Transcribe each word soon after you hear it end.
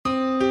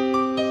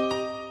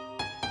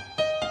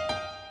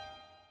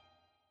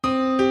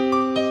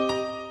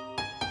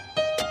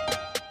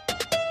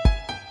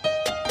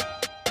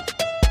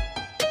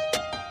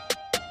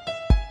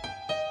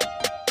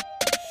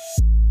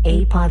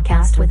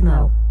Podcast with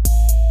Mo.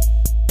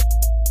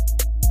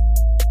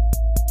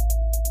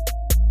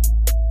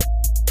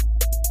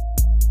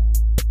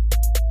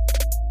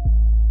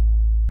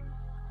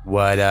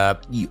 What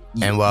up?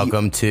 And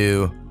welcome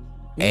to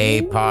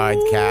A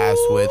Podcast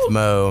with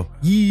Mo.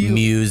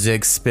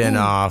 Music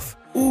spinoff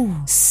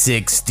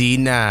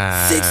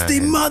 69. 60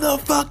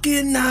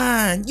 motherfucking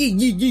 9.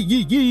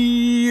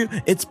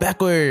 Yeah. It's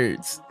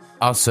backwards.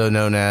 Also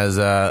known as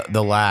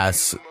the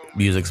last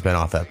music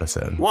spinoff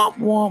episode. Womp,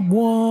 womp,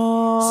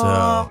 womp.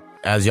 So,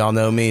 as y'all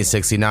know me,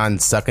 69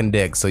 sucking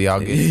dick, so y'all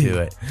get to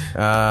it.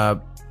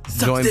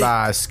 Joined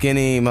by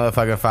Skinny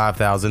Motherfucker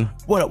 5000.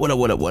 What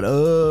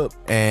up?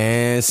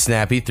 And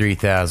Snappy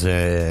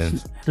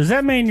 3000. Does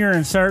that mean you're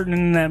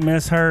inserting that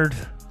misheard?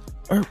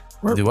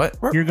 Do what?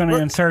 You're going to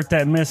insert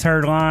that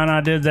misheard line I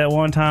did that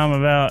one time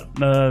about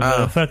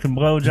the fucking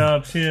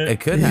blowjob shit? It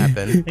could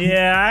happen.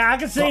 Yeah, I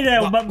can see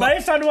that. But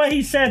based on the way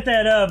he set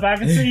that up, I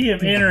can see him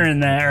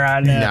entering that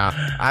right now.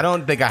 No, I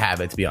don't think I have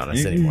it, to be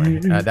honest, anymore.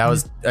 That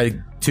was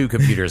 2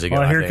 computers ago.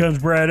 Well, here comes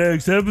Brad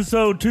X,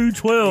 episode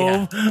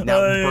 212. Yeah.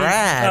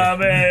 Now,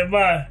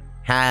 Brad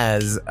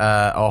has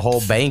a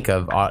whole bank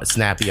of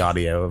snappy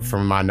audio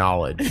from my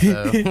knowledge.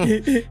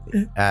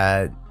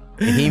 So,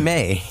 he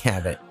may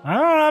have it. I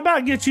don't know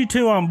about get you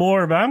two on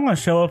board, but I'm going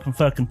to show up in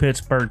fucking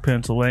Pittsburgh,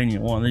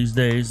 Pennsylvania one of these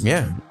days.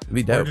 Yeah, it'd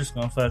be dope. We're just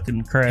going to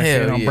fucking crash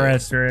in on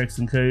Bradster X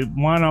and Coop.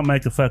 Why not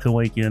make a fucking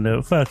weekend of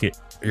it? Fuck it.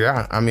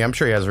 Yeah, I mean, I'm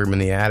sure he has room in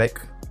the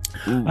attic.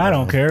 Ooh, I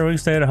don't care. We can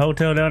stay at a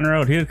hotel down the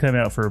road. He'd come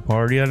out for a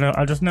party.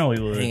 I just know he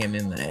would. Hang him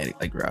in the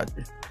attic like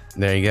Roger.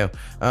 There you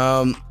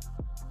go.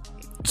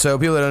 So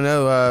people that don't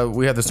know,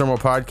 we have the Stormwell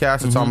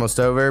podcast. It's almost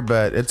over,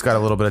 but it's got a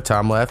little bit of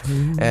time left.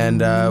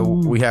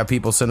 And we have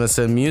people send us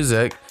in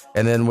music.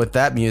 And then with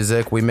that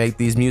music, we make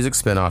these music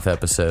spin-off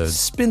episodes.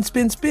 Spin.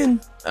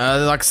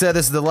 Like I said,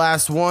 this is the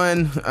last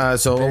one.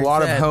 So very a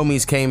lot sad. Of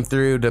homies came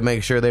through to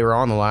make sure they were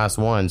on the last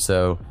one.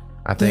 So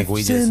I think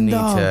we just need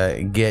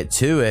to get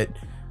to it.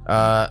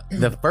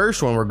 The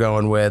first one we're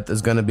going with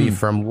is going to be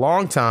from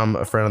longtime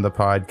a friend of the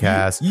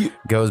podcast.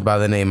 Goes by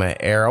the name of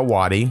Era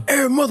Waddy.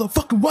 Era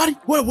motherfucking Waddy.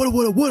 What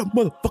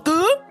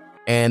motherfucker?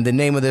 And the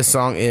name of this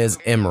song is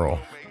Emerald.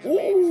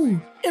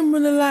 Ooh,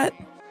 Emerald a lot.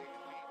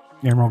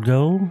 Emerald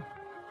Gold.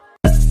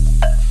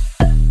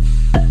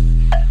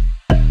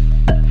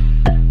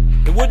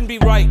 It wouldn't be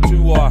right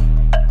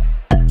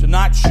to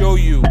not show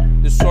you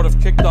this sort of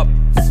kicked up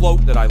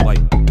float that I like.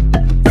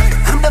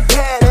 I'm the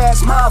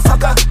badass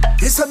motherfucker.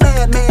 It's a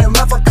man,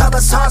 rougher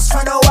cover sauce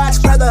from the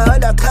watch, brother.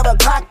 Undercover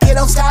clock, it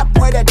don't stop.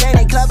 With a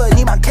Danny Glover,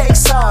 need my cake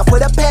soft.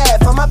 With a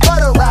pad for my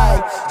butter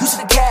ride. Use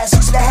the gas,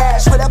 use the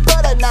hash with a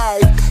butter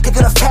knife. He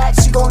gonna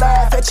fax, you gon'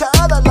 laugh at your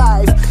other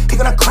life. He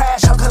gonna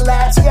crash, I'll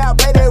collapse. Yeah, I'm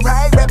ready,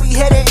 right? Ready,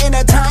 headed in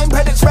a time,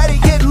 credits ready,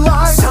 get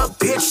live. Sup,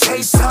 bitch,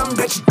 say something,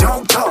 bitch, you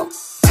don't talk.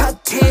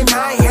 Tucked in,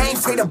 I ain't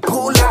afraid to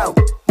pull out.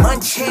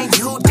 Munching,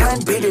 you done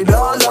bit it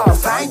all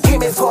off. I ain't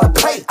came in for a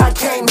plate, I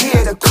came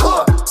here to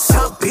cook.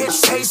 Sup, bitch,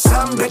 say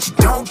something, bitch, you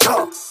don't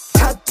talk.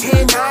 Tucked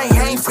in,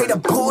 I ain't afraid to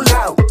pull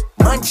out.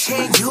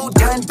 Munching, you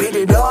done bit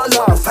it all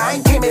off. I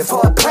ain't came in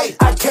for a plate,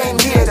 I came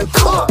here to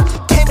cook.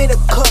 Came here to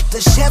cook,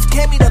 the chef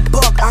gave me the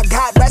book. I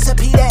got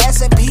recipe to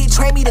S&P,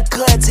 train me the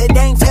goods. It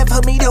ain't fair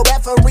for me to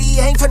referee,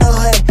 ain't from the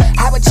hood.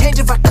 I would change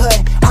if I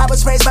could. I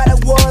was raised by the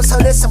wolves, so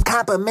there's some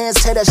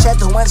compliments to the chef,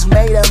 the ones who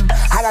made them.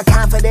 I got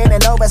confident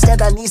and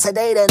overstand I need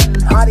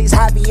sedating. All these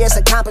obvious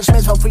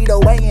accomplishments for free to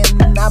weigh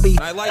in. I'll be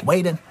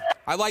waiting.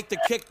 I like the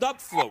kicked up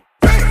float.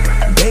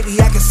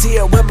 Baby, I can see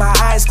her with my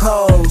eyes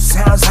closed.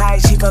 Sounds high,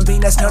 she from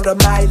Venus, no to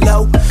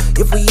Milo.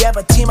 If we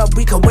ever team up,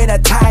 we could win a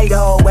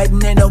title.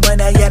 Waiting in the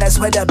winter, yeah, that's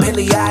with the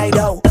Billy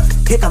Idol.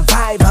 Kick 'em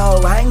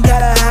 5-0, I ain't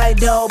gotta hide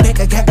though. Pick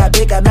a cat, got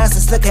bigger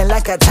masters looking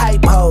like a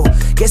typo.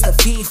 Guess the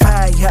fee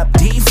fine, yup,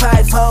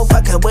 D5-0.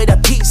 Fuckin' with a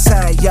peace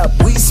sign, yup,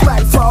 we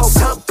spiteful.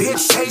 Sup, bitch,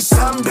 say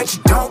something, bitch,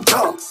 you don't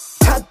talk.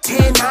 Tucked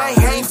in, I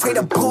ain't afraid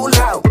to pull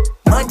out.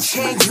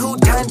 Munching, you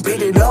done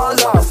bit it all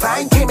off. I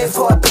ain't came in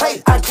for a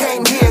plate, I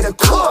came here to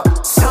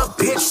cook. Sup,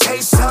 bitch, say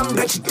something,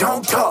 bitch, you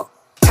don't talk.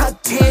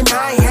 Tucked in,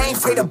 I ain't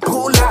afraid to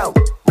pull out.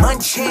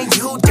 Munching,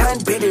 you done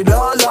bit it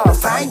all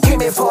off. I ain't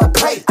came in for a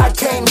plate, I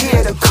came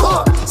here to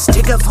cook.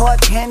 Stick a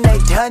fork in, they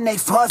done, they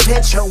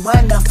forfeit. You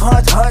won the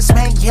fourth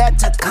horseman yet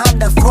to come.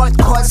 The fourth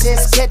course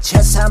is get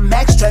you some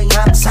extra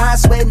yum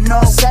sauce with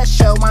no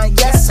Szechuan.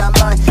 Yes, I'm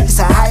on. It's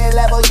a higher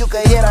level, you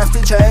can hear our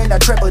feature in a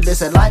triple.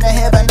 This a line of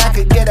heaven, I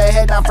could get a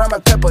head down from a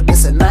cripple.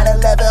 This a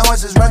 911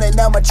 horses running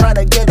down, but trying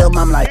to get them.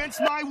 I'm like,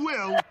 against my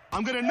will,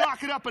 I'm gonna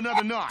knock it up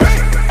another notch.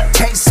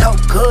 Tastes so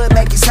good,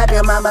 make you slap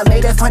your mama.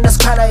 Made it from the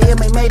squatter, and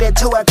we made it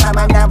to a climb.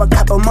 I'm now a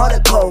couple more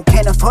to go.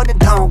 Can't afford the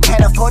dome,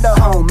 can't afford the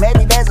home.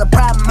 Maybe there's a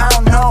problem, I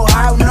don't know.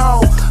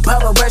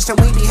 But we're worse than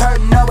we be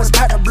hurting, no, it's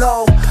part to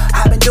blow.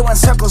 I've been doing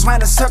circles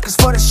round the circus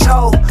for the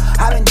show.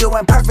 I've been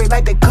doing perfect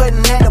like they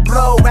couldn't handle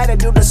blow. Rather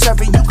do the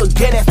surfing, you could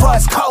get it for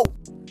it's cold.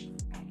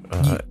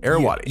 Era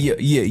Waddy.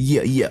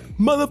 Yeah.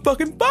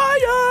 Motherfucking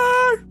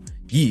fire.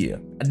 Yeah,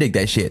 I dig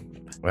that shit.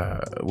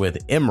 With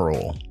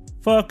Emerald.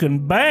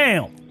 Fucking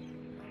bam.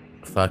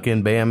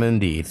 fucking bam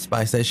indeed.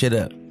 Spice that shit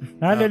up.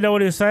 I didn't know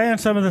what he was saying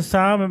some of this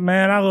time, but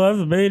man, I love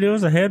the beat. It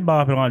was a head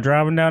bopping, like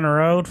driving down the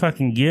road,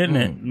 fucking getting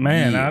it.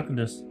 Man, yeah. I could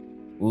just.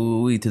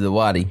 Ooh, to the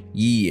Waddy.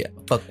 Yeah,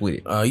 fuck with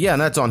it. Yeah,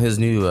 and that's on his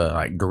new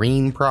like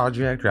green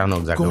project. I don't know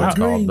exactly what it's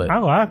called, but I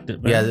liked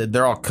it, man. yeah,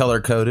 they're all color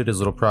coded. His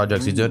little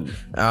projects he's doing,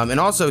 and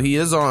also he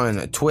is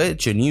on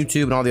Twitch and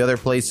YouTube and all the other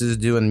places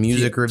doing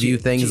music review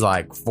things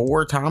like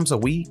 4 times a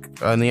week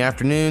in the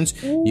afternoons.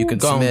 You can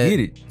Go submit. get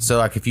it. So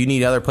like if you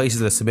need other places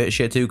to submit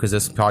shit to, because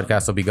this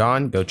podcast will be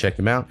gone, go check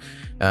him out.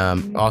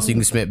 Also, you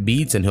can submit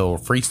beats and he'll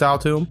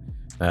freestyle to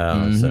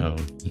them. So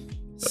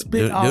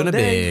doing it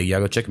big.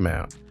 Y'all go check him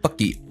out. Fuck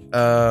it.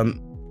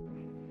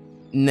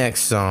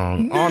 Next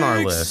song on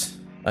our list.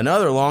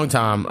 Another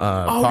longtime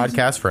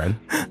podcast friend.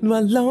 My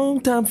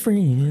longtime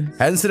friend.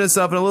 Hasn't seen us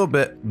up in a little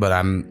bit,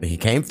 but he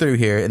came through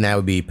here, and that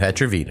would be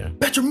Petra Vita.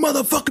 Petra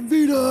motherfucking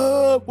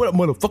Vita. What up,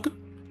 motherfucker?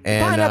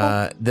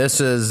 And this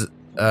is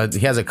he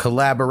has a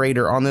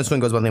collaborator on this one.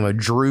 Goes by the name of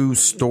Drew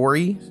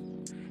Story,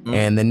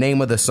 and the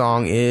name of the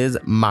song is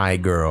My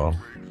Girl.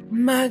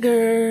 My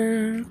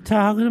girl.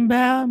 Talking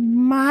about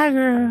my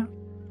girl.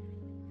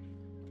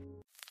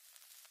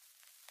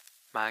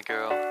 My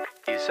girl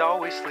is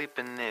always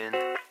sleeping in,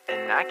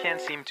 and I can't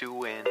seem to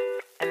win.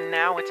 And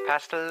now it's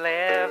past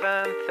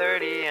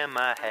 11:30 and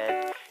my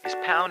head is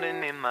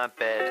pounding in my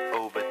bed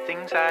over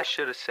things I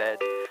should have said.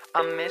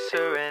 I miss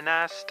her and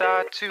I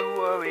start to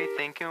worry,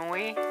 thinking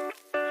we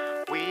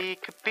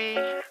could be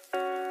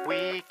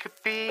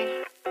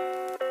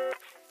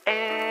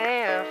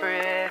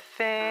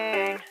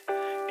everything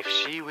if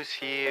she was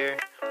here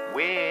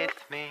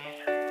with me.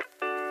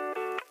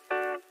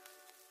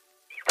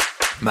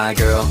 My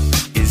girl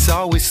is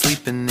always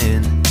sleeping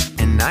in,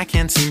 and I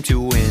can't seem to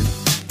win.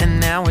 And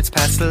now it's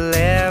past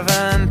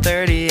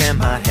 11:30 and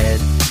my head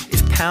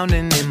is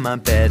pounding in my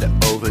bed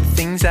over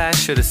things I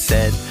should have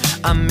said.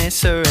 I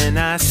miss her and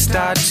I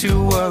start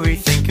to worry,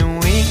 thinking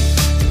we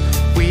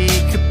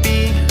could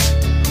be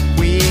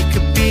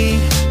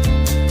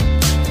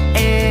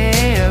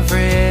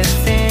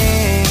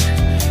everything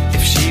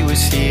if she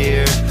was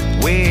here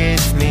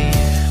with me.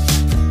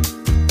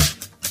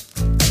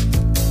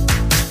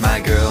 My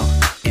girl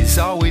is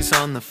always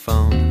on the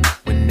phone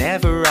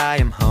whenever I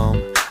am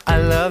home. I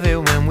love it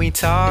when we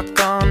talk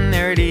all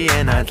nerdy,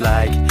 and I'd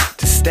like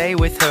to stay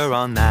with her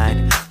all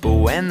night. But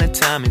when the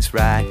time is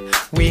right,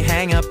 we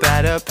hang up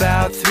at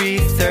about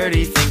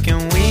 3:30,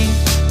 thinking we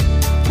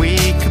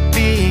could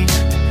be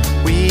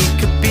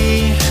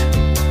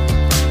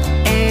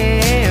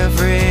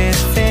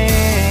everything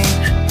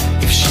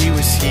if she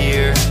was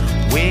here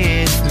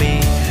with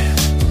me.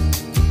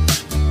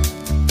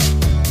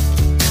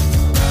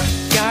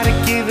 Gotta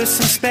give her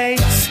some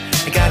space,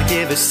 I gotta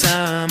give her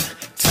some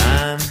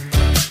time.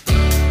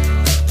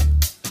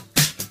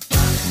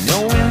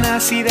 Know when I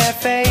see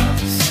that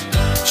face,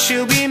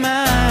 she'll be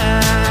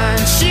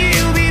mine,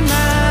 she'll be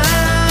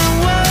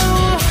mine,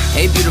 whoa.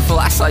 Hey beautiful,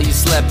 I saw you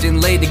slept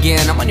in late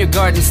again. I'm on your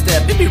garden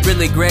step, it'd be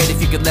really great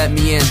if you could let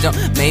me in. Don't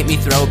make me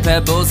throw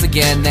pebbles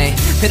again. They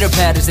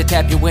pitter-pat as they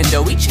tap your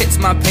window. Each hit's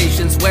my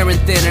patience wearing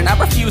thin, and I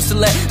refuse to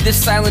let this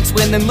silence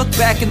win. Then look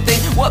back and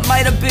think what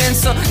might have been.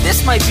 So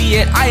this might be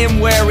it, I am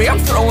wary. I'm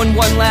throwing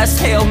one last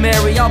Hail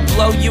Mary. I'll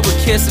blow you a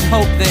kiss and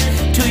hope that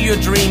to your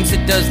dreams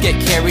it does get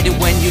carried. And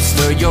when you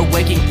stir, your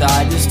waking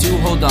thought is to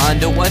hold on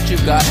to what you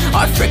got.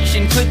 Our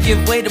friction could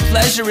give way to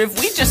pleasure if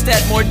we just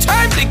had more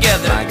time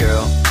together. My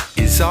girl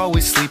is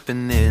always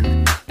sleeping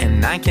in,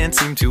 and I can't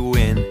seem to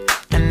win.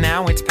 And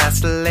now it's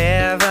past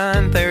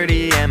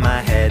 11:30 and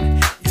my head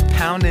is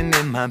pounding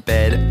in my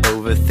bed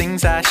over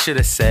things I should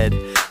have said.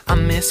 I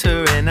miss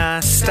her and I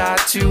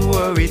start to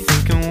worry,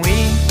 thinking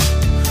we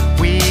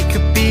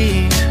could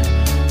be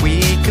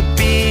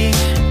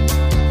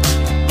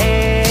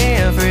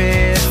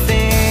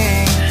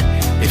everything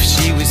if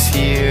she was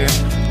here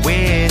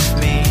with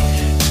me.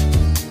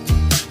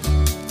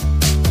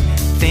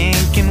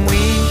 Thinking we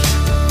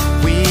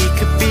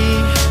could be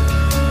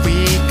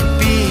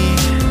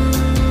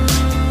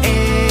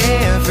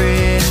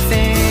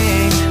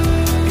everything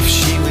if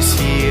she was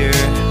here.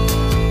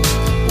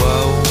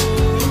 Whoa,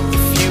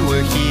 if you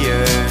were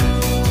here.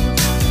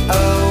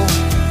 Oh,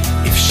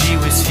 if she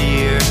was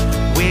here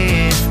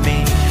with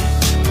me.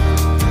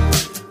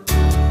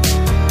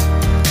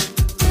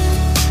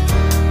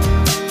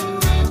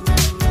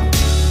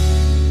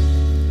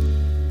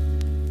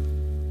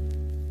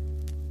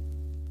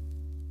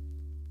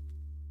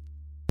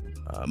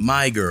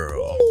 My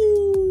Girl.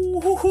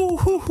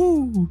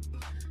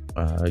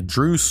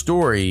 Drew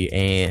Story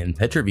and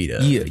Petra Vita.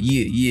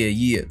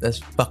 Yeah. That's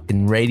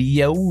fucking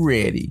radio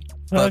ready.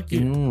 Fuck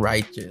Fucking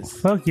righteous.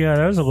 Fuck yeah,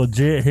 that was a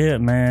legit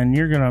hit, man.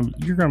 You're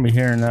gonna be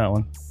hearing that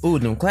one. Ooh,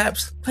 them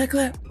claps.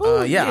 Clap.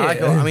 Ooh, Yeah,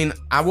 I mean,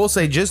 I will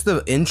say just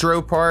the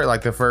intro part,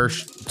 like the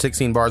first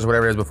 16 bars or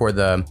whatever it is before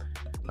the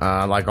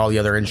like all the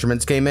other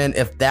instruments came in.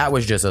 If that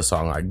was just a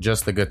song, like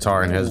just the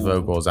guitar and his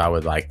vocals, I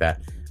would like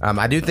that.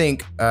 I do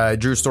think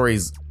Drew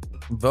Story's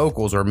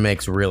vocals are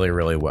mixed really,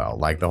 really well.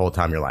 Like the whole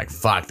time you're like,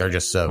 fuck, they're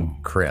just so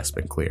crisp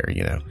and clear,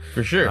 you know?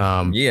 For sure.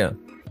 Yeah.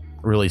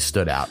 really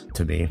stood out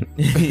to me.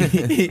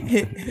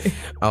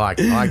 I like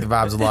the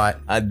vibes a lot.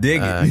 I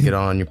dig it. Get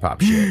on your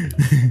pop shit.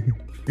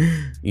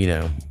 You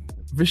know,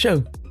 For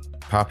sure.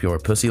 pop your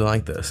pussy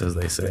like this, as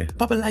they say.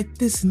 Pop it like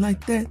this and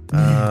like that.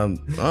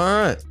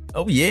 All right.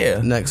 Oh, yeah.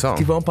 Next song.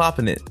 Keep on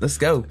popping it. Let's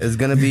go. Is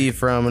going to be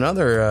from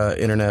another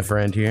internet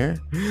friend here.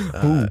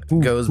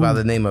 Goes by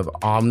the name of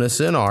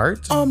Omniscient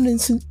Art.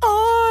 Omniscient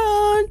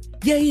Art.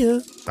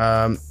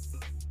 Yeah.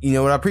 You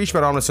know what I appreciate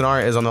about Omniscient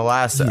Art is on the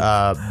last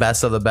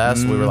Best of the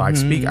Best, we were like,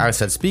 I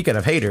said, speaking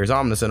of haters,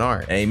 Omniscient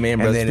Art. Amen,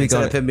 bro. And then Speak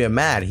instead on of him being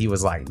mad, he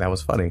was like, that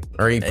was funny.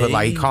 Or he put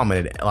he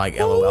commented like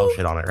LOL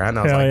shit on it, right? And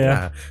I was Hell like,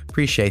 yeah.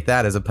 appreciate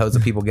that, as opposed to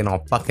people getting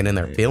all fucking in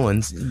their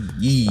feelings.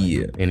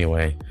 Yeah.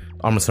 Anyway,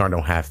 Omniscient Art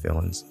don't have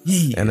feelings.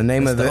 Yeah. And the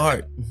name That's of the it,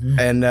 art.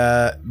 and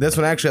this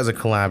one actually has a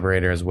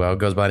collaborator as well. It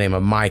goes by the name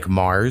of Mike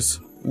Mars.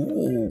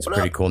 Ooh, It's a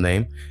pretty cool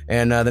name.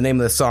 And the name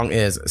of the song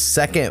is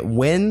Second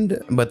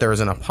Wind, but there's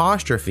an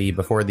apostrophe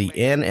before the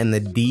N and the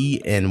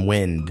D in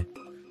wind.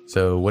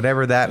 So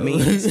whatever that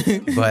means.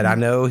 But I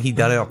know he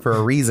done it for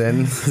a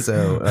reason.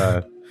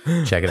 So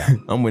check it out.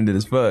 I'm winded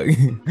as fuck.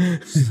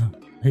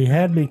 He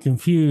had me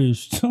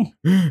confused. I'm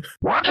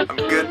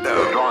good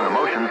though. Strong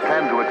emotions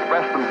tend to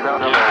express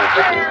themselves.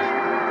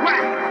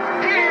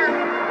 Whack! Here!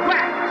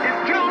 Whack! His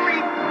jewelry!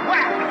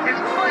 Whack! His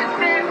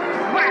footsteps!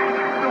 Whack!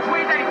 The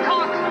way that he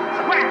talks!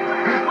 Whack!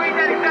 The way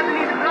that he doesn't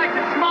even like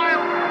to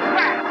smile!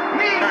 Whack!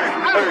 Me!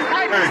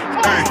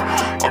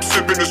 I'm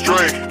sipping this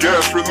drink,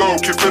 gas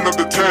reload, keep filling up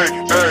the tank,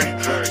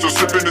 ayy. Still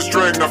sipping this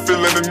drink, not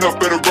feeling enough,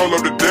 better roll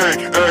up the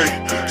dank, ayy.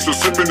 Still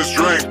sipping this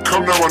drink,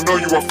 come now, I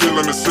know you are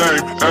feeling the same,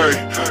 ayy.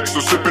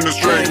 Still sipping this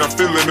drink, not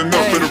feeling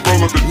enough, better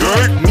roll up the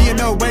dank. Me and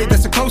no way,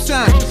 that's a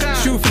cosign.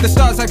 Shoot for the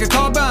stars like a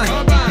carbine.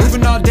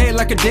 Moving all day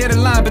like a dead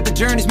line, but the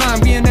journey's mine.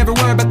 We ain't never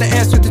worried about the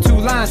S with the two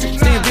lines.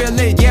 Staying real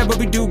late, yeah, but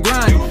we do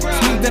grind.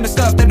 Smooth than the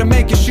stuff that'll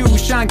make your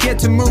shoes shine. Get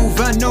to move,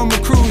 I know my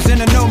cruise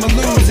and I know my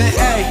losing,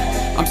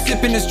 ayy. I'm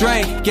sipping this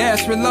drink,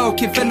 gas reload,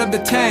 keep filling up the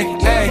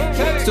tank,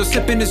 ayy. Still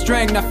sipping this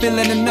drink, not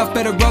feeling enough,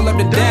 better roll up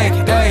the dank,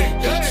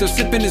 ayy. Still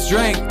sipping this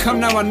drink, come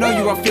now, I know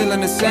you are feeling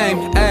the same,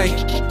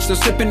 ayy. Still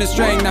sipping this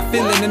drink, not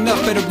feeling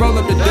enough, better roll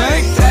up the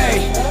dank,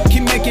 ayy.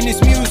 Keep making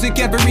this music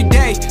every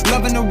day,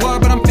 loving the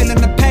world, but I'm feeling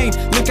the pain.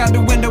 Look out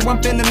the window,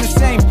 I'm feeling the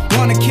same.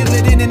 Wanna kill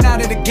it in and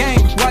out of the game.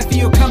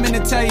 Wifey will come in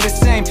and tell you the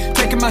same.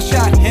 Taking my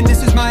shot, and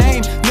this is my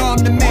aim. Know I'm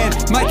the man,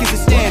 Mike is a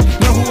stand.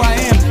 Know who I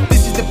am,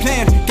 this is the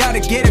plan. Gotta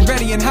get it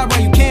ready and how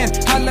right you can.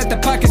 Highlight the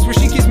pockets where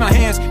she keeps my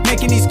hands.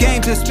 Making these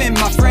games to spin,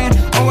 my friend.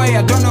 Oh wait,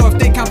 I don't know if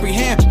they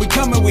comprehend. We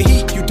coming with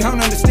heat, you don't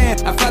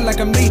understand. I fight like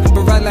I'm Lee,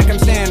 but right like I'm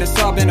saying. It's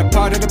all been a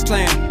part of the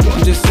plan.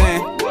 I'm just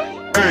saying.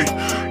 Ayy,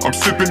 I'm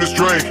sipping this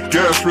drink,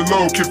 gas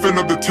reload, keep filling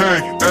up the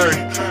tank,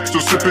 ayy.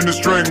 Still sipping this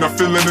drink, not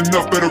feeling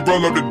enough, better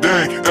roll up the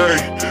dank,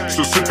 ayy.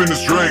 Still sipping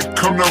this drink,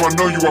 come now, I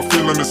know you are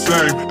feeling the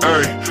same,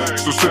 ayy.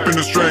 Still sipping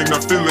this drink,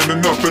 not feeling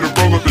enough, better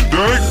roll up the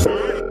dank.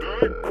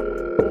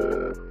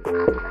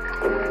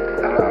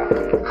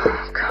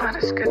 God,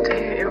 it's good to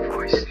hear your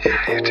voice.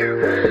 Yeah, you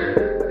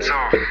too. So,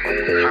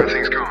 how are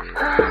things going?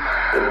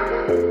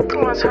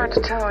 Well, it's hard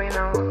to tell, you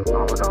know,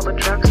 with all the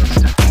drugs and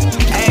stuff.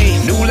 Hey,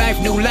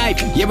 new life,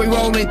 yeah, we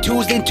rollin'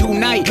 Tuesday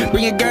tonight.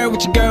 Bring a girl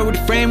with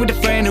a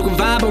friend who can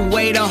vibe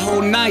away the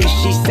whole night.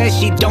 She says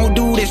she don't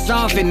do this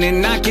often,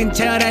 and I can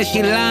tell that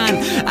she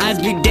lying. Eyes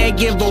be dead,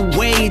 give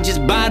away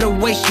just by the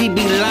way she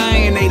be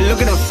lying. Hey,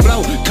 look at her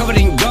flow, covered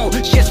in gold.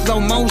 She has slow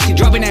mo, she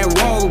dropping that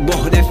roll.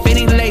 Whoa, that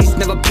fitting lace,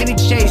 never penny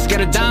chase.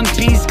 Got a dime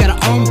piece, got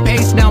her own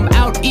pace. Now I'm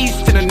out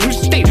east in a new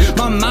state.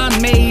 My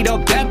mind made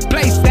up that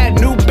place, that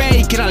new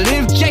bay. Can I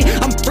live, Jay?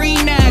 I'm free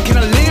now, can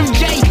I live,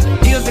 Jay?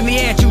 Deals in the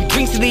air, 2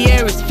 drinks in the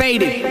air, it's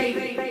faded.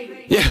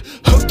 Yeah,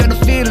 hooked on the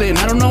feeling,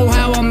 I don't know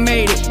how I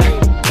made it.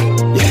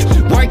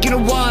 Yeah, work in the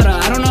water,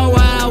 I don't know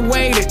why I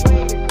waited.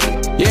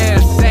 Yeah,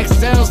 sex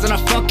sells and I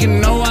fucking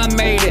know I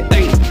made it.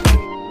 Hey.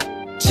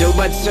 2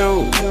 by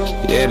 2,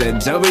 yeah, the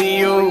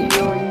W.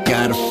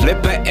 Gotta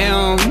flip a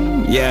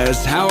M, yeah,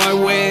 that's how I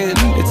win.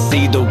 It's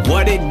either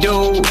what it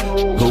do,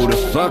 who the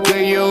fuck are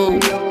you?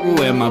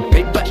 Where my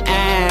paper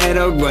at,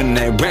 I'll run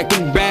that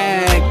record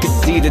back.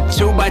 It's either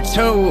 2 by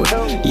 2,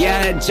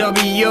 yeah, that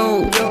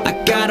W.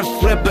 I gotta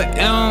flip a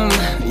M,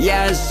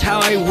 yeah, that's how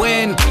I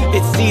win.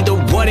 It's either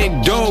what it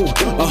do,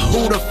 or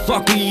who the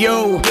fuck are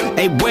you?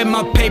 Hey, where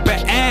my paper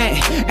at?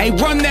 Hey,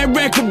 run that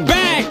record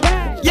back,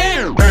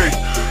 yeah. Hey,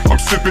 I'm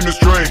sipping this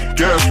drink,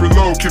 gas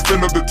reload, keep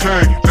filling up the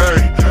tank,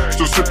 ayy.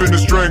 Still sipping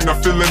this drink,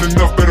 not feeling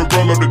enough, better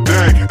roll up the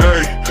dank,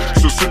 ayy.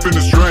 Still sipping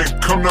this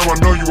drink, come now, I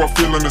know you are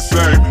feeling the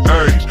same,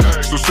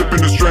 ayy. Still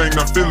sipping this drink,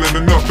 not feeling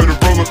enough, better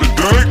roll up the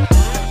dank.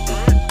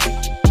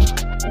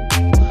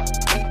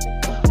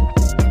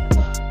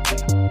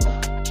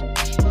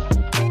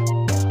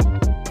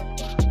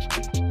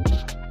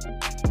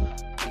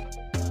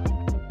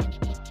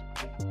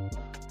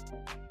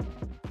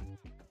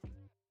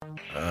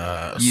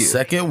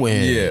 Second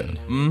Wind. Yeah.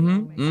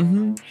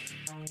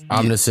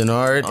 Omniscient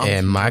Art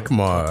and Mike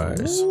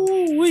Mars.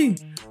 Ooh-wee.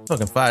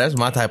 Fucking fire. That's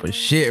my type of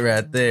shit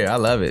right there. I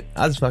love it.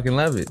 I just fucking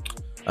love it.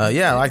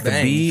 Yeah, I like the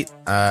Bangs. beat.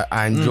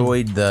 I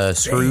enjoyed the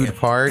screwed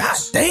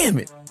parts. God damn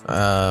it.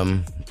 I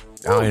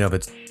don't even know if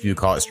it's you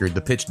call it screwed.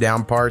 The pitch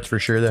down parts for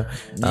sure though.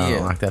 I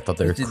don't like that. I thought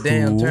they were Pitch cool. it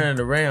down, turn it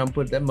around,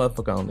 put that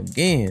motherfucker on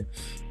again.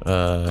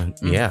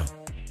 Yeah.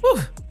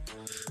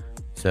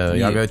 So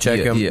y'all go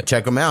check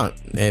them out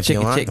if you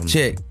like them.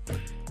 Check.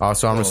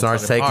 Also, I'm gonna start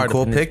fucking taking hard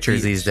cool up in this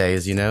pictures bitch. these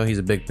days. You know, he's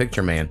a big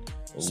picture man.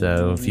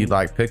 So if you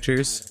like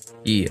pictures,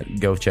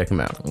 go check him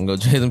out. I'm gonna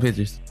go check some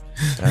pictures.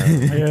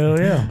 Hell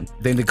yeah.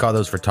 I think they call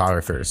those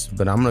photographers,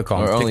 but I'm gonna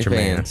call Or them picture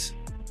man. OnlyFans.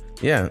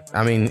 Yeah,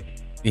 I mean,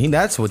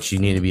 that's what you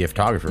need to be a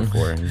photographer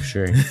for. I'm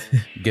sure.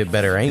 Get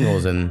better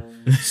angles and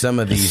some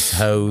of these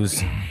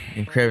hoes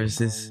and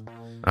crevices.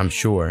 I'm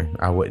sure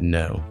I wouldn't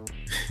know.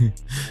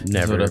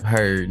 Never Never I've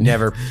heard.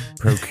 Never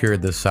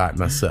procured the site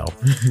myself,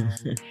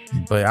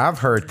 but I've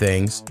heard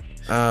things.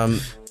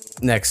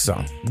 Next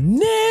song.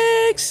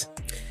 Next.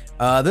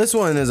 This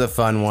one is a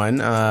fun one.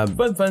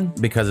 Fun.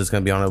 Because it's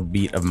going to be on a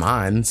beat of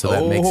mine, so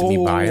that makes me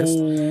biased.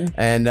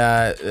 And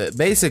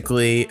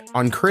basically,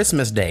 on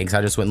Christmas Day, because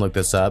I just went and looked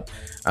this up,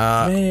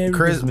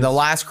 the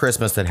last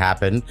Christmas that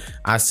happened,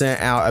 I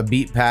sent out a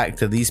beat pack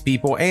to these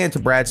people and to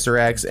Bradster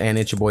X and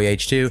It's Your Boy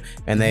H2,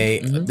 and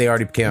they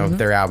already came up with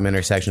their album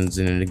Intersections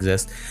and it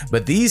exists.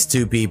 But these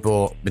two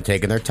people been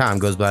taking their time.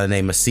 Goes by the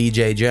name of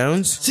CJ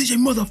Jones. CJ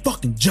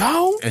motherfucking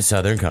Jones. And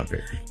Southern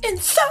Comfort. And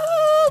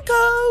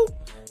Soko.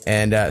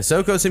 And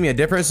Soko sent me a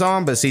different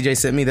song, but CJ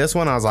sent me this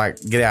one. I was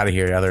like, get out of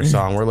here, other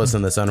song. We're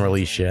listening to this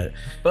unreleased shit.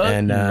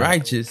 And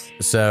righteous.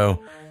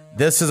 So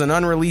this is an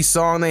unreleased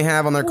song they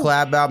have on their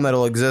collab album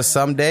that'll exist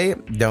someday.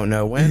 Don't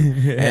know when.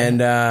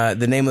 And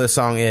the name of the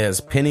song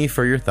is Penny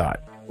for Your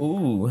Thought.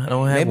 Ooh, I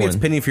don't have Maybe one. it's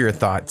Penny for Your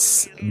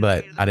Thoughts,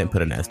 but I didn't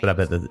put an S, but I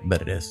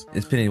bet it is.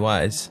 It's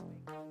Pennywise.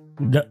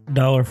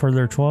 Dollar for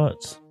their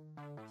twats.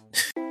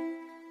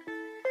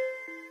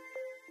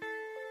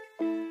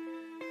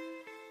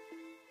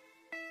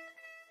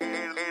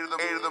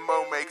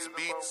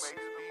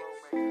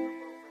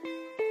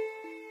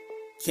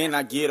 Can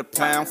I get a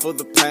pound for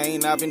the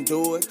pain I've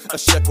endured? A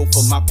shekel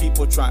for my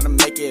people trying to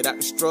make it out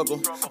the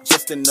struggle.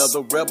 Just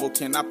another rebel,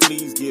 can I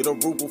please get a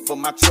ruble for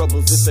my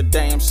troubles? It's a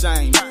damn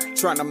shame.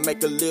 Trying to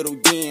make a little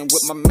yen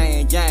with my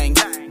man Yang.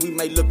 We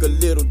may look a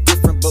little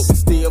different, but we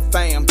still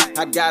fam.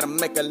 I gotta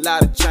make a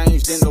lot of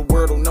change, then the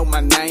world will know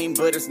my name.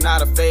 But it's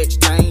not a fair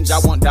exchange. I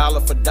want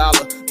dollar for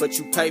dollar, but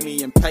you pay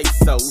me in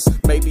pesos.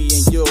 Maybe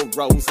in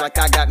euros, like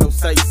I got no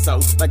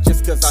say-so. Like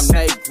just cause I'm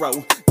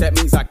Negro, that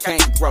means I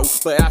can't grow.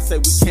 But I say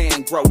we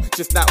can grow,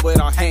 just not with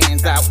our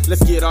hands out.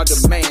 Let's get our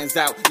demands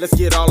out, let's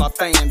get all our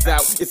fans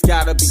out. It's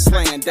gotta be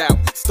planned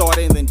out, start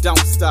and then don't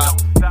stop.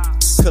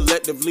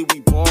 Collectively we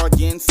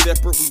bargain,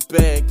 separate we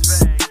beg.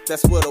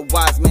 That's what a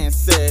wise man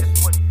said.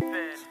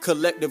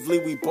 Collectively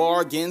we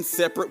bargain,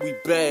 separate we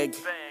beg.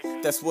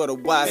 That's what a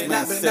wise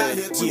man said.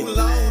 And I've been out here too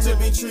long to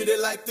be treated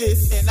like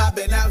this. And I've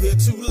been out here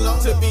too long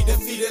to be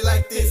defeated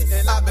like this.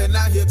 And I've been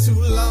out here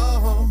too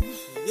long.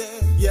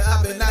 Yeah,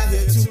 I've been out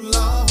here too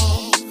long.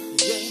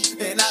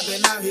 And I've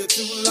been out here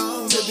too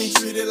long to be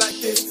treated like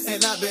this.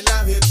 And I've been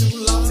out here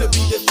too long to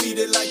be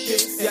defeated like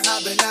this. Yeah,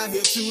 I've been out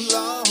here too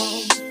long.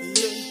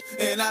 Yeah,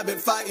 and I've been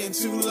fighting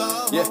too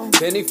long. Yeah,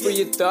 penny for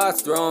your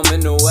thoughts, throw them in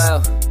the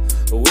well.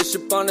 A wish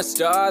upon a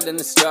star, then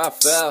the star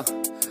fell.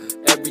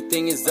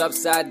 Everything is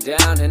upside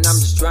down, and I'm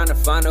just trying to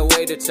find a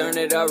way to turn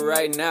it up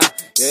right now.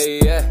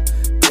 Yeah.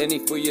 Penny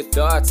for your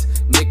thoughts,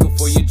 nickel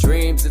for your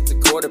dreams. It's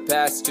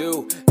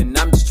 2:15, and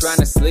I'm just trying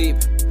to sleep.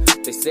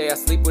 They say I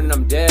sleep when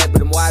I'm dead,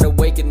 but I'm wide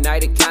awake at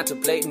night and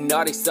contemplating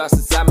all these thoughts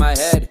inside my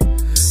head.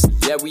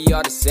 Yeah, we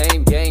are the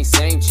same gang,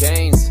 same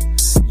chains.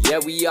 Yeah,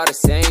 we are the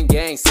same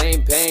gang,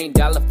 same pain.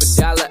 Dollar for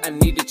dollar, I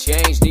need to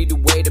change. Need a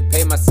way to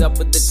pay myself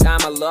for the time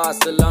I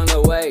lost along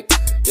the way.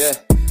 Yeah,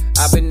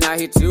 I've been out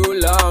here too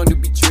long to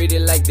be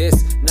treated like this.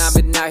 And I've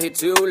been out here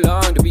too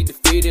long to be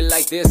defeated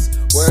like this.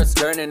 World's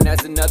turning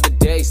as another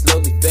day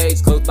slowly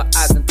fades. Close my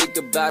eyes and think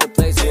about a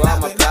place where all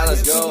my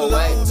problems go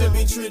away. To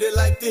be treated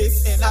like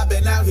this, and I've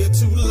been out here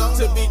too long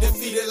to be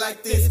defeated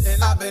like this.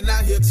 And I've been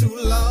out here too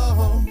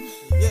long.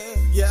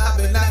 Yeah, I've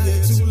been out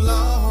here too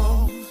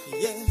long.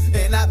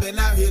 And I've been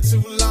out here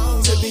too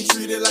long to be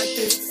treated like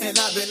this. And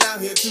I've been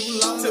out here too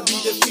long to be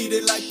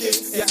defeated like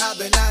this. Yeah, I've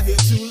been out here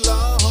too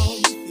long.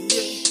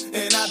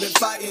 And I've been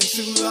fighting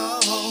too long.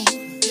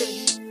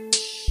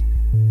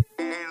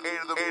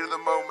 The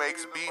Mo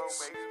makes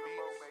beats.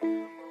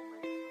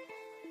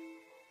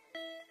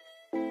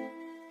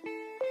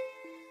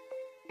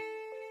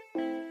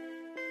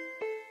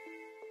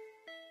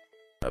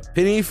 A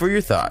penny for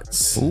your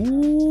thoughts.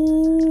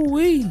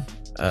 Ooh-wee.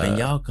 And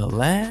y'all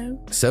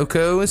collab?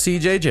 Soko and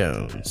CJ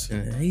Jones.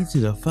 And hey to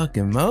the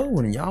fucking Mo,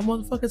 when y'all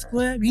motherfuckers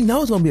collab, you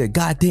know it's gonna be a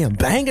goddamn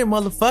banger,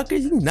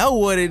 motherfuckers. You know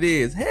what it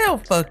is. Hell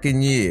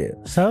fucking yeah.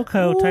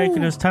 Soko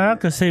taking his time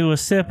because he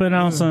was sipping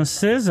on some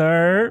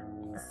scissor.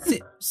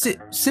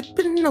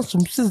 Sipping on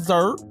some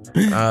scissor.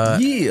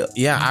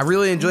 Yeah, I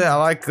really enjoy it. I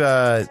like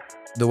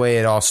the way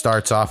it all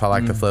starts off. I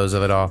like the flows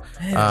of it all.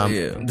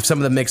 Yeah. Some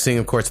of the mixing,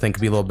 of course, I think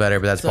could be a little better,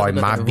 but that's probably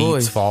my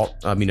beat's fault.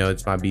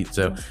 It's my beat.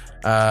 So,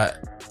 but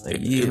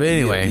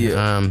anyway,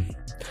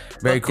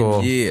 very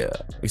cool. Yeah.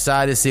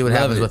 Excited to see what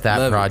happens with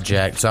that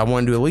project. So I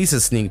wanted to do at least a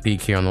sneak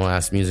peek here on the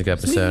last music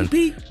episode.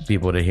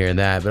 People to hear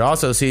that. But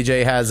also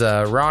CJ has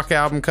a rock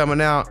album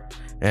coming out.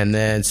 And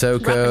then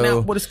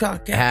Soko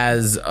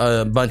has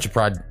a bunch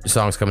of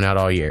songs coming out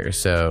all year.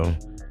 So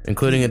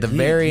including at the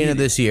very end of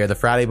this year, the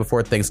Friday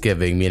before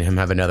Thanksgiving, me and him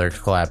have another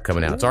collab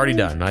coming out. It's already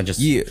done. I just,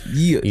 we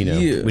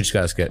just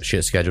got to get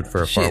shit scheduled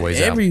for a far ways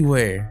out.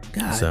 Everywhere.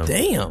 God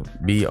damn.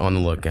 Be on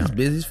the lookout. He's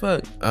busy as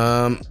fuck.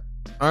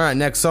 All right,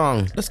 next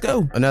song. Let's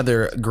go.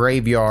 Another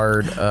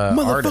Graveyard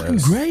motherfucking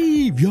artist.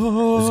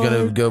 Graveyard. Is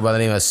going to go by the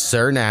name of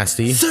Sir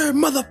Nasty. Sir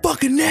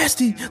motherfucking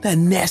Nasty. That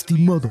nasty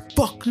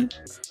motherfucker.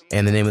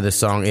 And the name of the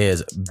song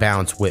is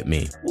Bounce With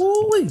Me.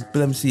 Ooh-wee.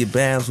 Let me see you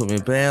bounce with me.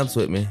 Bounce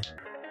with me.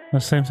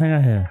 That's the same thing I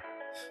have.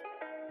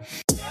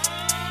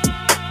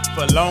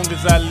 For long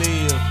as I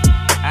live,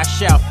 I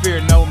shall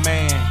fear no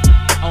man,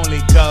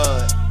 only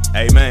God.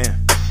 Amen.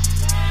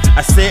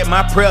 I said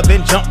my prayer,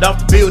 then jumped off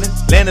the building.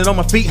 Landed on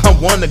my feet, I'm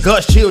one of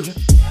God's children.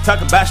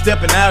 Talking about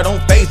stepping out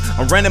on faith.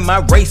 I'm running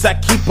my race, I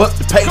keep up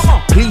the pace.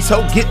 Please,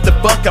 ho, get the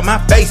fuck out my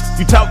face.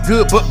 You talk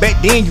good, but back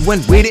then you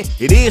wasn't with it.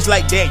 It is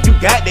like that, you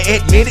got to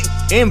admit it.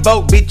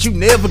 Invoke, bitch, you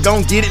never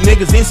gon' get it.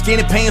 Niggas in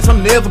skinny pants,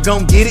 I'm never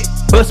gon' get it.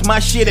 Bust my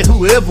shit at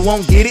whoever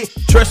won't get it.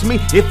 Trust me,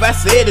 if I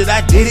said it,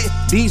 I did it.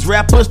 These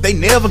rappers, they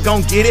never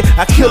gon' get it.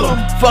 I kill them.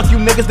 Fuck you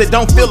niggas that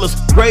don't feel us.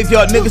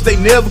 Graveyard niggas, they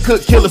never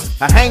could kill us.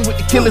 I hang with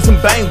the killers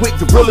and bang with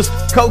gorillas.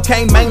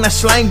 Cocaine man, I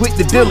slang with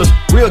the dealers.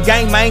 Real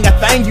gang man, I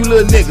thang you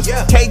little niggas.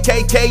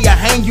 KKK, I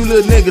hang you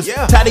little niggas.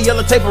 Tie the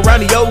yellow tape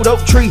around the old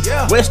oak tree.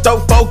 West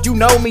Oak folk, you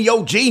know me,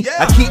 OG.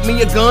 I keep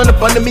me a gun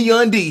up under me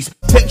undies.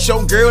 Text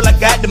your girl, I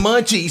got the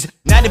munchies.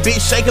 Now the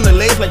bitch shaking her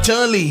legs like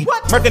Chun-Li.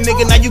 Murk a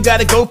nigga, now you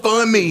gotta go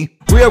fund me.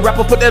 Real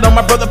rapper, put that on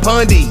my brother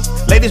Pundy.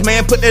 Ladies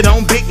man, put that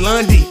on Big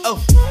Lundy.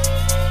 Oh.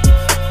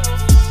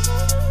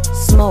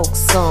 Smoke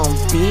some,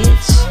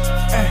 bitch.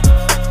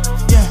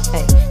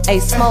 Hey,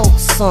 smoke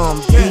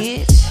some,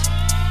 bitch.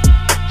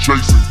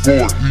 Jason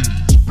Voorhees,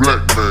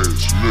 Black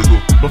Mask,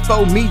 nigga.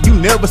 Before me, you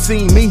never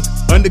seen me.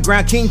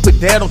 Underground King put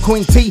that on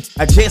Queen T.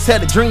 I just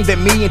had a dream that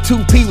me and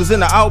 2P was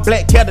in an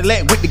all-black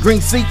Cadillac with the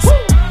green seats.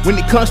 When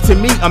it comes to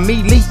me, I'm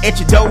elite. At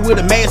your door with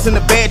a mask and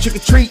a bad trick or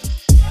treat.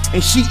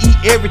 And she eat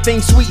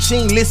everything sweet, she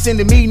ain't listen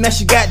to me, now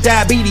she got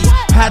diabetes.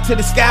 High to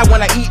the sky when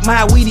I eat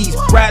my Wheaties.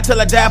 Ride till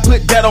I die,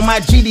 put that on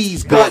my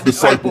GDs. God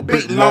disciple,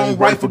 big long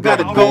rifle,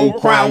 got a gold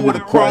crown with a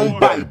chrome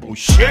Bible.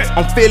 Shit,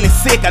 I'm feeling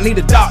sick, I need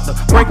a doctor.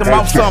 Break them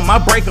off some, I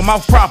break them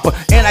off proper.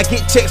 And I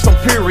get checks from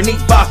Pure and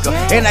Neat Vodka.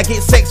 And I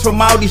get sex from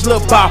all these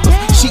little boppers.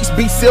 Sheets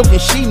be silk and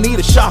she need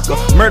a shocker.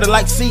 Murder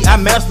like C, I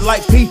master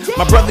like P.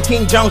 My brother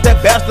King Jones,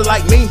 that bastard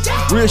like me.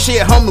 Real shit,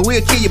 homie,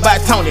 we'll kill you by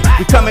Tony.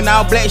 We coming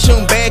all black,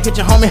 shooting bad, get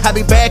your homie, I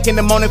be back in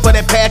the morning for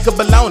that pack of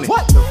baloney.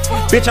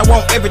 Bitch, I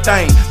want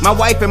everything. My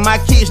wife and my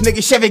kids,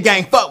 nigga, Chevy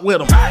gang, fuck with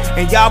them.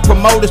 And y'all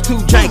promoters too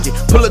janky.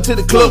 Pull up to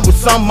the club with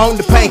some on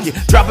the panky.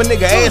 Drop a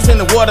nigga ass in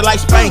the water like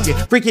spanking.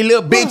 Freaky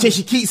little bitch and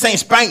she keeps saying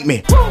spank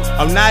me.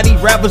 I'm not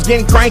these rappers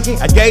getting cranky.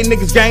 I gave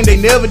niggas game, they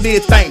never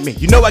did thank me.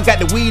 You know I got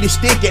the weed is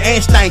sticky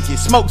and stanky.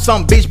 Smoke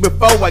some bitch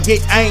before I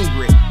get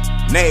angry.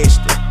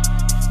 Nasty.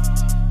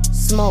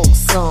 Smoke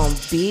some,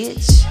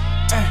 bitch.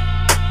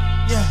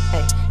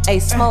 Hey,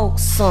 smoke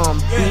some,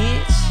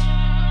 bitch.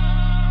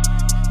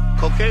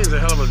 Cocaine's a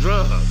hell of a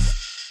drug.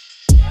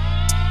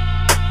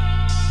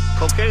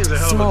 Cocaine's a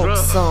hell of a drug.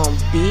 Smoke some,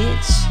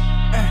 bitch.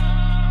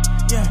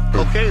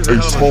 Cocaine's a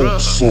hell of a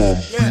drug. Smoke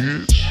some,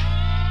 bitch.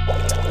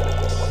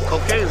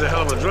 Cocaine's a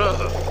hell of a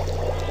drug.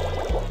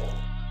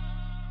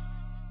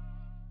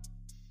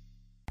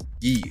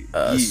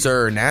 Yeah.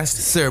 Sir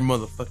Nasty. Sir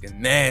motherfucking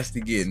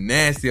Nasty, getting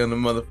nasty on the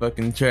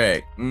motherfucking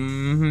track.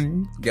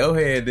 Go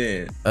ahead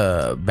then.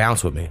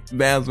 Bounce with me.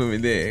 Bounce with me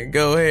then.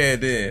 Go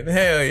ahead then.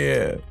 Hell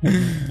yeah.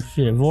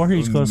 Shit,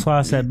 Voorhees gonna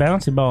slice that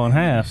bouncy ball in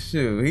half.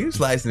 Shoot, he was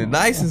slicing it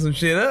nice and some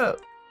shit up.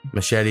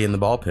 Machete in the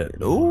ball pit.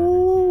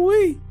 Ooh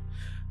wee.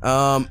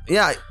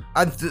 Yeah,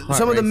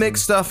 some of the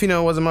mixed stuff,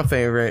 wasn't my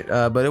favorite,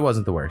 but it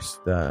wasn't the worst.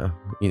 Just a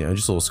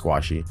little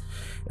squashy.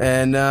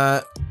 And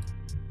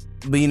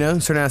but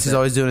Sir Nasty's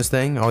always doing his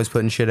thing, always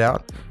putting shit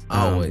out.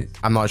 Always.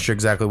 I'm not sure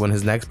exactly when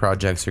his next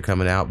projects are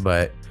coming out,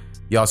 but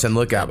y'all send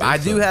look out. I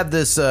do have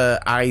this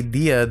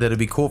idea that it'd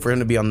be cool for him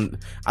to be on.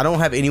 I don't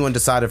have anyone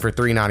decided for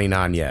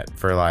 $3.99 yet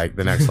for like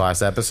the next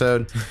last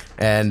episode,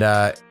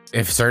 and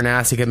if Sir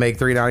Nasty can make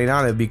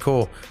 $3.99, it'd be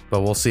cool.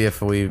 But we'll see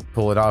if we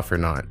pull it off or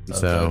not.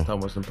 So talking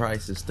about some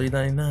prices,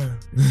 $3.99.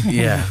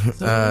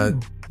 Yeah.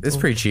 It's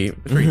pretty cheap.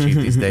 It's pretty cheap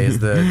these days.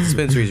 The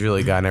dispensary's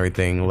really gotten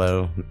everything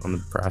low on the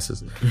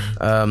prices.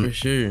 For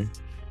sure.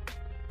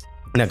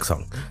 Next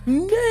song.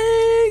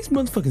 Next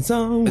motherfucking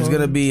song. It's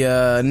gonna be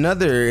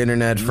another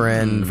internet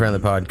friend of the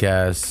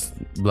podcast.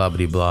 Blah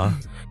blah blah.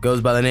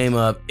 Goes by the name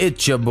of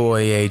It's Your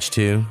Boy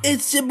H2.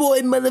 It's your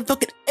boy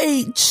motherfucking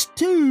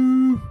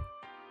H2.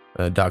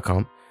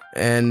 .com.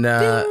 And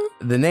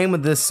the name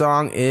of this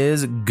song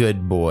is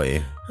Good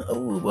Boy.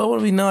 Oh, I want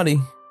to be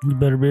naughty. You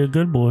better be a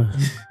good boy.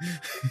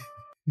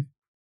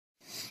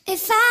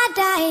 If I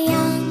die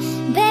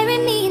young, bury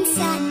me in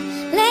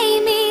satin,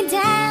 lay me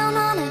down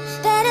on a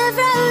bed of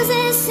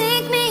roses,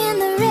 sink me in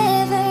the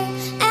river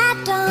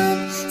at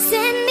dawn,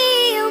 send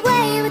me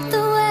away with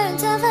the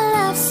words of a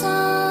love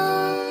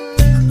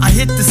song. I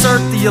hit this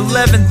earth the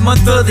 11th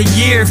month of the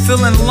year,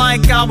 feeling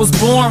like I was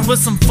born with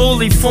some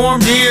fully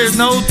formed ears.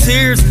 No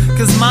tears,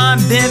 cause mine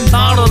been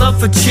bottled up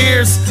for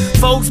cheers.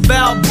 Folks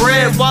bout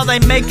bread while they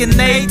making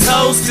they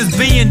toast, cause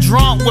being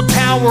drunk with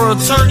power will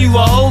turn you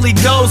a Holy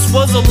Ghost.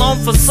 Was alone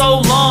for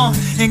so long,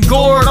 and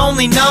Gord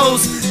only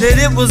knows that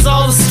it was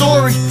all a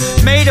story,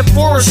 made it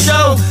for a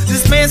show.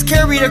 This man's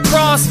carried a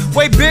cross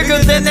way bigger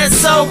than that,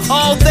 so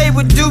all they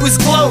would do is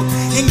gloat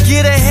and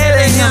get ahead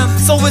of him.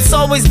 So it's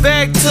always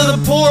back to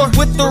the poor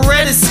with the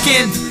reddest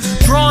skin,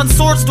 drawing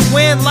swords to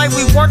win like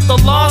we weren't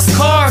the lost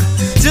card.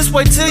 Just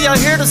wait till y'all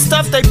hear the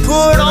stuff they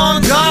put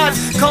on God.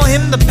 Call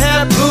him the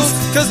papoose,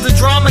 cause the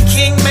drama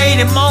king made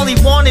him. All he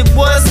wanted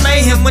was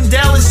mayhem. When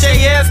Dallas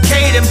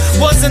JFK'd him,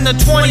 wasn't a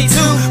 22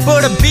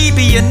 but a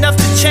BB, enough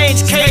to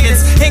change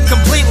cadence and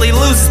completely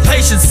lose his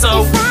patience.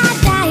 So if I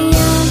die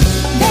young,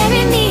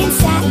 bury me in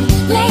satin,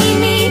 lay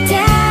me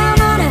down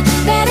on a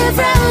bed of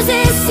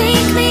roses,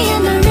 sink me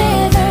in the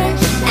river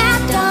at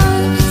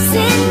dawn,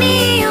 send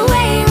me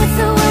away with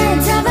the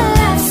words of a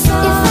love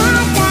song. If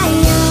I die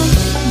young,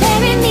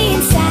 bury me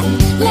in satin,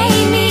 lay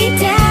me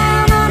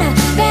down on a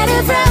bed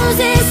of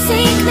roses,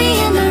 sink me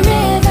in the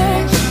river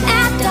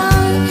at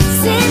dawn,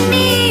 send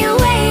me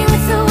away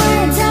with the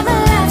words of a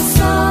love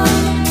song.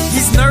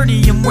 he's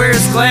nerdy and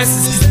wears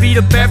glasses, just beat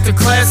up after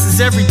classes.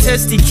 Every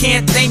test he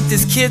can't think,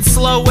 this kid's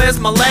slow as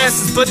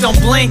molasses. But don't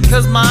blink,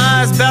 cause my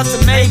eye's about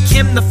to make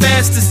him the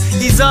fastest.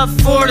 He's up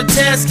for the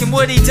task, and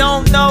what he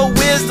don't know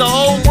is the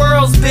whole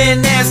world's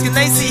been asking.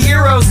 They see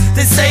heroes,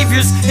 they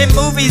saviors in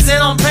movies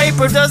and on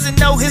paper. Doesn't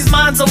know his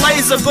mind's a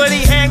laser, but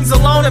he hangs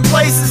alone in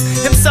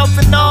places, himself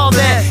and all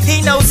that.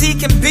 He knows he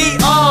can be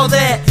all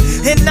that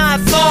and not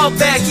fall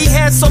back. He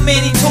had so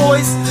many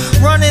toys,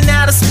 running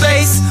out of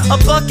space, a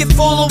bucket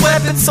full of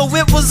weapons, so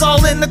it was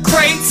all in the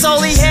crates.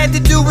 All he had to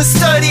do was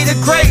study the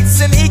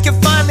greats, and he could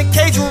find the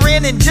cage we're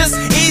in and just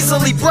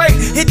easily break.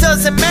 It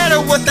doesn't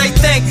matter what they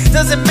think,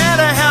 doesn't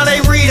matter how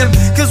they read him,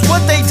 cause what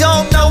they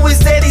don't know is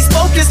that he's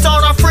focused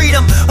on our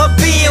freedom of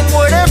being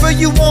whatever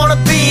you wanna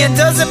be. And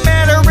doesn't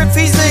matter if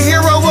he's the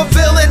hero or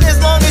villain,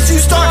 as long as you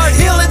start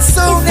healing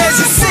soon as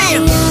you see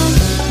him.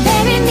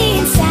 Bury me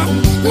in satin,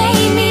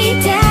 lay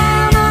me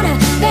down on a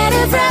bed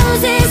of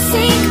roses,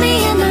 sink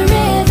me in the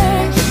river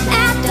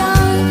at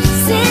dawn,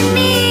 send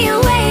me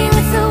away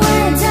with the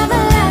words of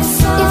a love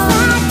song. If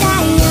I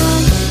die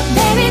young,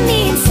 bury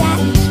me in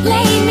satin,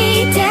 lay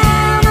me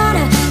down on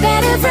a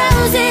bed of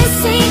roses,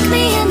 sink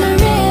me in the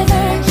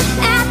river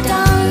at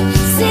dawn,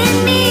 send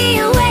me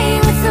away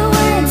with the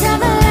words of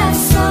a love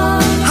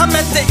song. I'm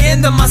at the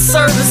end of my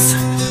service,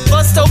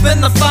 bust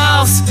open the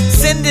files,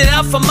 send it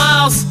out for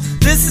miles.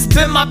 This has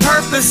been my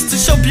purpose, to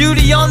show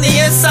beauty on the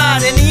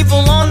inside and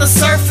evil on the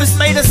surface.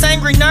 Made us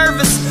angry,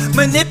 nervous,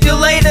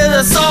 manipulated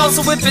us all.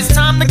 So if it's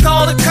time to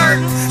call the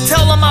curtain,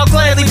 tell them I'll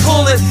gladly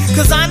pull it,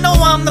 cause I know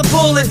I'm the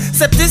bullet.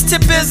 Except this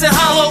tip isn't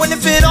hollow, and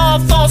if it all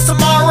falls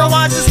tomorrow,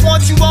 I just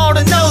want you all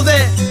to know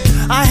that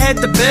I had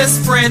the best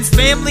friends,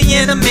 family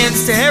and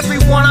immense. To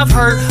everyone I've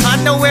hurt, I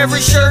know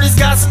every shirt has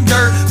got some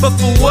dirt, but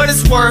for what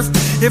it's worth,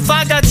 if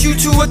I got you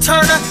to a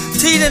turner,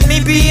 teasing me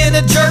being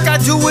a jerk, I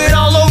do it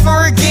all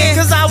over again.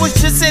 Cause I was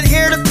just in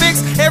here to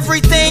fix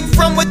everything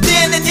from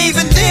within, and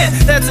even then,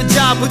 that's a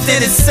job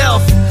within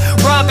itself.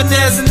 Robbing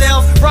as an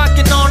elf,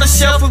 rocking on a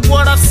shelf with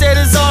what I've said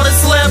is all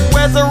that's left.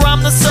 Whether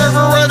I'm the server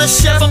or the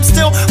chef, I'm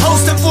still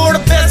hosting for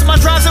the best. My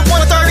drive's at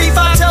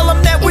 135, tell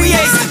them that we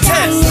ace the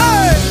test.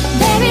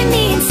 Bury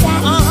me in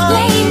satin,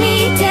 lay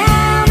me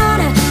down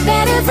on a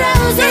bed of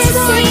roses,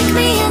 sink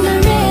me in the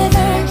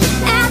river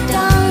at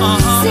dawn,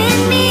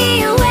 send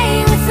me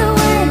away with the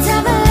words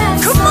of a love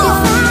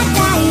song. If I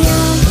die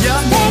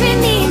young, bury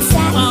me in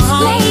satin,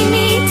 lay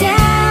me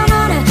down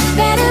on a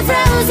bed of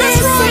roses,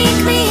 sink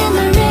me in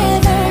the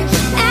river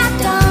at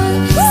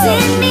dawn,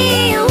 send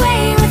me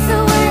away with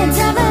the words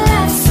of a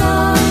love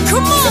song.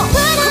 So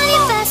put on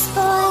your best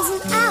boys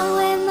and I'll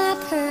wear my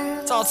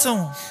pearls. Talk to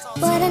 'em.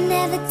 What I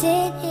never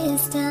did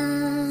is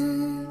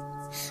done.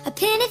 A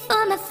penny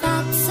for my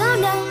thoughts, oh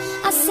no,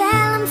 I'll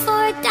sell them for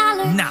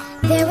 $1. Nah.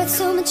 They're worth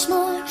so much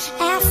more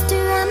after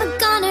I'm a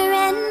goner,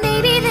 and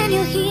maybe then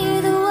you'll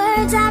hear the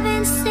words I've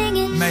been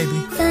singing. Maybe.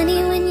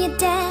 Funny when you're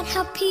dead,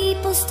 how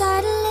people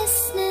start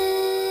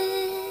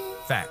listening.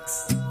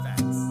 Facts.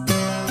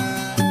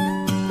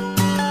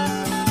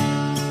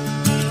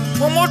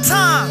 One more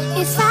time.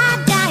 If I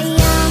die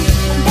young,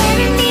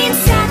 bury me in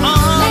satin,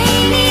 lay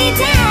me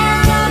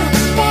down on a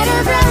bed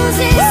of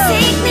roses,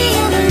 sink me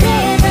in the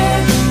river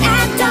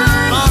at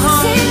dawn,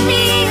 send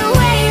me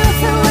away with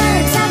the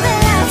words of a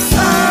love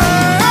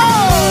song.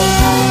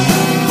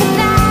 The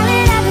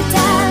ballad of a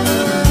dove,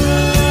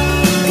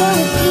 go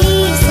with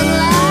peace and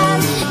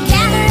love,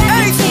 gather up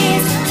the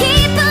tears,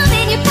 keep them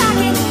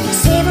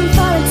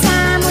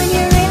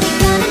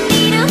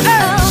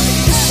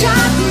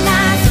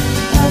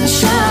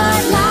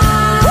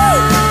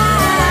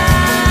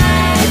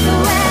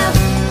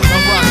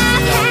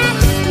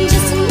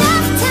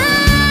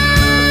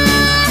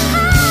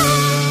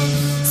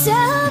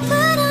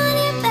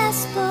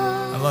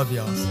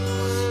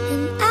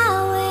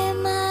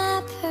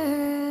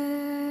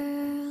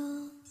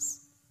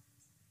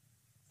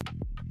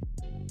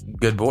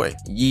Good boy.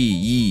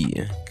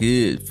 Yeah.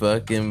 Good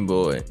fucking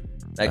boy.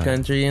 That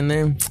country in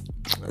there,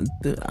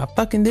 I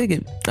fucking dig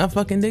it. I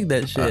fucking dig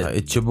that shit.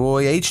 It's your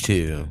boy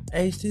H2.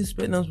 H2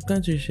 spitting on some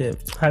country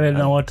shit. I didn't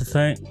know what to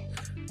think.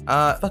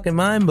 Fucking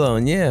mind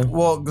blown, yeah.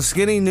 Well,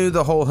 Skinny knew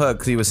the whole hook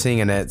because he was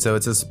singing it, so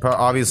it's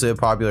obviously a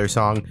popular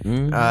song.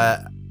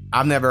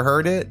 I've never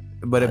heard it,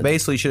 but it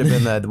basically should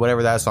have been the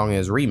whatever that song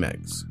is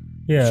remix.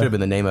 Yeah, should have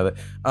been the name of it.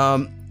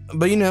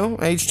 But you know,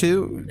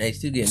 H2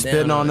 getting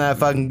spitting down on that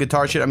fucking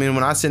guitar shit. I mean,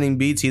 when I send him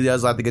beats, he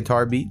does like the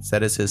guitar beats.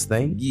 That is his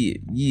thing.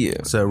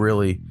 Yeah. So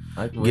really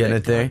getting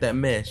it there. That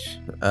mesh.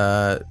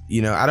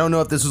 You know, I don't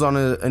know if this was on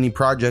any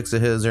projects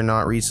of his or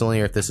not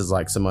recently, or if this is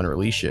like some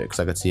unreleased shit,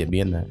 because I could see it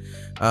being that.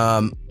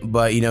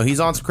 But you know, he's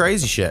on some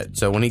crazy shit.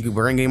 So when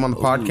we're gonna get him on the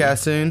podcast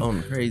soon.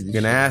 On crazy.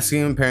 Gonna ask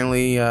him.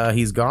 Apparently,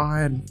 he's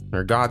God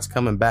or God's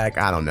coming back.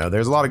 I don't know.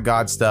 There's a lot of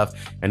God stuff,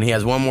 and he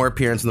has one more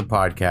appearance in the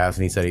podcast,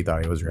 and he said he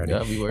thought he was ready.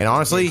 And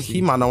honestly, he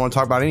might not want to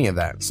talk about any of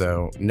that.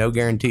 So no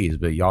guarantees,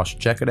 but y'all should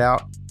check it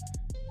out.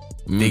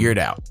 Figure it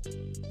out.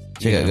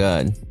 Check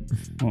out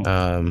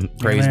God.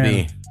 Praise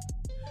be.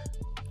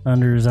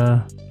 Under his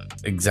eye.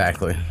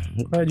 Exactly.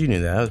 I'm glad you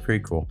knew that. That was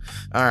pretty cool.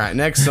 All right,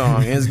 next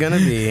song is gonna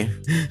be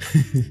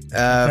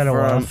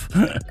from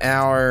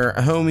our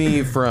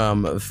homie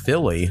from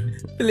Philly.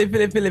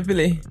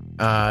 Philly.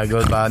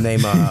 Goes by the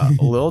name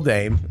Lil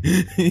Dame.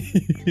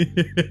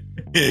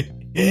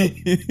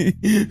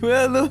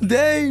 Well, Lil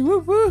Dame.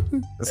 Woo-woo.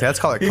 See, that's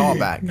called a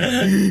callback.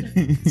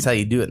 That's how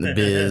you do it in the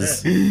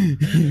biz.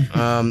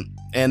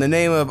 And the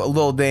name of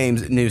Lil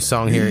Dame's new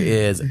song here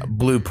is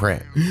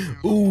Blueprint.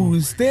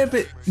 Ooh, stamp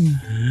it.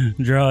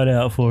 Draw it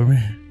out for me.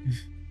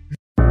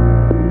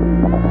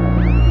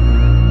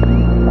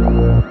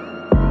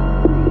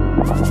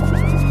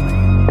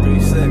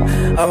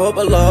 I hope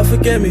Allah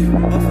forgive me.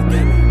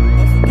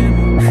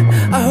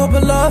 I hope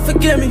Allah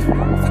forgive me.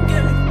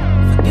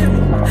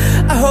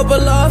 I hope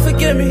Allah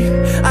forgive me.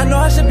 I know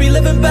I should be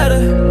living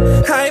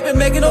better. I ain't been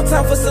making no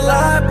time for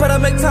Salah, but I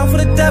make time for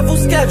the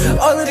devil's schedule.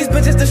 All of these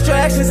bitches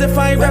distractions. If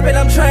I ain't rapping,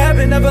 I'm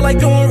trapping. Never like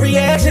doing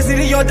reactions.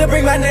 Either y'all to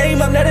bring my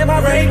name up, netting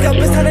my rank up.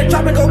 It's time to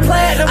drop and go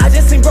platinum. I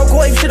just seen broke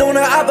wave shit on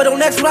her eye, but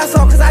don't ask what I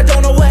saw, cause I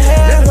don't know what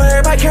happened. That's why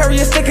everybody carry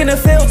a stick in the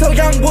field. Tell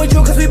young boy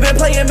you, cause we been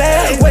playing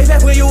mad. Way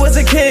back when you was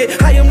a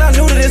kid. I am not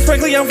new to this.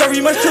 Frankly, I'm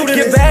very much true to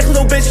this. Get back,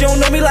 little bitch, you don't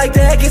know me like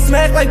that. Get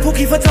smacked like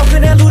Pookie for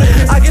talking that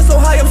ludicrous. I get so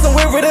high, I'm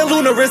somewhere with a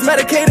lunar.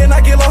 Medicated, I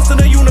get lost in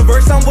the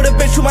universe. I'm with a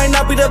bitch who might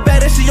not be the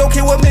baddest. She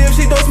okay with me if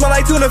she don't smell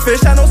like tuna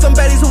fish. I know some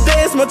baddies who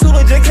dance, my too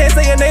legit. Can't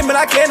say a name and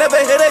I can't ever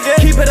hit again.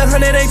 Keep it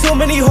 100, ain't too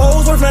many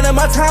hoes. Worth none of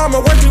my time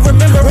or worth me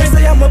remembering.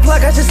 Say I'm a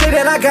plug, I just say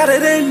that I got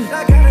it in.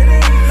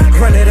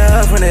 Run it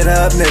up,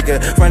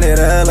 nigga. Run it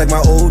up like my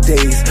old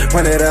days.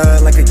 Run it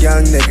up like a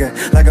young nigga.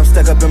 Like I'm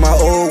stuck up in my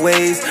old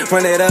ways.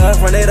 Run it up,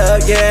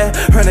 yeah.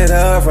 Run it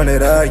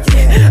up,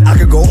 yeah. I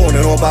could go on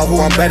and on about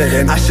who I'm better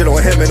than. I shit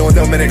on him and on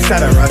them and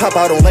etc. Pop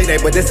out on late night,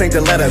 but this ain't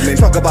the Letterman.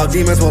 Talk about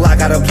demons, well I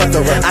got a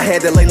plethora. I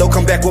had to lay low,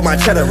 come back with my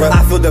cheddar up.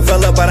 I feel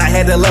developed, but I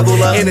had to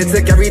level up. And it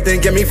took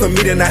everything in me for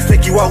me to not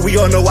stick you out. We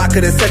all know I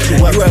could've set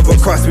you up. You ever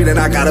cross me, then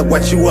I gotta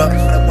wet you up.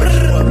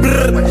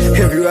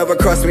 If you ever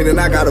cross me, then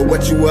I gotta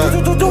wet you up.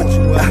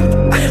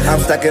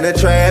 I'm stuck in a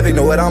trap, they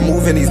know what I'm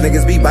moving. These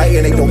niggas be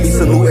biting, they don't be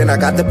saluting. I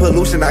got the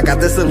pollution, I got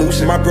the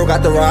solution. My bro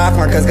got the rock,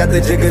 my cuz got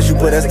the jiggers. You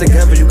put us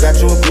together, you got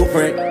your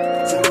blueprint.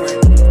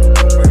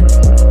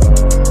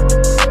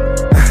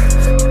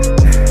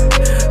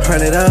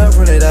 Run it up,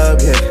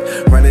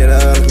 yeah. Run it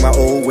up like my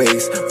old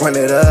ways. Run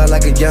it up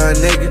like a young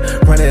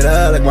nigga. Run it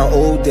up like my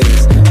old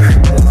days.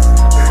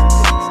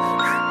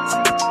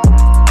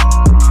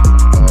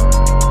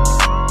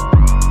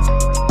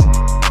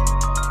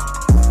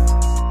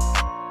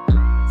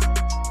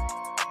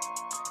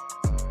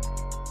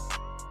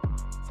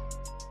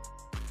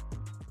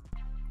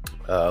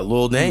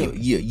 Lil Dame.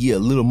 Yeah,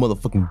 little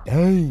motherfucking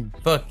Dame.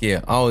 Fuck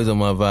yeah, always on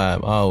my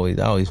vibe.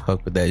 Always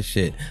fuck with that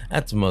shit.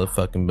 That's a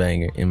motherfucking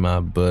banger in my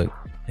book.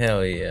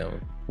 Hell yeah.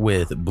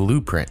 With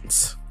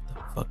blueprints.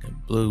 The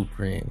fucking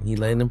blueprint. He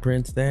laying them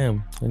prints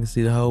down. I can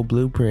see the whole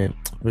blueprint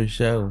for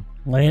sure.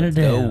 Laying it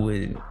down. Go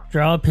with it.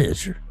 Draw a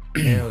picture.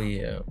 Hell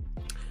yeah.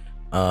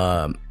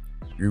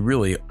 You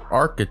really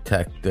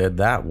architected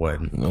that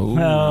one. Ooh.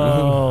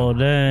 Oh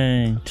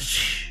dang.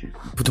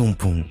 Boom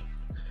boom.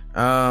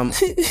 Y'all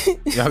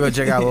go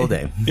check out Lil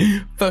Dame.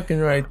 Fucking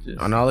righteous.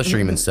 On all the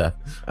streaming stuff.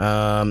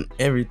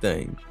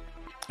 Everything.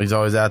 He's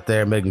always out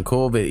there making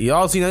cool videos. He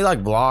also, he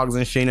like vlogs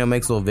and shit,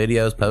 makes little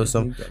videos, posts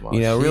them.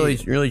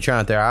 Really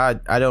trying out there.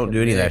 I don't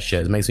do any of that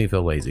shit. It makes me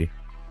feel lazy.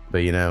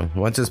 But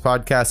once this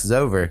podcast is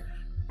over,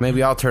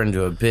 maybe I'll turn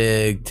into a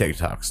big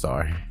TikTok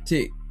star.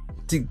 Tick.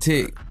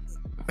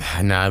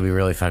 Nah, it'd be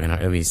really fucking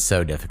hard. It'd be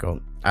so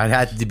difficult. I'd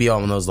have to be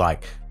on one of those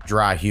like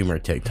dry humor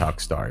TikTok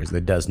stars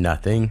that does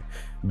nothing.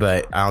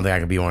 But I don't think I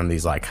could be one of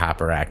these like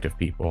hyperactive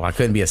people. I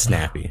couldn't be a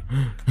snappy.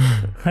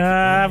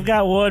 I've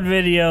got one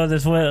video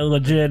that's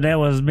legit. And that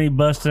was me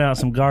busting out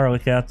some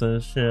garlic out the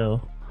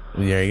shell.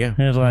 There you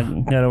go. It was like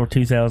got over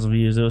 2,000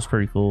 views. It was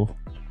pretty cool.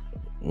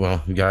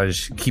 Well, you gotta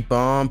just keep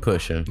on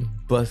pushing.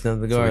 Busting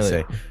out the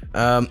garlic.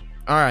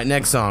 All right,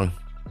 next song.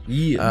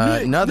 Yeah,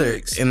 another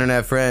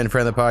internet friend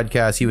of the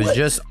podcast. He was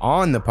just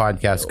on the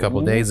podcast a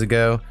couple days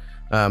ago.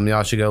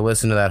 Y'all should go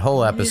listen to that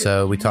whole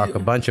episode. We talk a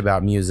bunch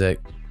about music.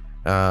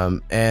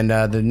 And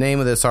the name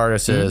of this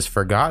artist is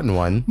Forgotten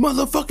One.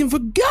 Motherfucking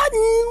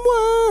Forgotten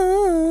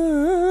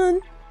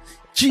One.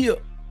 Chia.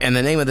 And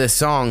the name of this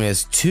song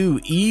is Too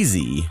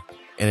Easy.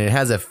 And it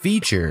has a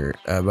feature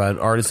about an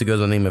artist that goes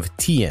by the name of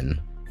Tien.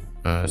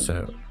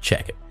 So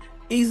check it.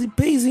 Easy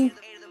peasy.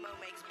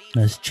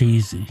 That's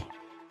cheesy.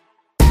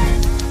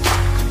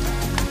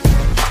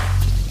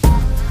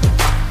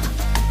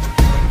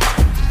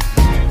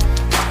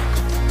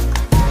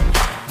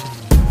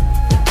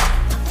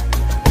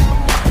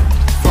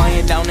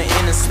 Down the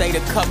interstate, a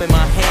cup in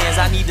my hands.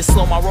 I need to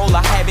slow my roll,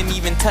 I haven't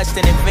even touched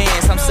in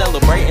advance. I'm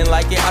celebrating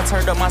like it, I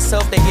turned up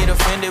myself. They get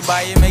offended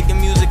by it,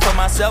 making music for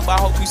myself. I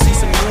hope you see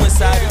some you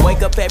inside it.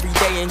 Wake up every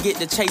day and get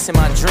to chasing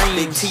my dreams.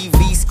 Big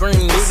TV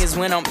screens, big is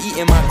when I'm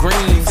eating my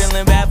greens.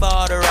 Feeling bad for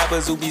all the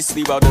rappers who be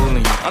sleep out the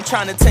lean. I'm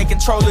trying to take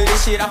control of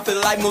this shit, I feel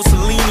like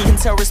Mussolini. Can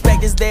tell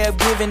respect is there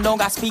given, don't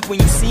got speak when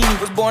you see me.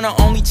 Was born an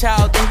only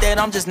child, think that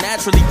I'm just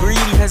naturally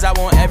greedy. Cause I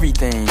want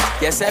everything,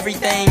 yes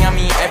everything, I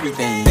mean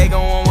everything. They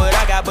gon' want what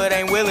I got, but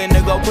ain't willing to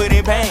go put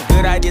in pain.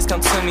 Good ideas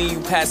come to me, you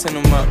passing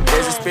them up.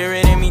 There's a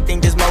spirit in me,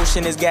 think this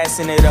motion is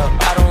gassing it up.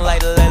 I don't like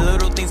to let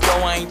little things go,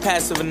 I ain't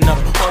passive enough.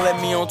 Won't let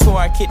me on tour,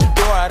 I kick the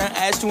door, I done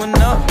asked you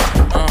enough.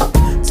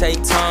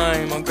 Take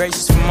time, I'm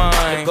gracious for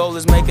mine. The goal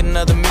is make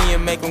another me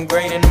and make them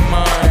great in the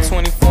mind.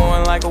 24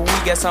 in like a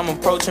week, guess I'm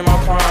approaching my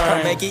prime.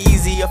 I make it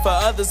easier for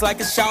others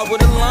like a shot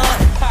with a line.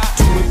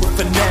 Do it with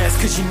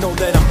finesse, cause you know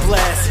that I'm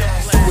blessed.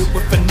 Do it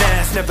with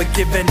finesse, never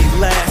give any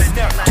less.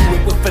 Do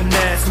it with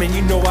finesse, man,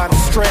 you know I don't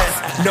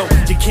stress. No,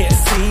 you can't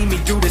see me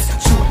do this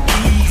too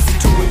easy.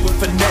 Do it with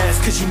finesse,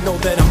 cause you know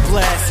that I'm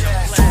blessed.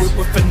 Do it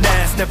with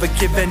finesse, never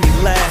give any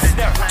less.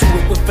 Do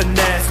it with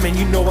finesse, man,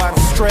 you know I don't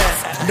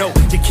stress. No,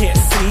 you can't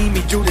see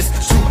me do this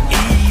too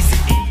easy.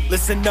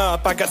 Listen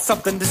up, I got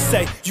something to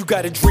say. You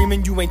got a dream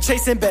and you ain't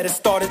chasing, better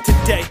start it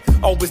today.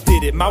 Always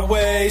did it my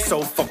way,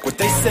 so fuck what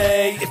they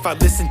say. If I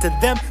listen to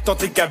them, don't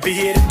think I'd be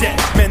here today.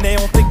 Man, they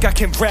don't think I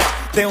can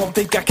rap, they don't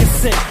think I can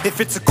sing. If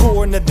it's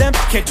according to them,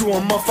 can't do a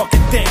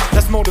motherfucking thing.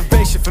 That's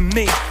motivation for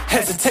me,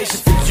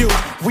 hesitation for you.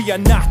 We are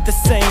not the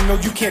same, no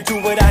you can't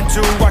do what I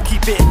do. I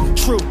keep it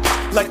true,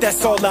 like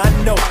that's all I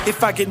know.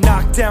 If I get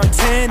knocked down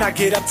 10, I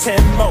get up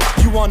 10 more.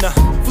 You on the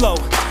flow,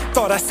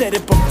 thought I said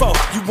it before.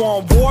 You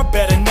want war,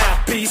 better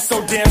not be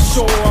so damn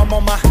sure. I'm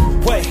on my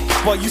way,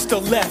 while you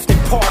still left in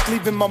park.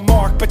 Leaving my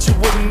mark, but you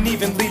wouldn't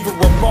even leave a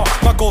remark.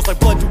 My goal's like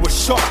blood to a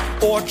shark,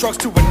 or drugs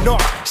to a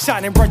narc.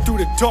 Shining right through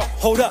the dark,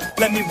 hold up,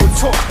 let me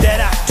retort that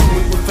I do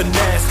it with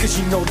finesse, cause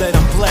you know that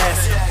I'm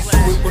blessed. Do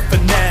it with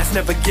finesse,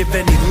 never give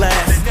any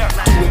less.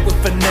 Do it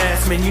with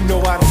finesse, man, you know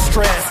I don't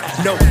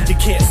stress. No, you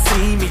can't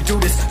see me do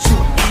this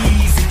too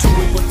easy. Do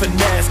it with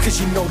finesse, cause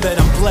you know that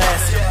I'm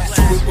blessed.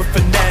 Do it with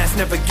finesse,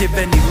 never give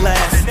any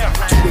less.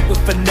 Do it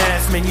with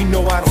finesse, man, you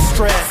know I don't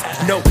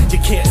stress. No, you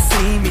can't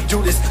see me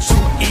do this too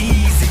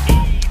easy.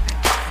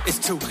 It's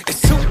too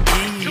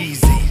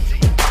easy.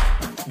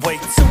 Way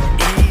too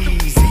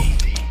easy.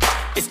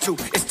 It's too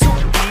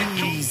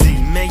easy.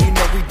 Man, you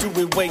know we do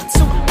it way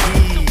too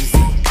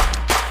easy.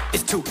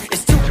 It's too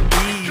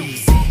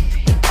easy.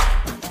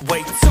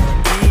 Way too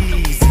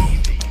easy.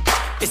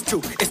 It's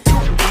too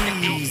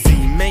easy.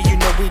 Man, you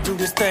know we do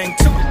this thing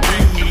too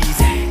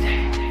easy.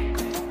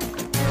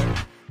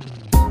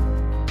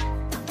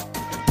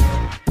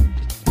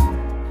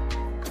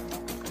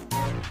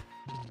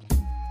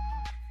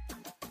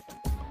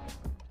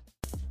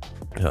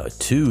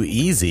 Too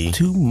easy.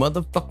 Too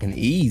motherfucking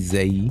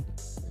easy.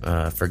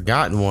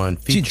 Forgotten One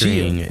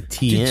featuring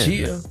Tien.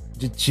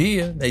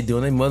 Gia. They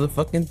doing their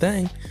motherfucking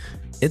thing.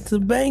 It's a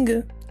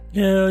banger.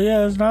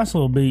 Yeah, it's a nice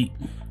little beat.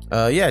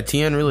 Yeah,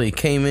 Tien really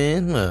came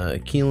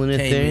in, killing it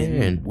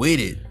there. And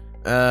with it.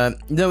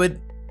 No, it.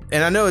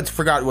 And I know it's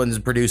Forgotten One's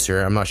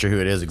producer. I'm not sure who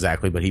it is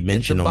exactly, but he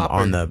mentioned them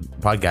on the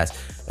podcast.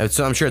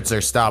 So I'm sure it's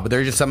their style, but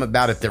there's just something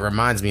about it that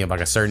reminds me of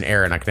like a certain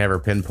era, and I can never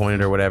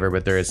pinpoint it or whatever,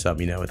 but there is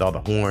something, with all the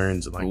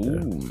horns and like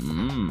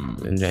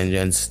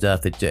and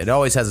stuff. It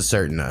always has a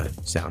certain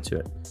sound to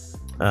it.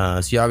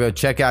 So y'all go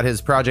check out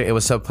his project. It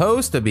was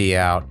supposed to be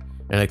out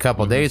in a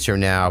couple days from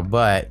now,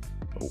 but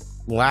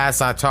last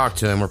I talked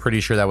to him, we're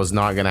pretty sure that was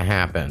not going to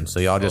happen.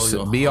 So y'all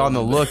just be on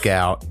the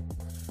lookout.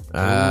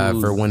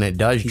 For when it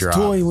does drop.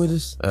 He's toying with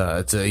us.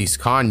 He's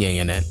Kanye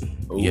in it,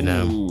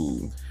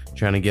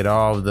 trying to get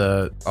all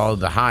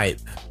the hype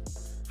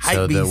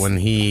so that when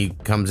he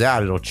comes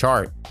out, it'll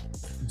chart.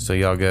 So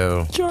y'all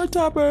go chart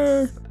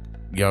topper.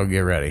 Y'all get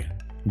ready.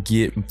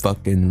 Get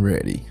fucking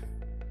ready.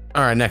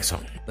 All right, next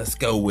song. Let's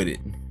go with it.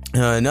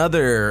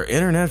 Another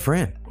internet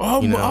friend.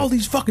 Oh, all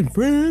these fucking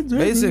friends.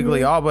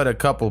 Basically, all but a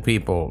couple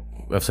people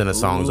have sent us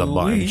songs a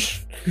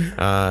bunch.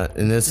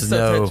 And this is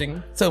no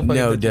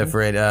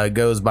different.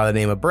 Goes by the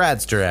name of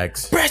Bradster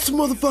X. Bradster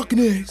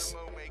motherfucking X.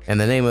 And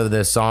the name of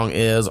this song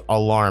is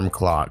Alarm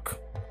Clock.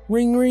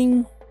 Ring,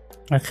 ring.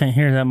 I can't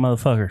hear that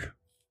motherfucker.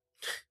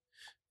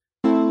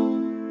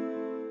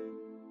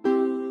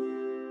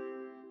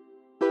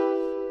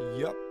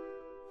 Yep.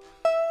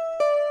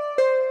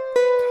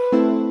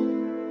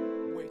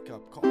 Wake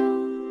up call.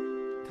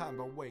 Time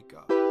to wake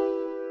up. He's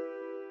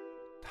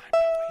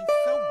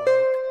so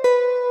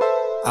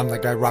woke. I'm the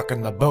guy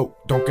rocking the boat.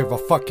 Don't give a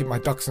fuck, keep my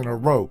ducks in a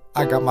row.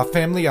 I got my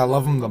family, I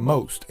love them the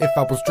most. If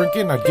I was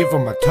drinking, I'd give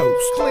them a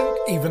toast. Clink.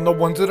 Even the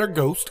ones that are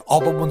ghost,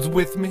 all the ones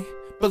with me.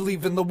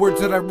 Believe in the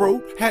words that I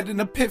wrote, had an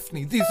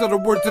epiphany. These are the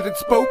words that it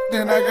spoke,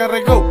 then I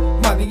gotta go.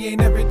 Money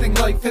ain't everything,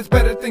 life has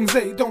better things.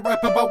 They don't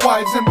rap about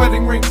wives and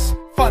wedding rings.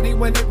 Funny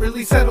when it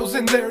really settles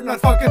in there,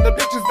 not fucking the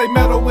bitches they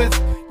meddle with.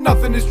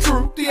 Nothing is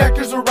true, the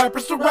actors are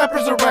rappers, the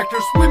rappers are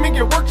actors. Women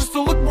get work just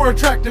to look more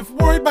attractive.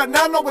 Worry about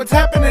now, know what's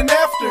happening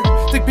after.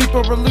 Think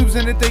people are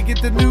losing it, they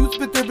get the news,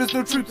 but there is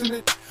no truth in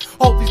it.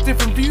 All these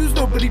different views,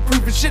 nobody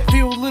proving shit,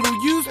 feel a little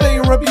used, they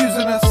are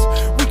abusing us.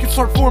 We can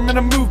start forming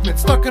a movement,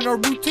 stuck in our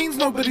routines,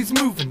 nobody's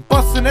moving.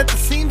 Busting at the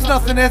seams,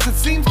 nothing as it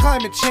seems,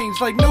 climate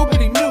change like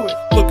nobody knew it.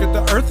 Look at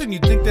the earth and you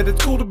think that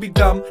it's cool to be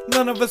dumb.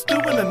 None of us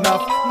doing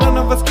enough, none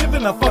of us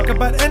giving a fuck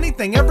about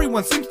anything.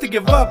 Everyone seems to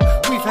give up.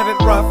 We've had it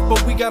rough,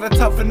 but we gotta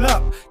toughen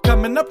up.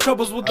 Coming up,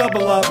 troubles will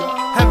double up.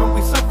 Haven't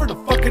we suffered a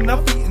fuck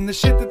enough eating the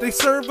shit that they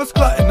serve us,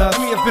 glutting us?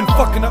 We have been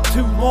fucking up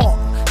too long.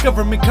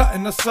 Government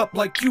cutting us up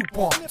like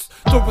coupons.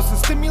 Throw us a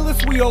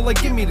stimulus, we all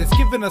like, give me this,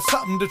 giving us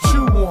something to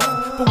chew on.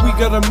 But we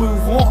gotta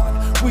move on.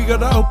 We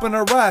gotta open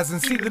our eyes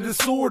and see the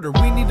disorder.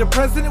 We need a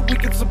president we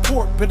can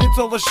support, but it's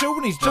all a show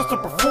and he's just a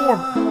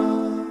performer.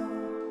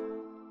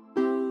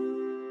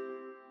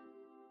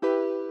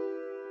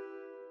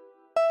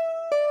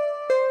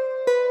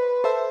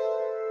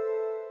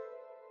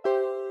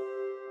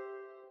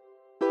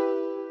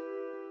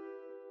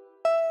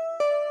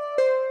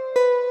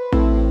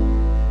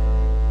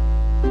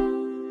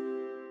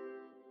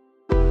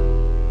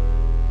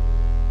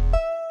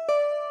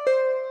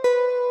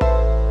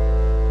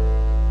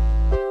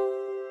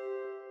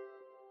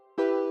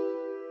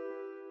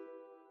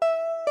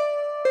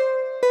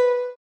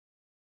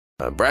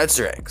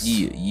 Bradster X.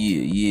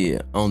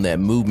 Yeah. On that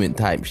movement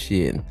type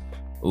shit.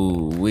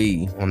 Ooh,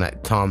 we on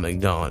that Tom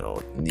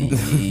McDonald.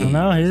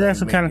 No, he's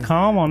actually kind of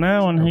calm on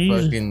that one.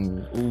 He's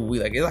fucking ooh, we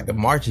like it's like a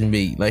marching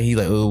beat. Like he's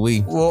like, ooh, we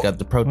got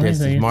the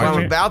protesters marching. Well,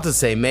 I'm about to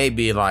say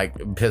maybe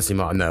like piss him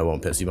off. No, it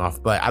won't piss him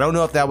off. But I don't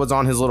know if that was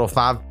on his little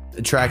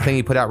 5-track thing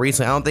he put out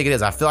recently. I don't think it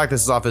is. I feel like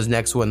this is off his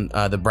next one,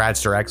 the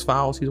Bradster X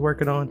Files he's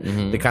working on.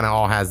 Mm-hmm. It kind of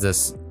all has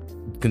this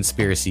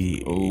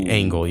conspiracy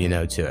angle, you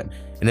know, to it.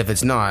 And if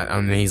it's not,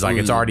 I mean, he's like,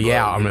 it's already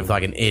out. I'm gonna feel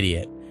like an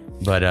idiot.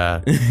 But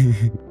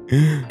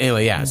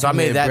anyway, yeah. So I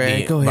made that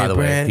beat, by the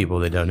way, people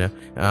that don't know.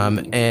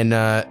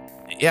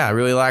 Yeah, I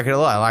really like it a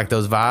lot. I like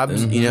those vibes.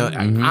 Mm-hmm, you know,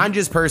 I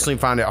just personally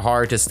find it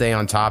hard to stay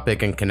on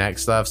topic and connect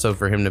stuff. So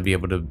for him to be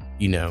able to,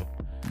 you know,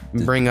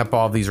 bring up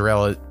all these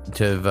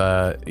relative,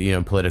 you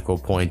know, political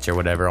points or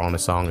whatever on a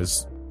song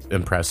is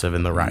impressive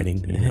in the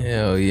writing. You know,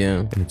 hell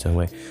yeah, in its own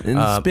way. And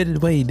spit it the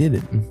way he did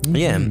it.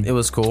 Yeah, it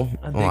was cool.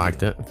 I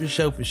liked it. For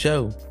sure.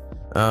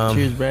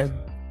 Cheers, Brad.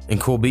 And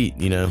cool beat,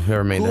 you know,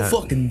 whoever made that.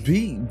 Cool fucking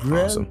beat,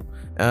 Brad. Awesome.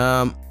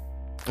 All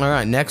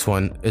right, next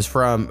one is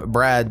from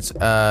Brad's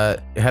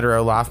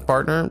hetero life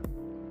partner,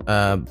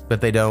 but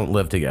they don't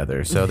live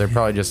together, so they're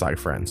probably just like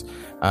friends.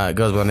 It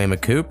goes by the name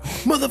of Coop.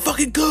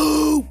 Motherfucking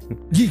Coop!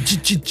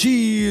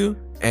 Yeah.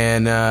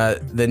 And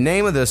the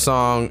name of the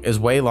song is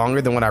way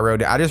longer than what I wrote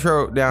down. I just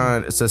wrote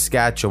down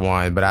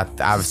Saskatchewan, but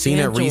I've seen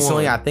it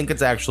recently. I think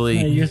it's actually...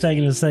 Hey, you're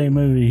thinking the same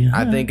movie.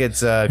 I think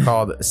it's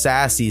called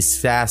Sassy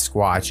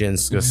Sasquatch in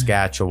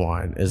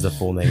Saskatchewan is the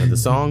full name of the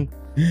song.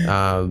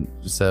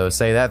 So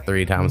say that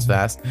 3 times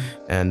fast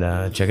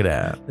and check it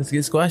out. Let's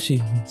get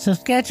squashy.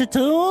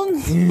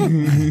 Saskatchewan.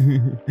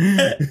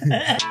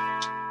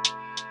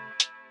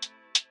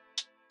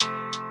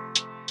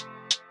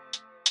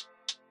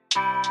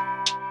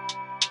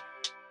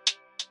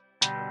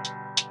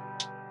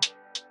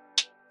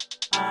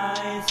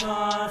 I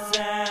saw a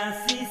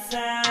sassy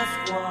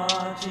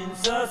Sasquatch in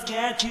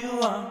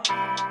Saskatchewan.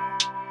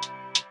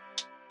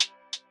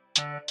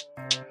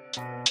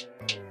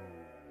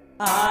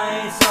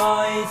 I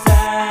saw a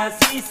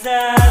sassy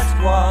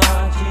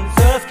Sasquatch in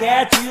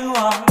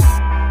Saskatchewan.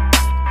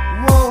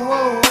 Whoa,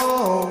 whoa,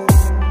 whoa.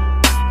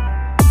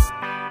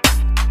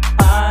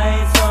 I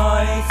saw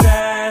a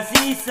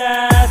sassy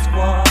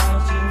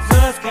Sasquatch in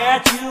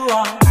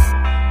Saskatchewan.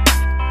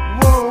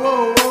 Whoa,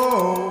 whoa,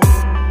 whoa.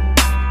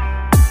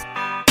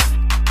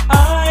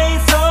 I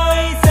saw a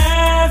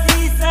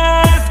sassy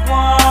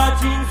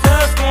Sasquatch in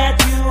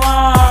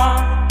Saskatchewan.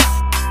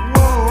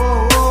 Whoa,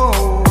 whoa,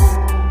 whoa.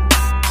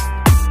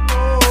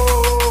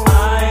 I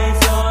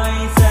saw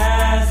a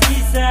sassy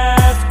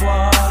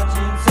Sasquatch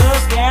in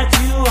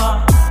Saskatchewan.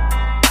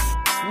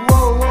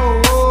 Whoa, whoa,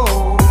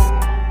 whoa.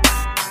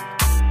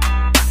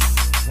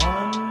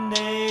 One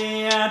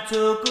day I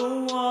took a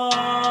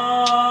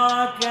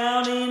walk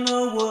out in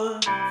the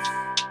woods.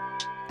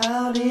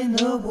 Out in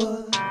the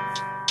woods.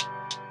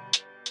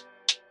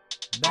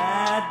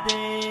 That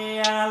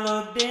day I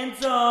looked and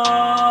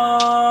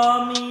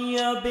saw me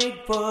a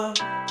Bigfoot.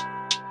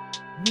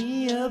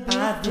 Me a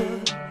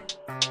Bigfoot.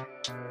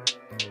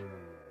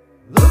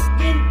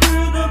 Looking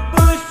through the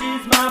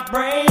bushes, my my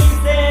brain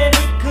said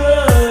it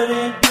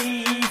couldn't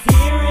be. He's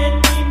hearing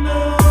me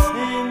move,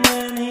 and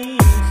then he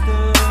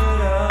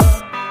stood up,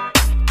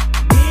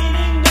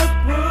 needing to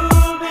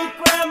prove it.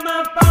 Grabbed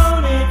my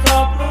phone, it's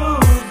all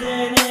blues,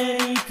 and then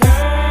he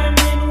turned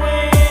and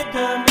went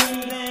to me,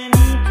 then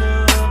he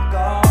took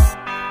off.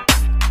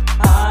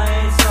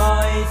 I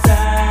saw a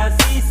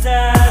sassy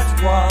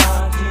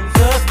Sasquatch in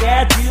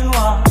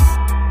Saskatchewan.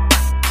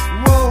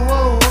 Whoa,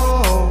 whoa,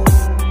 whoa.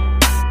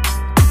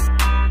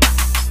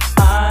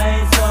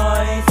 I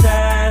saw a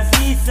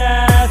sassy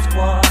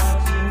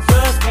Sasquatch in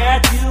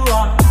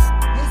Saskatchewan.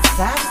 It's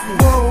sassy.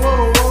 Whoa,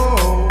 whoa,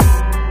 whoa.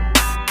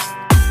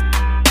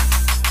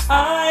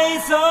 I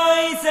saw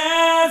a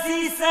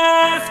sassy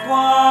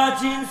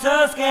Sasquatch in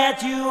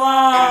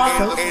Saskatchewan.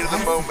 The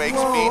Mo makes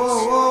beats.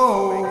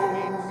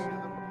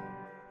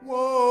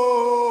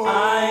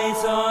 I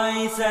saw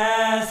a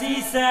sassy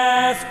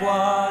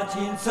Sasquatch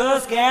in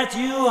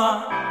Saskatchewan.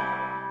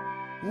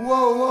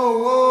 Whoa, whoa,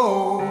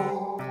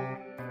 whoa.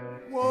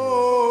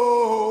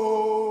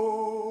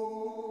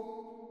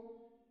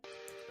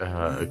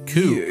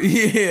 Coop.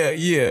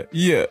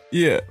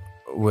 Yeah.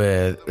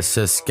 With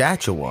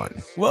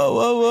Saskatchewan.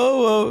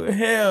 Whoa.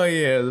 Hell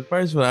yeah. The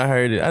first one I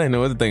heard it, I didn't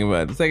know what to think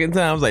about it. The second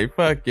time, I was like,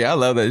 fuck yeah, I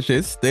love that shit.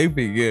 It's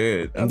stupid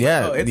good.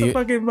 It's a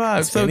fucking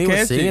vibe. So Skinny catchy.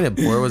 was singing it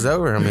before it was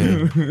over. I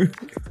mean,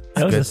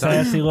 that was a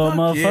sassy little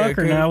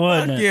motherfucker now,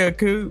 wasn't it? Yeah,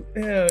 Coop.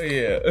 Hell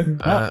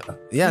yeah.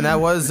 Yeah, and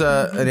that was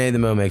an A the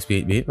Mo makes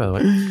beat, by the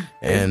way.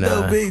 And it's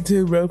no beat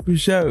too, bro, for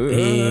sure.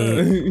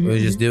 He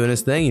was just doing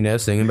his thing,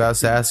 singing about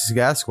sassy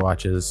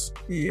Sasquatches.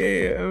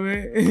 Yeah,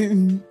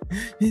 man.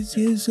 It's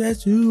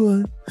Saskatchewan.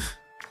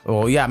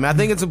 Well, yeah, I mean, I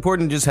think it's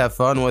important to just have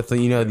fun with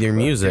your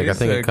music. I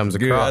think it comes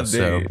across.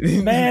 So,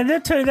 man,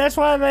 that's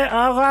why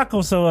I like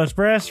them so much.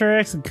 Braster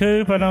X and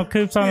Coop. I know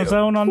Coop's on his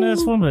own on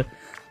this one, but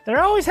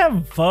they're always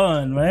having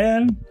fun,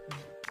 man.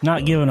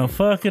 Not giving a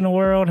fuck in the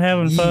world,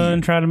 having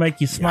fun, trying to make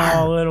you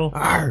smile a little.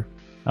 I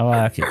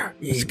like it.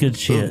 It's good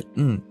shit.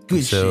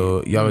 Good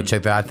shit. Y'all would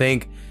check that. I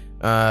think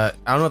I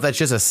don't know if that's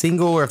just a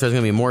single or if there's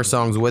gonna be more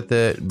songs with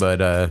it,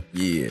 but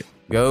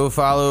go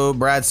follow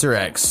Bradster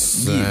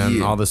X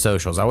and all the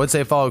socials. I would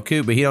say follow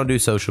Coop, but he don't do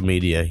social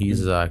media.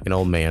 He's like an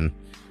old man.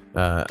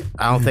 I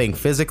don't think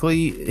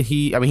physically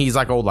he's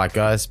like old like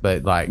us,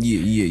 but like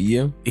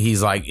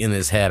he's like in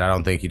his head. I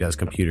don't think he does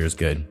computers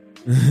good.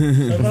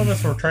 Some of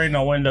us were trained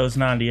on Windows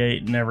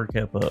 98 and never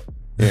kept up.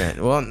 Yeah,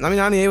 well, I mean,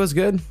 98 was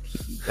good.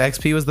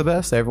 XP was the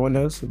best, everyone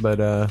knows,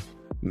 but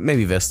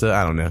maybe Vista,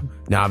 I don't know.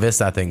 Nah,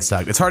 Vista I think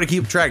sucked. It's hard to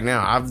keep track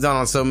now. I've done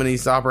on so many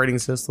operating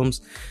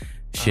systems.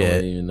 Shit. I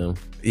don't even know.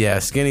 Yeah,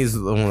 Skinny's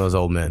one of those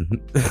old men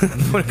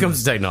when it comes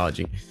to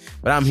technology.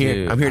 But I'm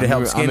here. I'm here to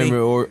help Skinny. I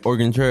remember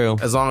Oregon Trail.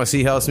 As long as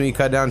he helps me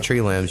cut down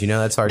tree limbs,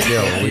 that's our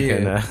deal. We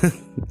can.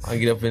 I'll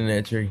get up in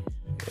that tree.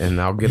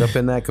 And I'll get up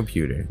in that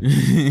computer.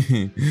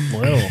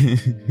 Well,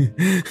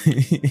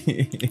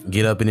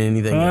 get up in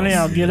anything honey,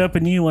 else. I'll get up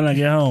in you when I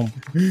get home.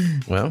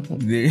 Well,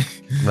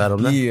 let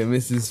him know. Yeah,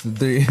 Mrs.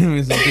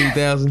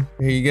 3000.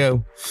 Here you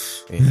go.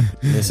 Yeah,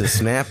 Mrs.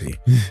 Snappy.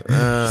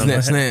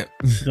 Snap.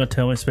 You're gonna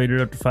tell me speed it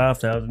up to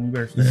 5,000. You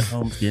better stay at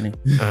home, Skinny.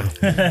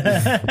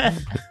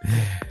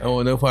 I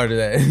want no part of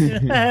that.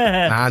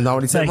 I know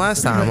what he said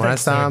last time.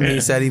 Last time he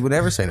said he would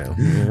never say no.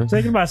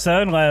 Thinking of my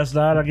son last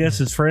night, I guess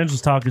his friends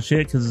was talking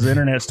shit because his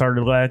internet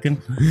started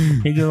lagging.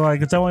 He goes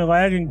like, it's only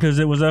lagging because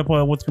it was up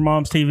with your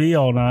mom's TV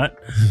all night.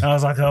 I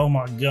was like, oh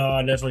my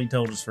God, that's what he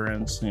told his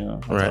friends.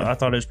 I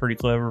thought it was pretty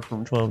clever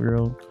from a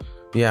 12-year-old.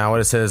 Yeah, I would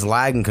have said it's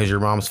lagging because your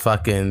mom's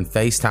fucking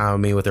FaceTiming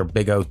me with her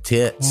big old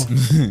tits.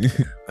 And these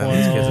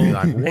kids would be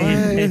like,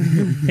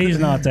 what? He's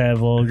not that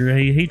vulgar.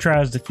 He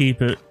tries to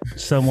keep it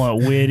somewhat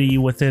witty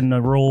within the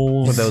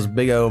rules. With those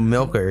big old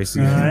milkers.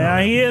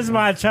 He is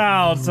my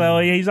child, so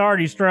he's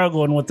already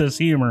struggling with this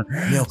humor.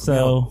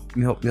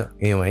 Milk.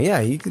 Anyway,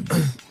 yeah,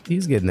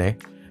 he's getting there.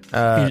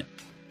 I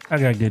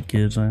got good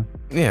kids, man.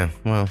 Yeah,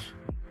 well,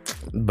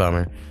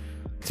 bummer.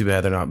 Too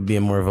bad they're not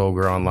being more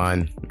vulgar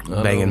online,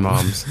 banging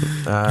moms.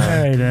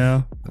 Hey,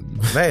 now.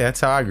 Hey, that's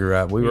how I grew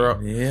up. We were.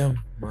 Yeah.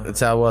 That's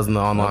how it was in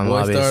the online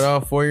lobbies. Started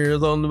off 4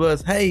 years on the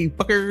bus. Hey,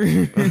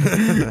 fucker.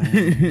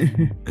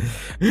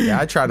 Yeah,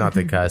 I try not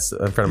to cuss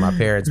in front of my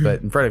parents,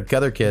 but in front of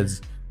other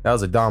kids, that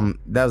was a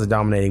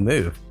dominating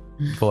move.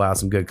 Pull out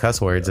some good cuss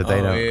words that they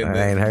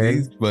ain't heard.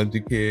 These bunch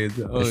of kids.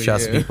 It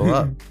shuts people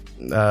up.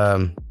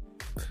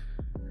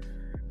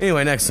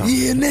 Anyway, next song.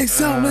 Yeah, next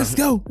song. Let's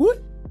go. What?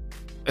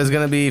 It's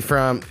gonna be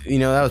from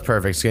that was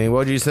perfect, Skinny.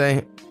 What did you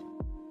say?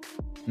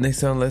 Next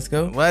song, Let's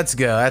Go. Let's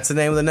Go. That's the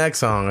name of the next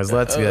song. Is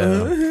Let's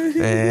Go,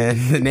 and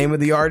the name of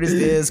the artist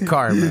is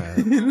Karma.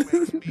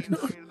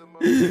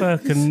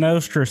 Fucking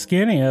Nostra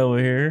Skinny over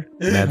here.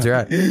 That's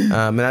right. And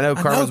I know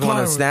Karma's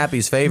one of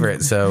Snappy's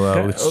favorites, so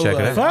let's check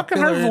it out. Fucking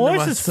her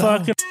voice is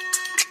fucking.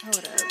 Hold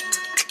up.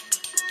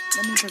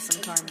 Let me put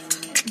some Karma in it.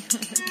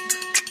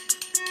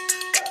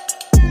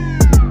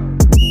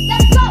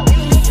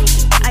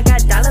 I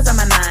got dollars on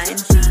my mind.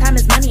 Time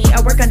is money,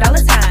 I work on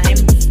dollar time.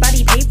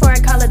 Body paid for, I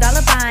call a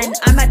dollar fine.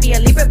 I might be a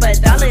Libra,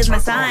 but dollar is my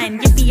sign.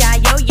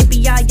 Yippee-yi-yo,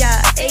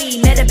 yippee-yi-ya.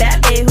 Ayy, met a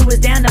bad bitch who was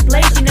down to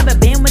play. She never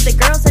been with a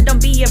girl, said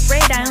don't be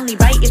afraid. I only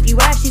bite if you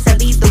ask, she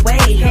said lead the way.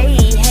 Hey,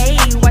 hey,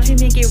 watch me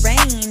make it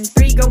rain.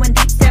 3 going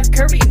deep, Steph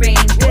Curry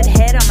range. Good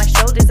head on my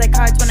shoulders like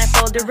cards when I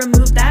fold her.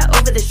 Remove that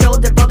over the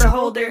shoulder, boulder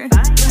holder.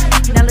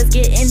 Now let's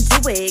get into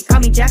it. Call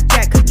me Jack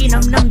Jack, cookie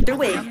num num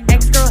through it.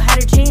 Ex-girl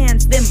had her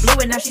chance, then blew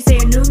it. Now she say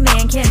a new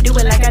man can't do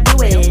it like I do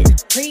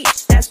it.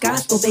 Preach, that's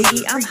gospel,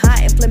 baby. I'm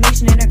hot,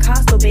 inflammation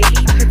intercostal, baby.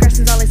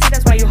 Progression's all I see,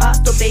 that's why you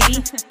hostile, baby.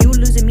 You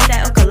losing me,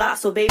 that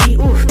colossal, baby.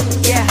 Oof,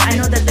 yeah, I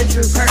know that the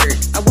truth hurt.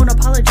 I won't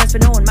apologize for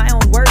knowing my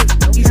own worth.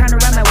 You trying to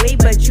run my way,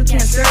 but you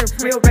can't serve.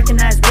 Real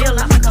recognize real,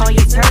 I'ma call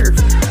you turf.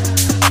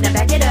 Now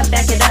back it up,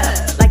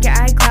 like your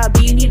iCloud,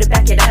 but you need to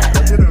back it up.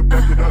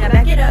 Now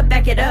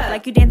back it up,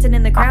 like you dancing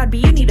in the crowd, but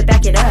you need to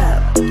back it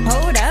up.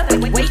 Hold up,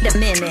 wait a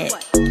minute.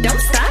 Don't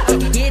stop,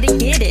 get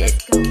it.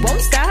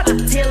 Won't stop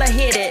till I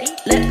hit it.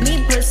 Let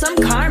me put some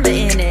karma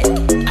in it.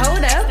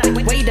 Hold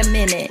up, wait a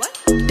minute.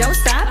 Don't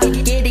stop,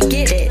 get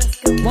it.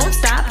 Won't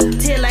stop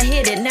till I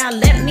hit it. Now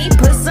let me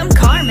put some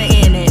karma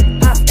in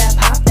it. Pop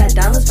that,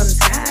 dollars from the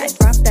sky.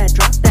 Drop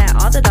that,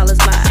 all the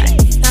dollars fly.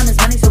 Time is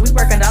money, so we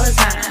work on dollar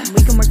time.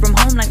 We can work from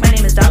home like my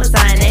name is dollar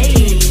sign.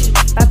 Ayy,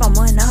 5 on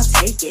 1, I'll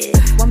take it.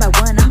 1 by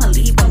 1, I'ma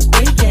leave them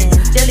quaking.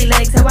 Jelly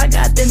legs, how I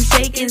got them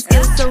shaking.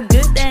 Skills so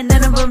good that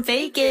none of them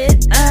fake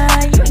it.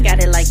 You ain't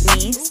got it like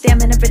me.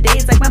 Stamina for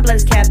days like my blood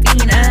is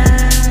caffeine.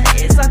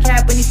 It's all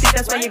cap when you speak,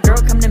 that's why your girl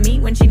come to me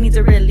when she needs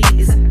a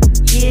release.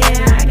 Yeah,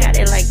 I got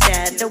it like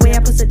that. The way I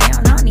put it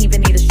down, I don't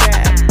even need a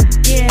strap.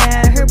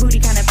 Yeah, her booty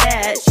kinda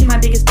bad. She my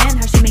biggest fan,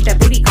 how she make that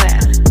booty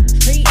clap.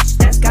 Preach,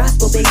 that's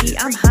gospel, baby.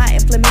 I'm hot,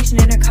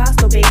 inflammation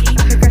intercostal, baby.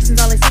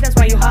 Progression's all I see, that's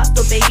why you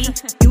hostile, baby.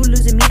 You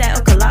losing me,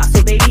 that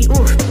colossal, baby.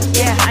 Oof,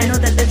 yeah, I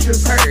know that the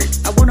truth hurt.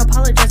 I won't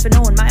apologize for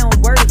knowing my own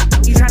worth.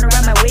 You trying to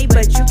run my way,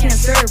 but you can't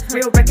serve.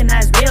 Real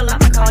recognize real,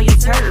 I'ma call you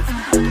turf.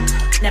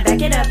 Now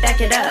back it up,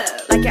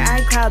 like your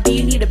iCloud, but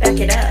you need to back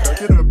it up.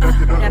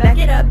 Now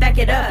back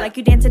it up, like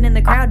you dancing in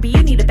the crowd, but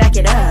you need to back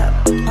it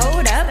up.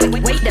 Hold up,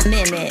 wait a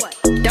minute.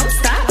 Don't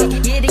stop,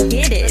 get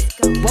it.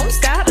 Won't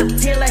stop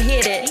till I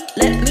hit it.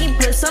 Let me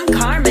put some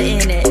karma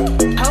in it.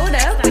 Hold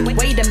up,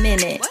 wait a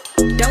minute.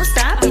 Don't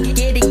stop,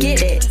 get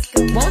it.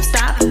 Won't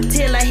stop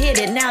till I hit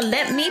it. Now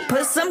let me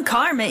put some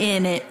karma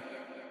in it.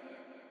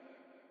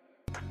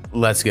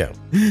 Let's go.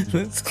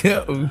 Let's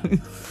go.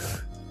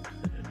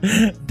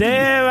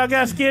 Damn, I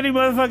got skinny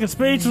motherfucking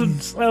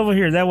speechless over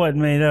here. That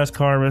wasn't me. That was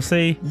Karma.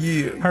 See,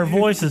 her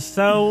voice is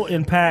so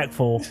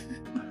impactful.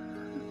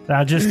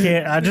 I just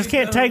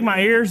can't take my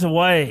ears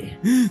away.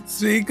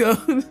 Chico.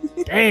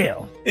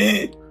 Damn.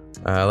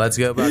 Let's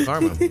go by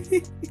Karma.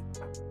 It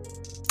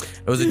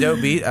was a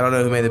dope beat. I don't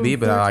know who made the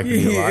beat, but I liked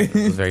the beat a lot. It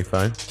was very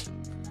fun.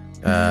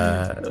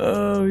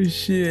 Oh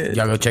shit!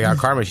 Y'all go check out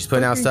Karma. She's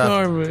putting out stuff.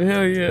 Karma,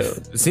 hell yeah!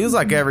 It seems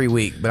like every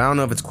week, but I don't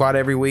know if it's quite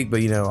every week,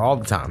 but all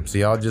the time. So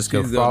y'all just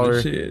go follow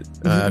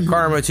her.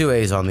 Karma, 2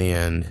 A's on the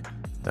end,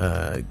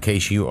 in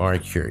case you are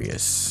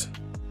curious.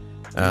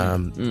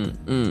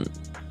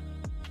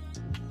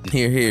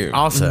 Here.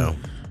 Also,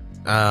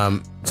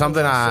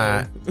 something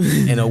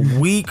in a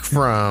week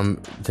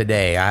from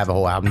today, I have a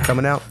whole album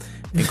coming out.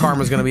 And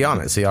Karma's going to be on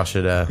it, so y'all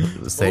should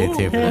stay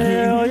tuned for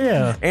that. Hell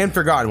yeah. And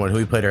Forgotten One, who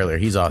we played earlier.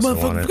 He's also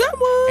on it.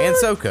 And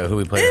Soko, who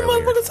we played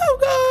earlier.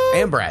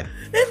 And Brad.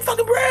 And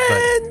fucking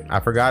Brad. But I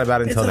forgot about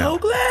it until now.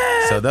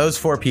 So those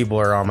 4 people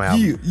are on my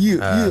album.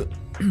 Yeah.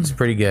 It's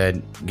pretty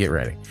good. Get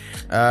ready.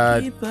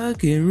 Get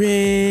fucking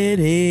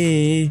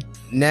ready.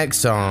 Next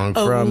song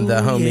from the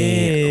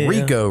homie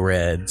Rico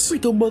Reds.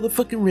 Rico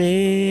motherfucking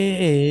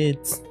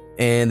Reds.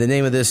 And the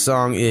name of this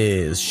song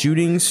is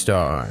Shooting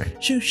Star.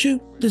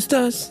 Shoot the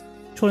stars.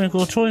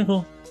 Twinkle,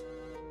 twinkle.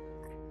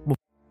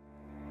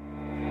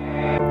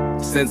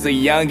 Since a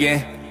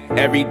youngin',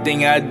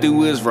 everything I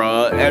do is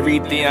raw.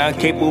 Everything I'm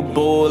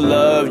capable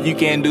of, you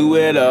can't do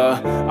it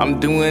all. I'm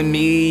doing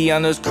me,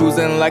 I'm just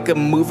cruising like a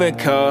moving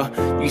car.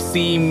 You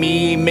see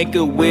me, make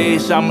a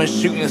wish, I'm a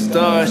shooting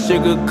star.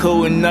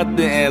 Sugarcoating nothing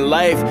in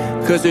life,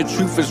 cause the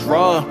truth is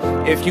raw.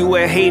 If you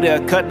a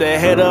hater, cut the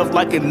head off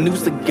like a new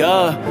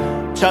cigar.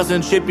 Trials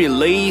and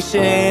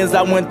tribulations,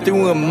 I went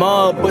through them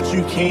all, but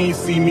you can't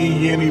see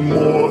me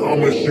anymore,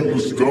 I'm a shooting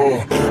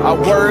star. I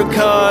work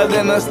hard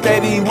and I'm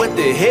steady with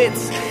the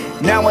hits.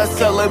 Now I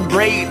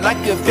celebrate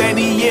like a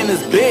fatty in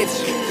this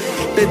bitch.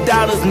 The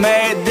doubters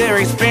mad, they're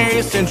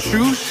experiencing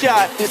true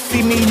shot. To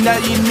see me now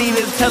you need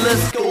a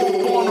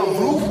telescope on a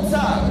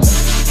rooftop.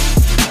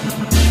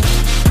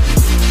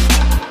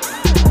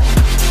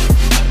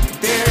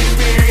 They're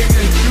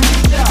experiencing true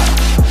shot.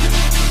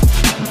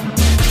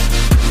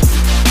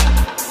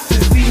 To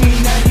see me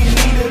now you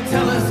need a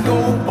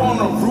telescope on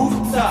a rooftop.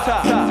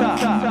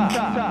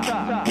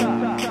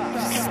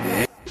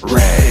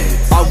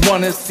 I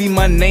wanna see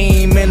my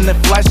name in the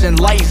flashing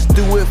lights.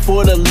 Do it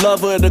for the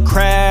love of the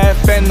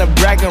craft and the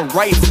bragging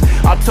rights.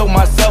 I told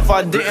myself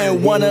I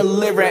didn't wanna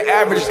live an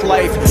average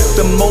life.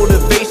 The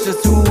motivation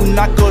to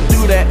not go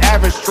through the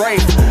average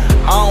strife.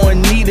 I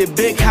don't need a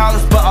big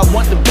house, but I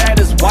want the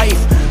baddest wife.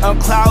 I'm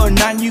cloud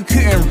 9, you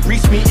couldn't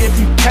reach me if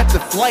you catch a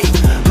flight.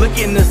 Look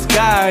in the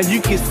sky,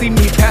 you can see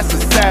me past the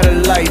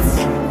satellites.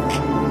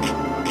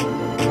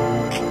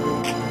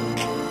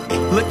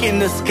 Look in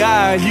the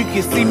sky, you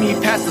can see me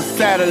past the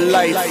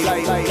satellites.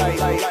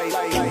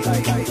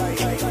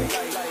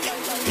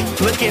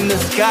 Look in the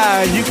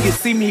sky, you can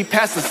see me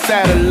past the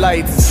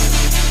satellites.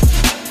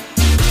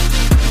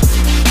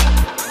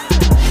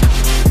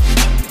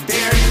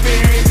 They're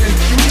experiencing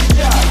two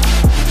shots.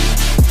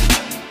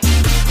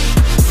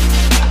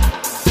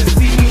 To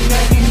see me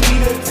now you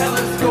need a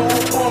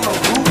telescope on a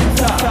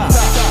rooftop.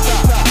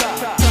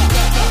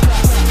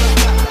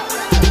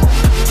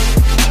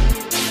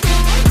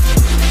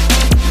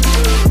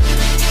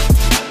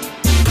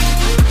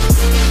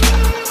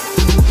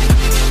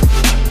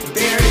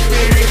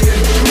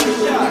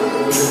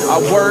 I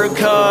work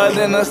hard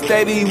and I'm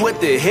steady with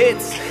the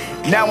hits.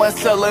 Now I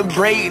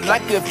celebrate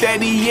like a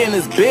fatty in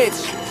his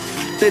bitch.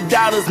 The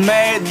doubters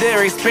mad,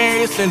 they're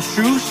experiencing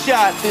true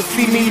shot. To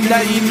see me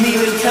now you need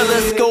a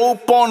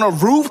telescope on a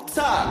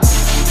rooftop.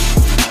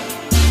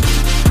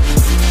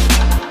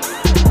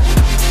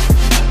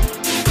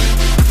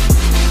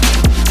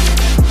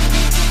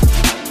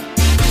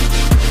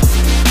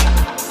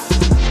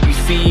 You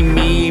see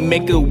me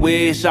make a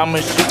wish, I'm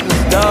a shooting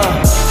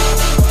star.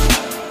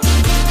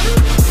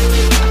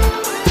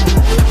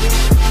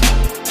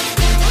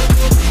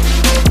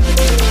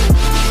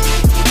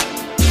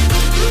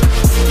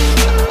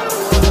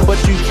 But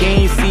you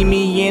can't see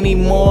me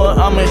anymore,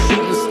 I'm a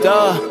shooting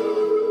star.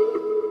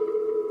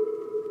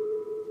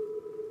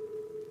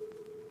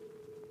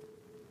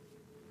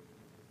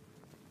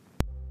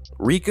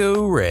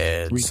 Rico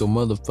Reds. Rico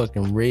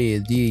motherfucking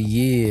Reds,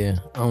 yeah,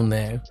 on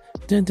that.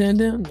 Dun, dun,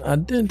 dun,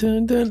 dun,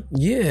 dun, dun.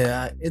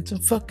 Yeah, it's a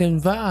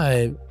fucking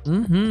vibe.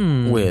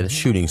 With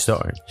Shooting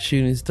Star.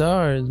 Shooting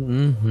Stars. I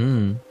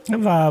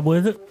vibe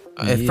with it.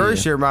 At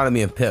first, it reminded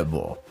me of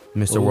Pitbull,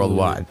 Mr.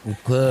 Worldwide.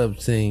 Club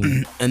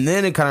scene. And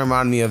then it kind of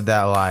reminded me of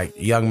that, like,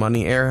 Young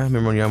Money era.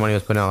 Remember when Young Money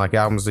was putting out, like,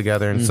 albums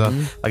together and stuff?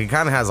 Like, it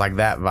kind of has, like,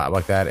 that vibe,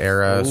 like that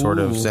era sort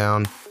of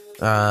sound.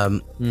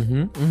 To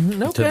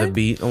the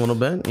beat a little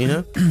bit, you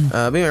know.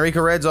 But anyway,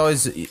 Rico Red's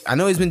always, I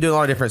know he's been doing a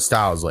lot of different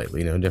styles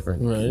lately, you know,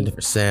 different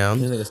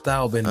sounds. He's like a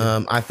style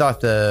bender. I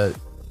thought the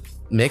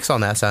mix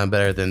on that sounded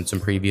better than some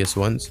previous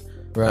ones.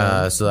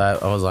 Right. So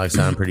that I was like,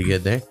 sounding pretty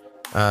good there.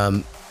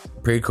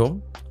 Pretty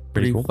cool.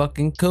 Pretty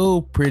fucking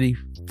cool. Pretty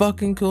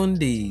fucking cool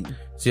indeed.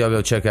 So y'all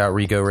go check out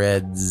Rico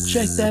Red's.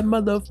 Check that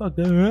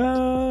motherfucker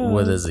out.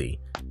 With a Z.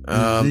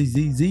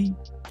 Z.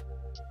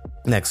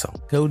 Next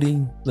song.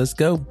 Cody, let's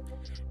go.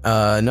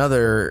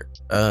 Another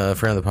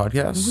friend of the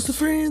podcast. With the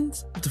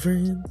friends.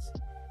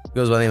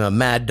 Goes by the name of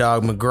Mad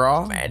Dog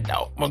McGraw. Mad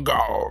Dog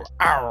McGraw.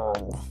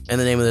 Ow. And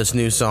the name of this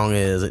new song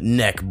is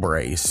Neck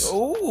Brace.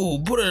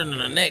 Ooh, put it in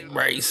a neck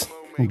brace.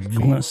 I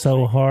went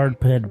so hard,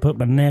 I had to put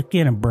my neck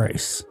in a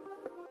brace.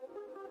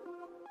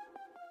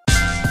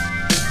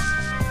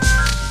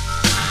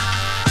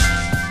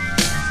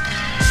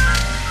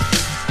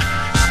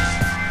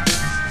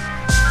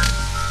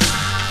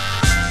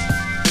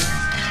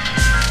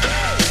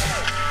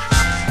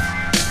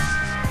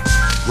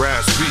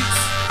 Raz Beats,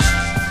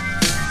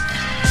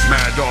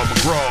 Mad Dog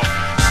McGraw,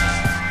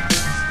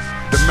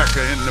 the Mecca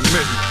in the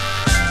mitten.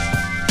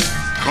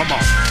 Come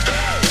on.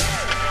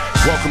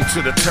 Welcome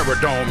to the Terror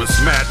Dome,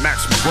 it's Mad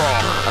Max McGraw.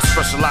 I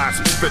specialize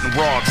in spitting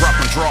raw,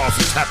 dropping draws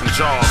and tapping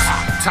jaws.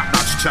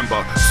 Top-notch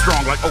timber,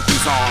 strong like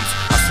Oakley's arms.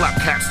 I slap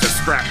cats that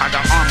scrap, I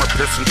got armor,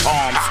 pissing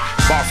palms.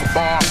 Bar for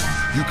bar,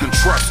 you can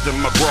trust in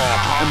McGraw.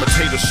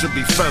 Imitators should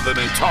be feathered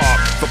and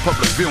tarred for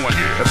public viewing.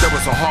 If there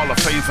was a Hall of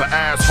Fame for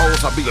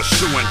assholes, I'd be a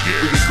shoo-in.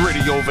 We get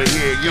gritty over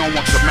here, you don't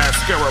want your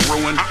mascara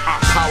ruined.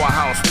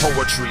 Powerhouse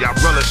poetry, I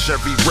relish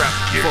every rep.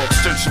 For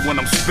extension when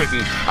I'm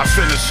spitting, I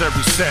finish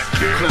every set.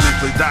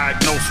 Clinically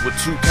diagnosed with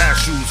 2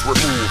 cashews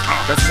removed.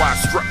 That's why I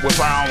struck with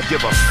I don't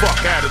give a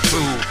fuck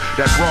attitude.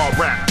 That raw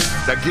rap,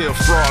 that gives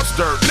frauds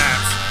dirt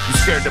naps. You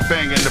scared to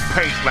bang in the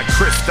paint like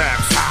Chris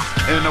Stapps.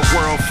 In a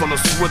world full of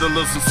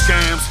swindlers and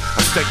scams,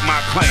 I stake my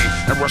claim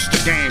and rush the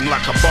game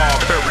like a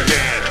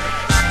barbarian.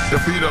 The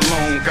beat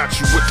alone got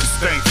you with the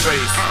stank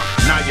face.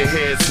 Now your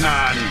head's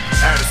nodding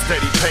at a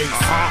steady pace.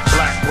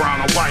 Black, brown,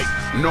 or white,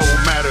 no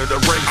matter the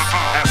race.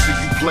 After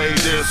you play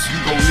this, you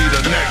gon' need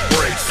a neck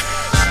brace.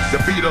 The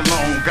beat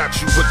alone got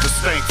you with the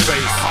stank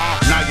face.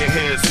 Now your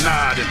head's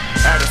nodding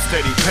at a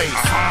steady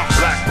pace.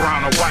 Black,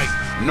 brown, or white,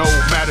 no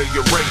matter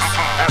your race.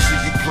 After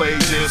you play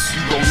this,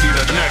 you gon' need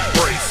a neck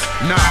brace.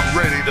 Now I'm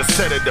ready to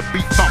set it, the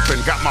beat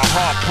thumping. Got my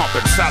heart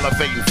pumping,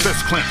 salivating,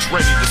 fist clenched,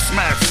 ready to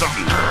smash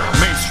something.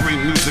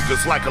 Mainstream music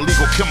is like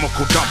illegal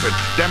chemical dumping,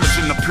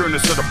 damaging the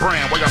pureness of the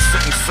brand while y'all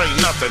sit and say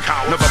nothing.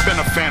 Never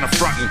been a fan of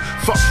fronting,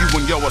 fuck you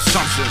and your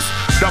assumptions.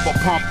 Double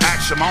pump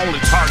action, my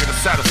only target is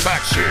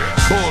satisfaction.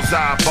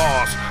 Bullseye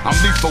bars, I'm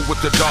lethal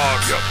with the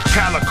dogs.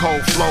 Calico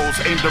flows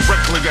aim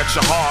directly at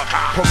your heart.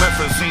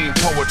 Promethazine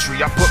poetry,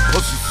 I put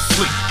pussies to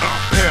sleep.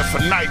 Prepare for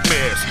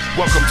nightmares,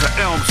 welcome to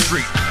Elm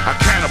Street. I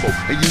cannibal,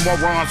 and you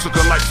morons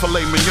looking like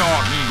filet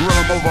mignon. Grill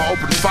them over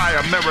open fire,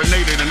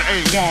 marinated in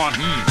A1.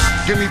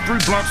 Give me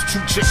 3 blunts,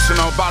 2 chicks, and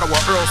a bottle of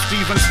Earl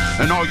Stevens,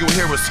 and all you'll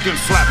hear is skin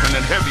slapping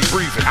and heavy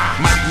breathing.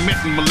 Mighty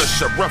mitten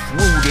militia, rough,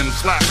 rude, and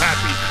slap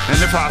happy.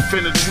 And if I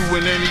offended you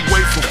in any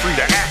way, feel free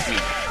to at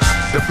me.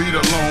 The beat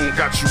alone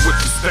got you with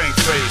the stank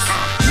face.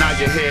 Now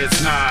your head's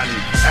nodding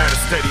at a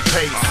steady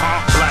pace.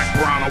 Black,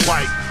 brown, or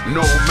white,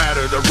 no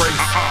matter the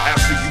race.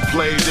 After you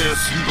play this,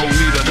 you gon'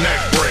 need a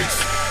neck brace.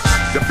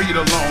 The beat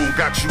alone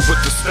got you with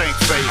the stank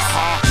face.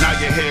 Now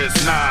your head's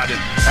nodding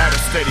at a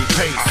steady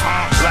pace.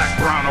 Black,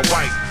 brown, or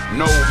white,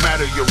 no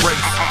matter your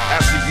race.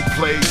 After you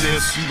play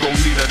this, you gon'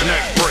 need a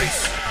neck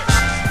brace.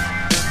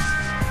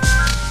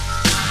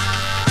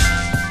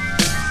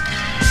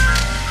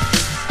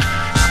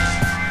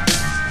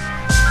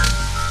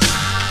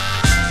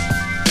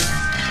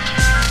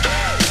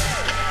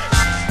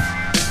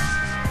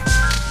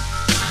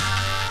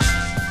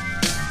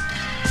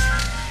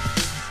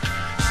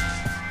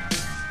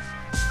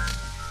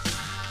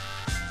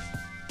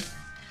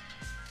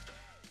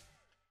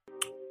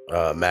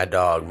 Mad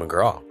Dog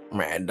McGraw.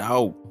 Mad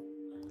Dog.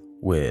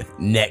 With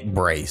neck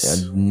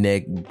brace. A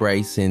neck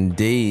brace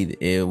indeed.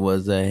 It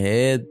was a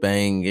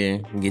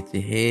headbanger. Get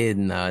your head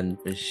nodding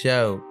for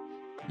sure.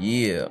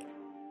 Yeah.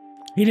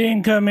 He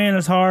didn't come in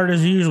as hard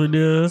as he usually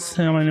does.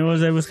 I mean,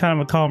 it was kind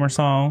of a calmer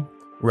song.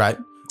 Right.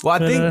 Well, I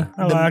think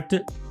I liked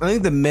it. I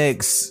think the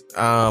mix,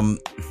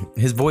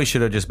 his voice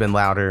should have just been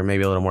louder,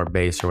 maybe a little more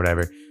bass or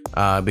whatever.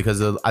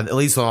 Because at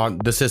least on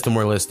the system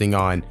we're listening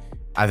on,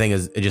 I think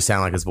it just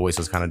sounded like his voice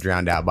was kind of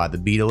drowned out by the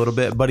beat a little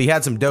bit. But he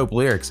had some dope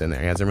lyrics in there.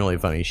 He had some really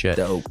funny shit.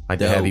 Dope. Like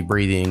the heavy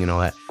breathing and all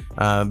that.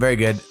 Very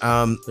good.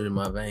 Put in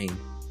my vein.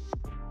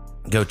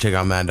 Go check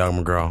out Mad Dog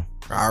McGraw.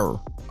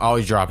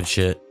 Always dropping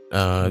shit.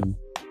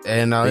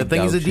 And I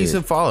think he's a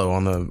decent follow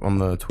on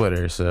the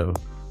Twitter. So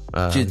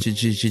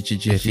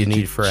if you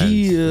need friends,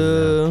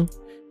 he'll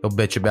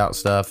bitch about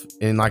stuff.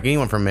 And like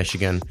anyone from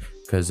Michigan,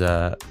 because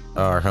our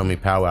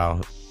homie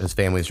Powwow, his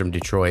family's from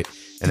Detroit,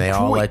 and they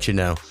all let you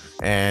know.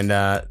 And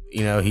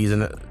he's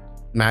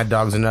Mad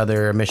Dog's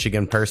another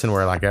Michigan person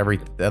where like every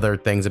other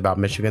thing's about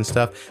Michigan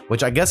stuff,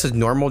 which I guess is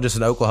normal. Just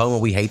in Oklahoma,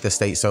 we hate the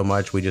state so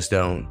much we just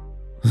don't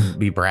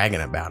be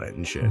bragging about it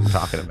and shit,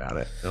 talking about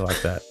it like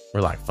that.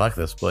 We're like, fuck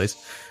this place.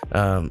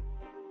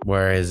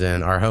 Whereas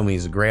in our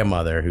homie's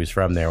grandmother, who's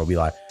from there, will be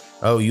like,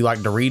 oh, you like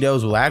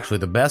Doritos? Well, actually,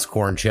 the best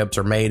corn chips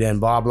are made in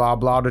blah blah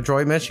blah,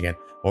 Detroit, Michigan.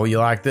 Or you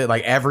like that?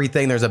 Like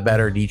everything, there's a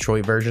better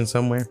Detroit version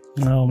somewhere.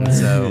 Oh man!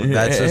 So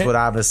that's just what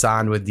I've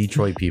assigned with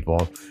Detroit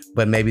people.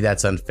 But maybe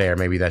that's unfair.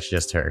 Maybe that's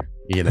just her.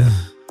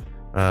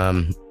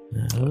 But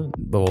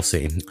we'll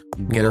see.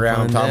 Get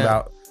around talking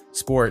about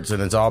sports,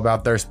 and it's all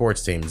about their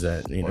sports teams.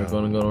 That we're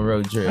gonna go on a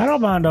road trip. I don't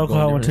mind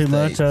Oklahoma too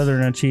much, other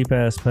than a cheap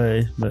ass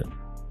pay. But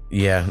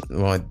yeah,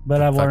 well,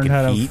 but I've learned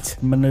how to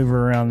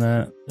maneuver around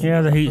that.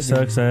 Yeah, the heat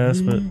sucks ass,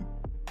 but.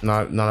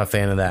 Not a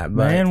fan of that.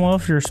 But man, well,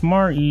 if you're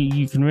smart,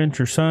 you convince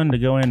your son to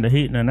go into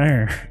heating and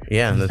air.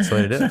 Yeah, that's the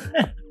way to do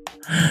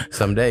it.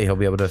 Someday he'll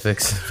be able to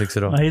fix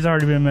it all. He's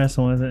already been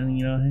messing with it,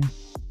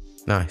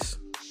 Nice.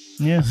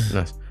 Yeah.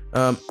 Nice.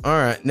 All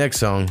right, next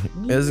song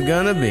is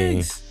gonna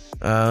be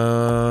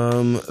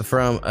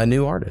from a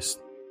new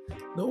artist.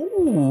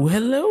 Oh,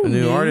 hello. A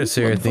new artist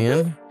here at the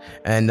end.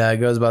 And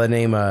goes by the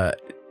name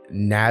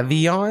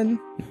Navion.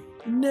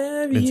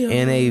 It's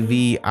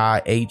Navihon.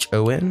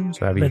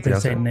 So bet they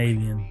say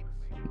Navian.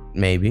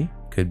 Maybe.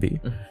 Could be.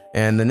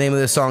 And the name of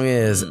this song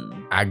is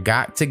I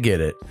Got to Get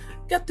It.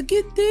 Got to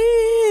get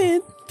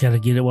it. Gotta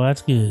get it while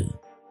it's good.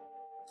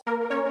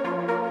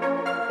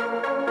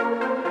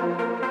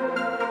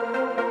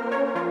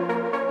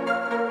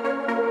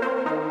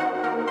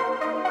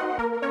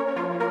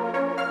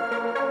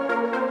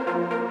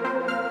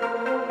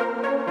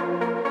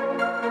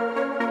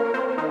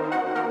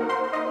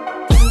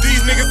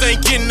 Ain't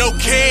getting no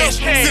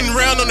cash, sitting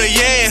around on their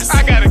ass.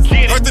 I gotta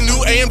get it. Heard the new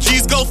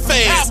AMGs go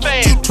fast.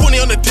 220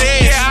 on the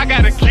dash. Yeah, I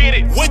gotta get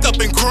it. Wake up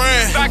and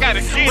grind. I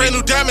gotta get it. Brand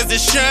new diamonds that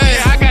shine.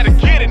 Yeah, I gotta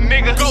get it,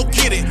 nigga. Go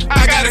get it.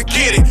 I gotta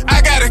get it.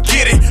 I gotta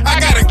get it. I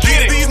gotta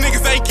get it. These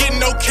niggas ain't getting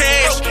no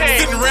cash,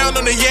 sitting around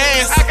on their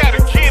ass. I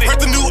gotta get it.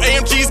 Heard the new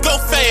AMGs go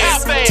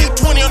fast.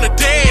 220 on the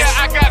dash. Yeah,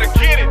 I gotta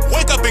get it.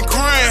 Wake up and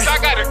grind. I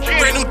gotta get it.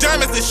 Brand new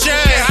diamonds that shine.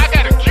 Yeah, I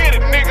gotta get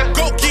it, nigga.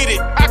 Go get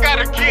it. I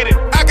gotta get it.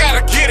 I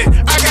gotta get it.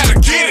 I gotta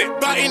get it.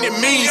 By any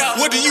means,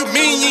 what do you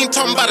mean you ain't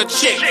talking about a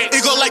check?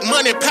 It go like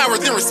money,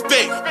 power, then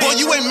respect. Boy,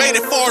 you ain't made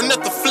it far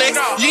enough to flex.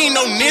 You ain't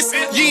no this,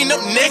 you ain't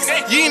up next.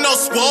 You ain't no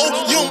swole,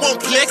 you don't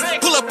want flex.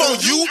 Pull up on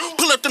you,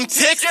 pull up them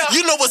texts.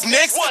 You know what's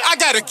next? I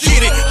gotta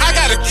get it, I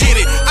gotta get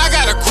it, I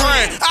gotta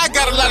grind. I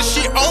got a lot of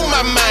shit on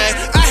my mind.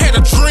 I had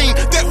a dream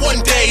that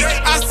one day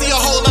I see a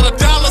whole lot of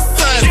dollar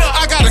signs.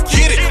 I gotta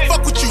get it,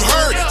 fuck what you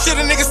heard. Shit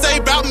a nigga say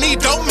about me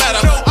don't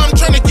matter. I'm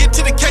trying to get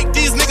to the cake,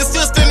 these niggas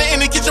still standing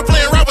in the kitchen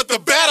playing around with the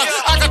batter.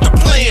 I got the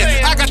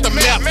plan, I got the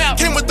map.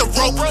 Came with the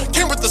rope,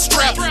 came with the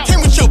strap.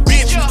 Came with your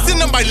bitch,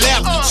 sitting on my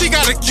lap. She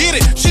gotta get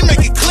it, she make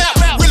it clap.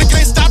 Really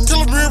can't stop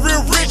till I'm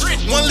real rich.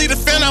 1 liter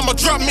fan, I'ma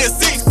drop me a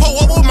 6. Pull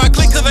up with my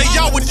clique, cause they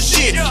y'all with the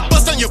shit.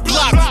 Bust on your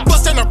block,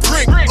 bust on a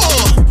brick.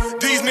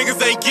 These niggas niggas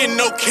ain't getting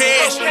no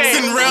cash.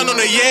 Sitting around on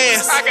their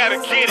ass. I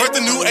gotta get it. Heard the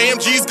new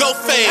AMGs go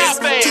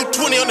fast.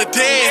 220 on the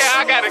dash. Yeah,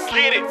 I gotta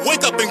get it.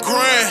 Wake up and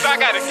grind. I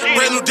gotta get it.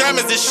 Brand new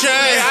diamonds that shine.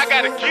 Yeah, I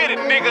gotta get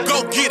it, nigga.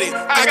 Go get it.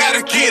 I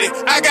gotta get it.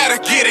 I gotta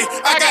get it.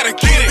 I gotta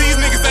get it. These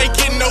niggas ain't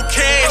getting no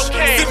cash.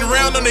 Sitting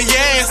around on their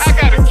ass. I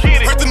gotta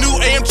get it. Heard the new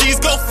AMGs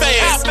go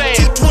fast.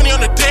 220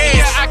 on the dash.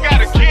 Yeah, I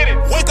gotta get it.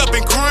 Wake up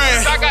and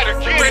grind. I gotta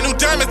get it. Brand new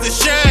diamonds that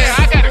shine. Yeah,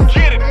 I gotta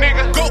get it,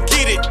 nigga. Go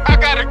get it. I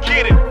gotta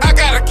get it. I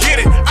gotta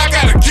get it. I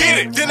gotta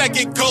get it. Then I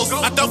get ghost.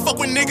 I don't fuck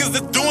with niggas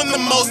that's doing the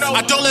most.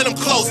 I don't let them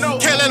close.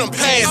 Can't let them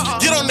pass.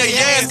 Get on their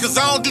ass, cause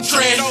I don't do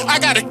trash. I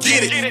gotta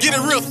get it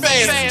real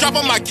fast. Drop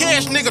on my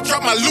cash, nigga,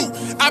 drop my loot.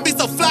 I be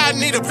so fly, I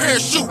need a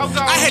parachute.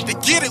 I had to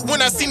get it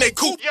when I seen they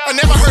coupe. I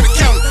never heard of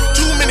counting.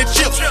 Too many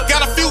chips.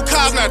 Got a few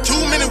cars, not too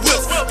many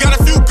whips. Got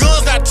a few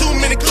guns, not too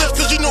many clips.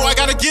 Cause you know I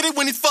gotta get it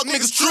when these fuck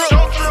niggas trip.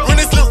 Run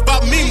his lips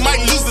about me,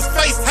 might lose his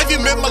face. Have you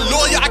met my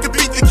lawyer? I could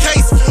beat the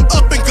case.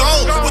 Up and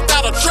gone,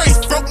 without a trace.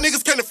 Broke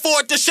niggas can't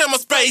afford to share my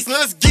space. Now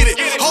let's get it.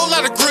 Whole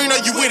lot of green,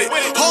 are you with it?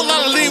 Whole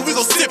lot of lean, we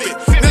gon' sip it.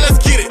 Now let's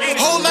get it.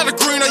 Whole lot of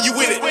green, are you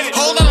with it?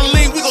 Whole lot of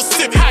lean, we gon'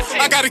 sip it.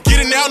 I gotta get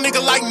it now,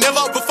 nigga, like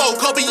never before.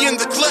 Kobe in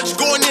the clutch,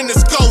 going in the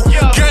scope.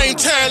 Game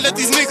time, let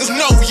these niggas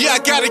know. Yeah, I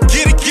gotta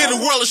get a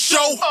world of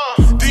show.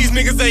 These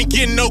niggas ain't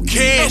getting no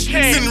cash.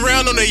 Sitting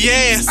around on their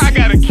ass. I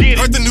gotta get it.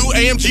 Heard the new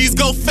AMGs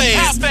go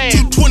fast.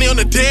 220 on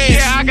the dash.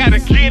 Yeah, I gotta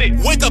get it.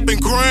 Wake up and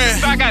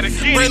grind. I gotta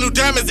get it. Brand new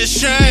diamonds that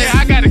shine. Yeah,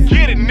 I gotta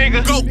get it,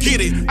 nigga. Go get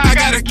it. I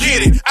gotta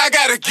get it. I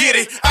gotta get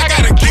it. I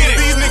gotta get it.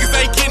 These niggas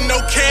ain't getting no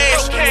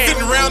cash.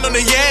 Sitting around on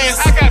their ass.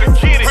 I gotta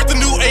get it. Heard the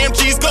new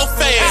AMGs go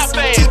fast.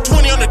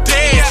 220 on the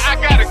dash. Yeah, I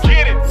gotta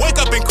get it. Wake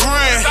up and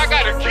grind. I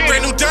gotta get it.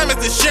 Brand new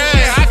diamonds that shine.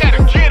 Yeah, I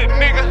gotta get it,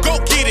 nigga. Go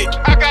get it.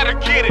 I gotta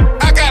get it.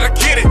 I gotta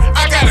get it.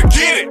 I gotta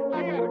get it.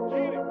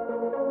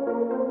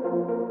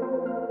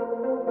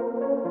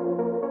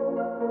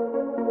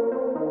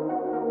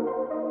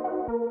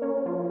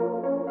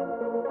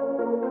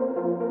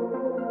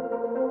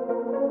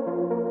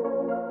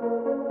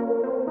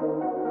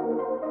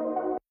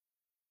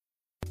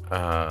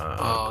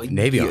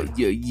 Navy yeah, on.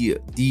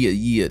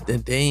 Yeah.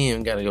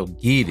 Damn, gotta go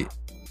get it.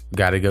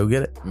 Gotta go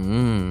get it.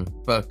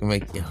 Fucking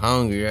make you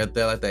hungry right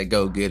there, like that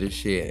go getter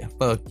shit.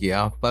 Fuck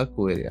yeah, I'll fuck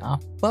with it. I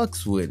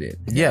fucks with it.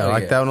 Yeah, I Hell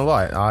like that one a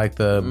lot. I like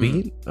the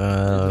beat.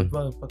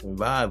 Fucking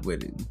vibe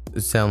with it.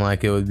 It sound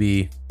like it would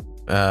be,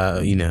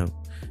 a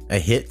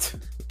hit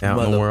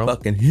out in the world.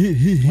 Fucking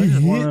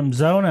hit. One of them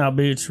zone out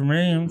beats for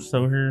me. I'm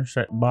still here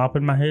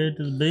bopping my head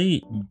to the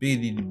beat.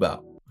 Biddity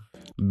bop.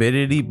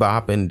 Biddity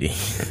bop indeed.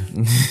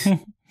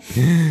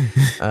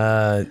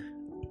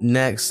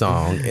 Next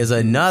song is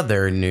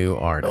another new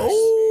artist.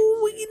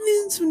 Oh, we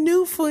getting some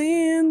new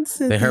fans.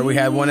 They heard we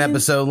had one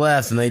episode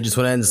left and they just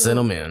went ahead and sent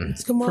them in.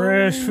 Come on.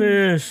 Fresh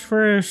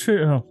fish.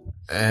 Oh.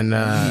 And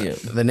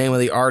the name of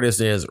the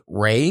artist is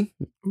Ray.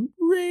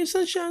 Ray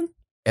Sunshine.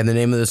 And the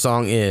name of the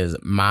song is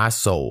My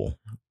Soul.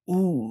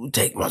 Ooh,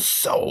 take my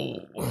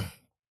soul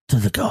to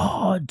the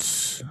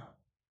gods.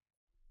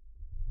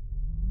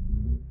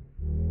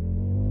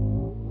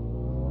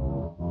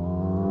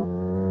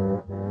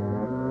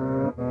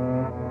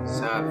 That's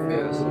how it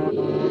feels.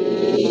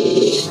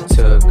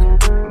 Took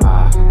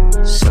my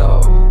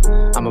soul.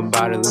 I'm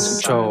about to lose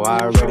control. I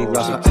already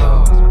lost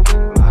control.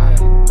 My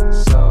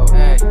soul.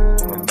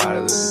 I'm about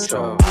to lose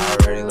control. I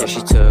already lost. Yeah,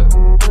 she took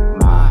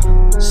my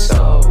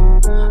soul.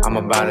 I'm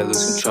about to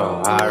lose control.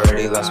 I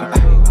already lost my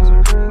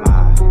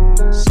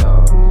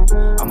soul.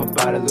 I'm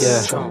about to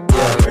lose control.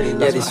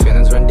 Yeah, these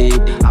feelings run deep.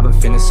 I've been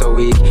feeling so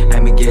weak,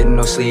 ain't been getting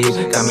no sleep.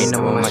 Got me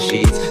numb on my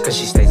sheets, cause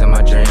she stays in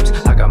my dreams.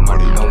 I got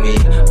money on me,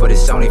 but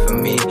it's only for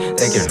me.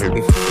 They can hurt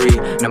me for free.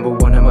 Number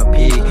one, I'm a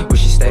P.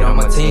 Wish she stayed on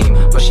my team,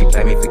 but she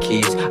played me for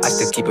keys. I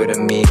still keep her to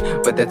me,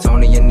 but that's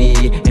only a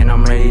need. And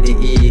I'm ready to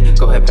eat.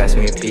 Go ahead, pass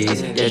me a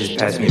piece. Yeah, just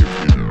pass me a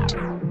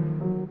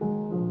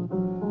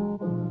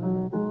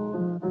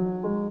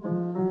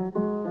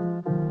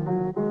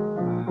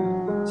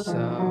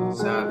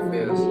So how it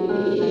feels.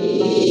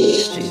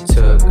 She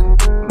took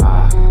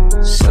my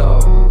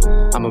soul.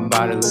 I'm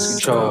about to lose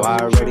control. I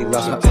already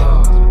lost my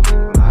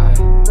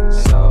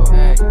soul.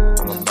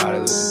 I'm about to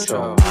lose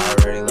control. I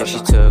already lost. Yeah, she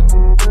took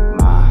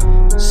my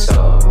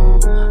soul.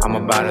 I'm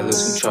about to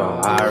lose control.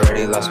 I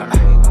already lost my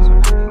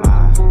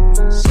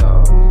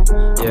soul.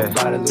 Yeah, I'm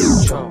about to lose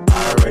control.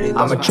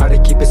 I'ma try to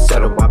keep it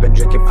settled. I've been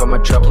drinking from my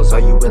troubles. Are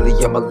you really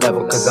on my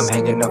level? Cause I'm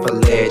hanging off a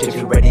ledge. If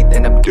you ready,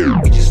 then I'm due.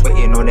 We just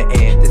waiting on the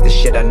end. This the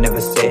shit I never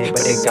said,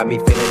 but it got me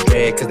feeling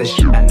dread. Cause the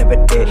shit I never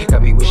did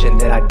got me wishing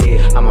that I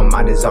did. My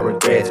mind is all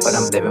regrets, but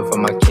I'm living for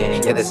my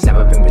kin. Yeah, that's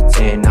never been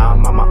pretend. Now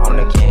I'm on my own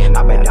again.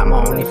 I bet I'm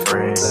my only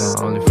friend.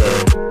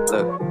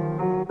 Look.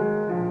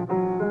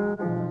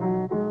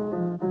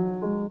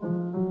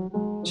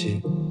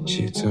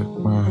 She took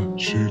my.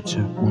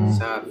 That's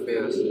how it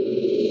feels.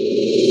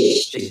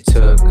 She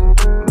took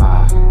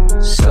my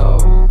soul.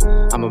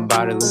 I'm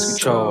about to lose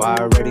control. I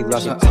already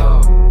lost my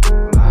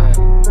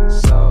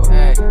soul.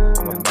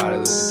 I'm about to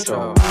lose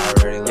control. I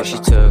already lost. Yeah, she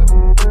took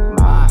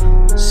my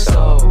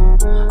soul.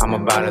 I'm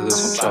about to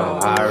lose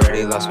control. I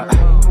already lost my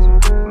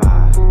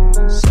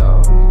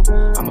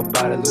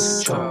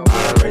lose control.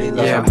 I already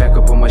lost. Yeah, I'm back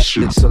up on my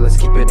shit, so let's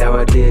keep it how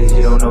it is.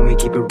 You don't know me,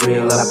 keep it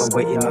real. I've been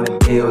waiting on a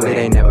deal, it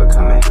ain't never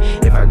coming.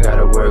 If I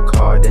gotta work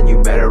hard, then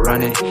you better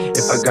run it.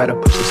 If I gotta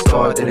push the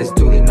start, then it's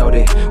duly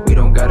noted. We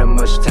don't got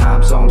much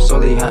time, so I'm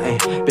solely hunting.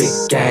 Big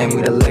game,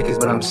 we the Lakers,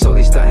 but I'm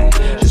solely stunting.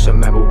 Just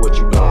remember what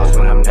you lost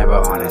when I'm never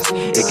honest.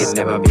 It can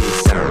never be the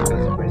same.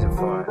 There's a reason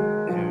for it.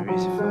 There's a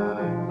reason for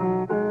it.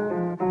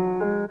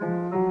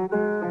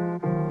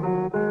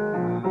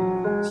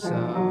 So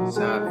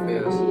it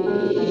feels.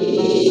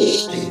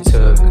 She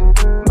took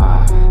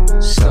my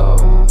soul.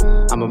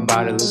 I'm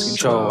about to lose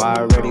control. I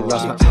already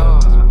lost my soul.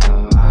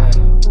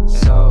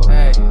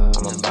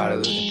 I'm about to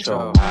lose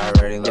control. I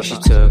already lost. She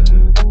took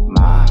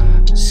my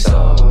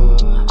soul.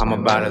 I'm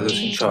about to lose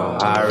control.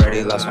 I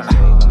already lost my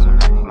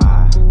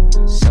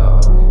soul.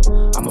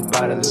 I'm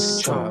about to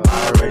lose control. I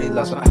already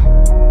lost my.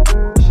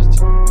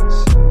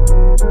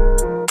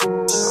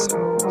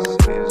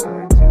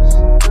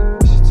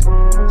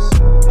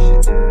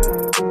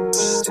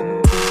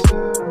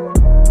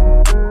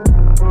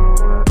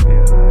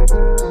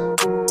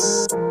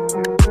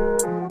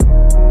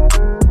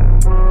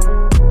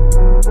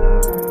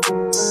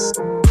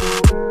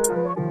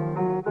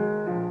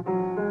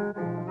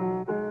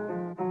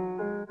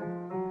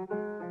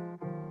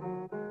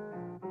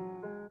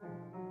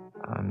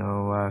 I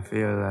know why I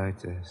feel like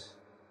this.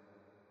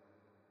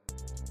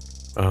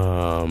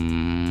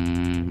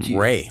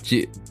 Ray. It's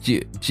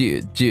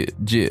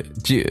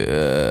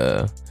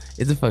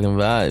a fucking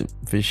vibe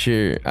for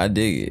sure. I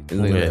dig it. It's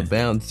like a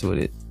bounce with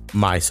it.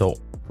 My soul.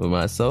 With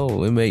my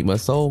soul. It make my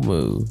soul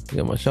move.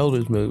 Got my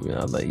shoulders moving.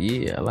 I was like,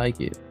 yeah, I like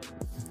it.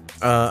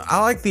 I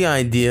like the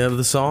idea of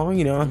the song.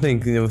 You know, I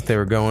think what they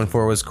were going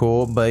for was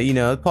cool, but you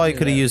know, it probably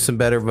could have used some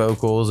better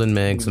vocals and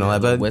mix and all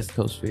that. But West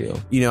Coast feel.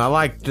 You know, I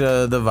liked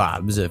the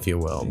vibes, if you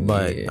will.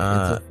 But it's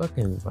a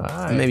fucking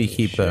vibe. maybe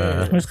keep.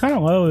 It's kind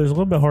of low. It's a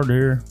little bit hard to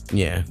hear.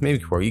 Yeah, maybe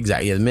keep.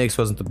 Exactly. Yeah, the mix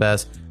wasn't the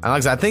best.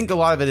 I think a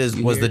lot of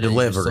it was the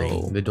delivery.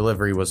 The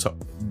delivery was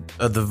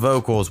the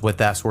vocals with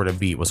that sort of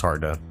beat was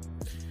hard to,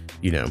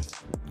 you know,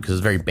 because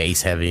it's very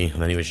bass heavy,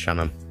 and then he was trying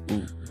to.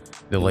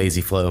 The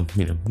lazy flow,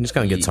 you know, it just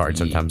kind of gets hard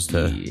sometimes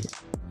to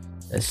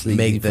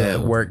make that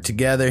work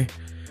together.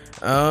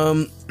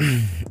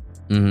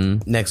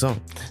 Next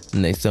song.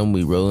 Next song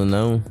we rolling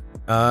on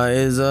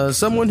is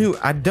someone who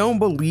I don't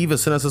believe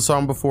has sent us a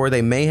song before.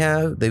 They may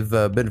have. They've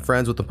been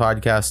friends with the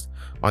podcast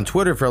on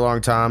Twitter for a long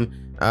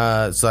time,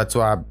 so that's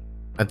why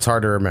it's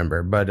hard to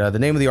remember. But the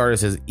name of the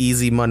artist is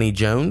Easy Money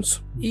Jones.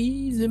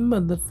 Easy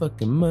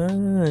motherfucking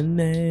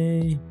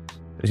money.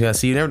 Yeah,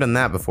 see, you've never done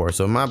that before,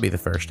 so it might be the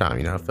first time.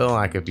 You know, I feel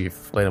like if you've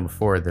played them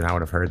before, then I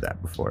would have heard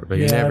that before. But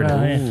you never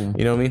know. Yeah.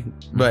 You know what I mean?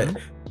 But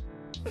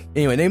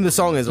anyway, name of the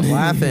song is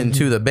 "Laughing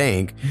to the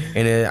Bank,"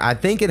 and I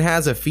think it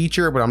has a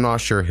feature, but I'm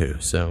not sure who.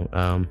 So,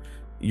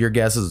 your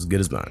guess is as good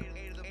as mine.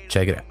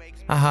 Check it out.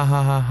 Ha ha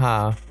ha ha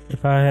ha.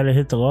 If I had to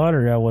hit the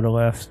lottery, I would have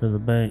laughed to the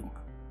bank.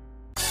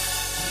 Have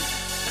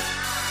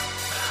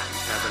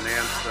an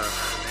answer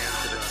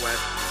to the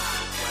question.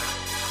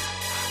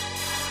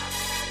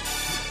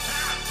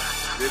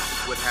 This is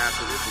what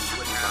happens when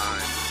you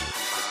combine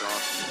the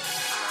darkness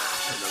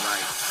and the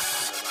light.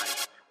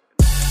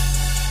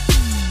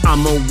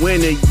 I'm a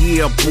winner,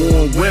 yeah,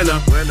 born winner.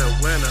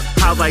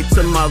 Highlight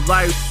to my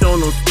life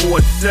shown on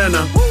Sports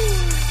Center.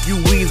 You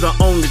either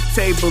on the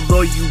table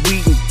or you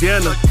eating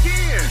dinner.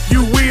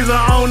 You either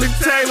on the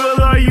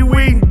table or you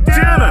eating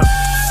dinner.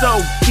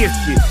 So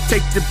gifted,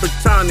 take the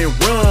baton and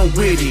run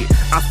with it.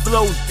 I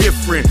flow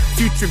different,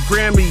 future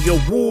Grammy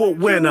Award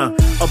winner,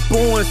 a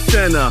born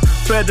sinner.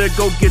 Better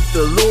go get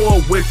the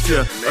Lord with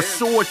ya. A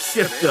sword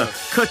shifter,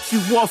 cut you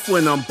off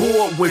when I'm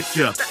bored with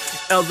ya.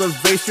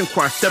 Elevation,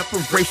 cross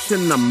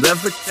separation, I'm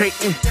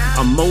levitating.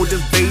 I'm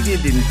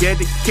motivated and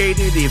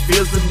dedicated, it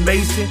feels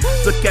amazing.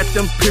 Look at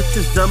them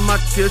pictures of my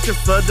children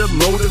for the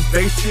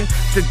motivation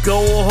to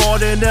go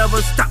hard and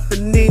never stop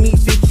in any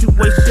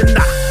situation.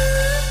 I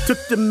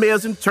took the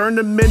males and turned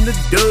them into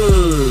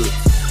dubs.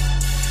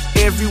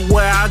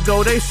 Everywhere I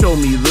go, they show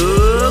me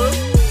love.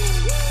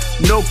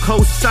 No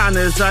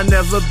co-signers, I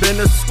never been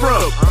a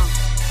scrub.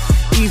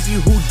 Easy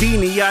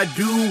Houdini, I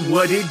do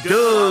what it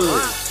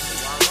does.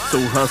 So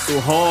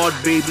hustle hard,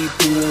 baby,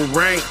 pull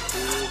rank.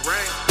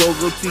 Go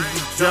to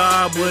your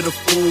job with a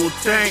full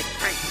tank.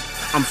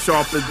 I'm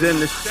sharper than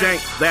the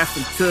shank,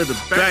 laughing to the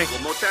bank.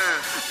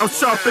 I'm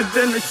sharper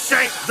than the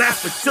shank,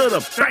 laughing to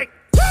the bank.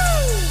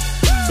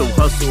 So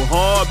hustle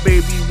hard,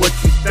 baby, what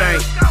you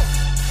think?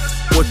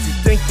 What you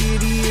think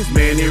it is,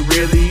 man, it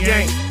really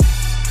ain't.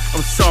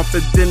 I'm sharper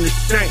than the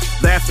shank,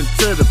 laughing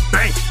to the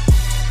bank.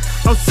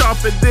 I'm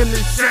sharper than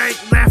the shank,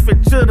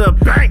 laughing to the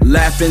bank.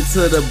 Laughing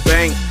to the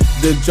bank,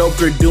 the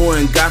Joker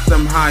doing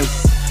Gotham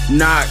heists.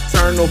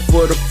 Nocturnal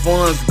for the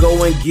funds,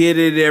 go and get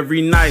it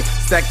every night.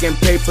 Stacking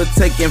paper,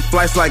 taking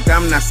flights like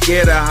I'm not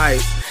scared of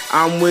heights.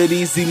 I'm with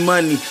easy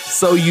money,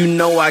 so you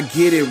know I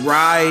get it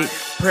right.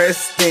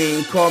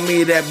 Pristine, call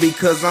me that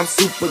because I'm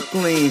super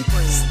clean.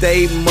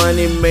 Stay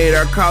money made,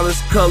 our college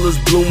colors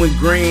blue and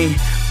green.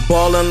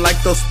 Ballin' like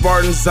those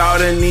Spartans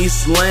out in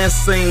East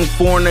Lansing.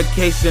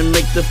 Fornication,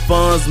 make the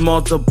funds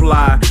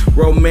multiply.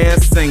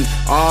 Romancing,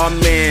 aw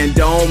man,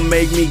 don't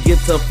make me get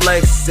to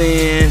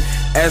flexing.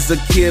 As a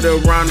kid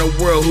around the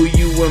world, who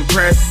you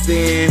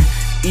impressing?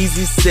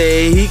 Easy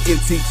say he can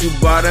teach you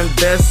about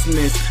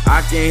investments.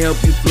 I can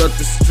help you flood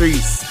the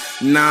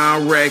streets.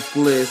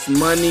 Non-reckless,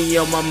 money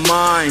on my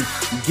mind.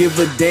 Give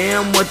a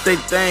damn what they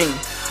think.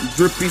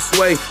 Drippy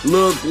sway,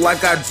 look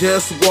like I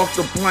just walked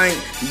the plank.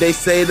 They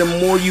say the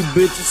more you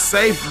bitches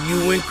safe,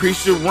 you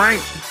increase your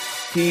rank.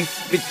 Keep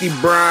 50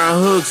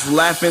 Brian Hooks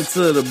laughing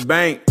to the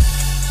bank.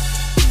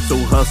 So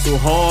hustle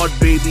hard,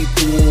 baby,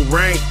 full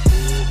rank.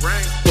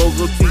 Go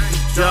teach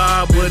your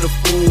job with a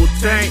full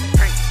tank.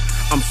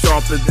 I'm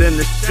sharper than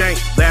the shank,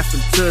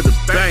 laughing to the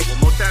bank.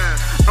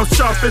 I'm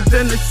sharper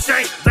than the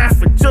shank,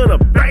 laughing to the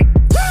bank.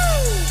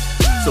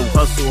 So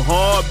hustle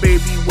hard,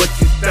 baby, what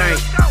you think?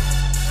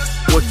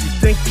 What you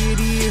think it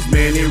is,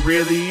 man, it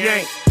really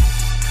ain't.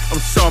 I'm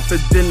sharper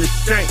than the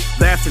shank,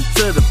 laughing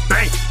to the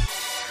bank.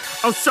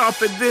 I'm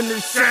sharper than the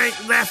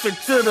shank, laughing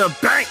to the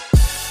bank.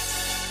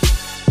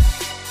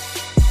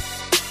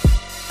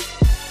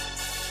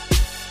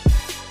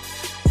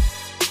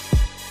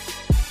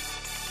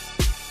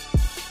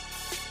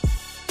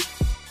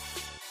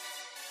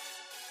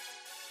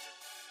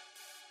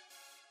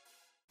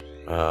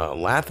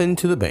 Laughing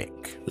to the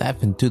bank.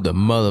 Laughing to the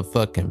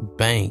motherfucking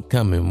bank.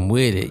 Coming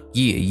with it.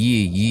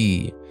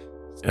 Yeah.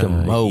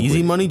 Come over.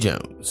 Easy Money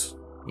Jones.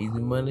 Easy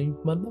Money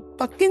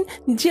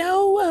motherfucking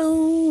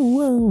Jones.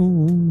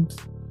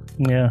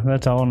 Yeah,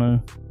 that's all I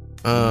know.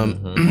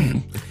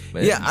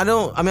 Yeah, I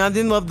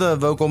didn't love the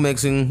vocal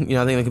mixing. You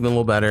know, I think it could have been a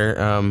little better.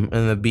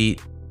 And the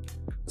beat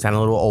sounded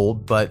a little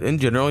old, but in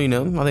general, you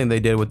know, I think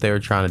they did what they were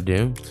trying to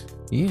do.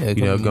 Yeah,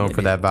 you know, going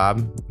for that vibe.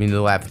 I mean,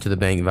 the Laughing to the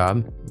Bank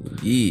vibe.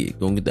 Yeah,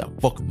 gonna get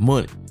that fucking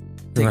money.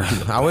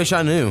 I wish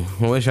I knew.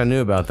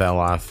 About that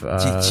life.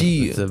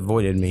 It's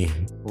avoided me.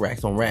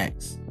 Racks on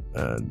racks.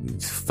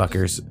 These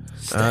fuckers.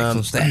 Stacks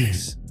on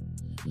stacks.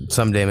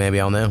 Someday maybe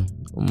I'll know.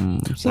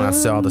 When I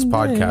sell this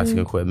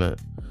podcasting equipment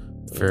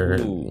for,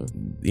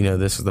 you know,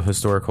 this is the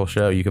historical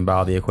show. You can buy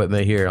all the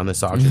equipment here on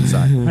this auction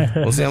site.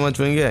 We'll see how much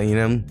we can get, you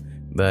know.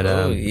 But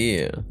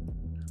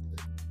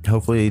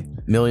hopefully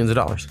millions of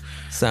dollars.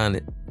 Sign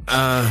it.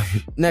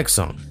 Next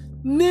song.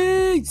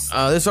 Next.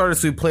 This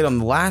artist we played on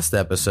the last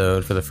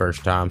episode for the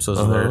first time, so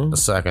this is their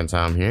second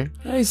time here.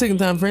 Hey, second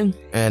time, friend.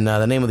 And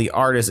the name of the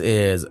artist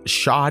is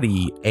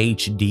Shoddy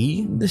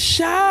HD. The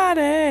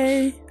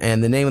Shoddy.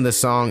 And the name of the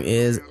song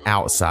is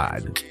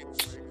Outside.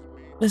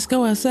 Let's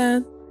go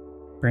outside.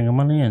 Bring them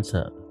on the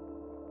inside.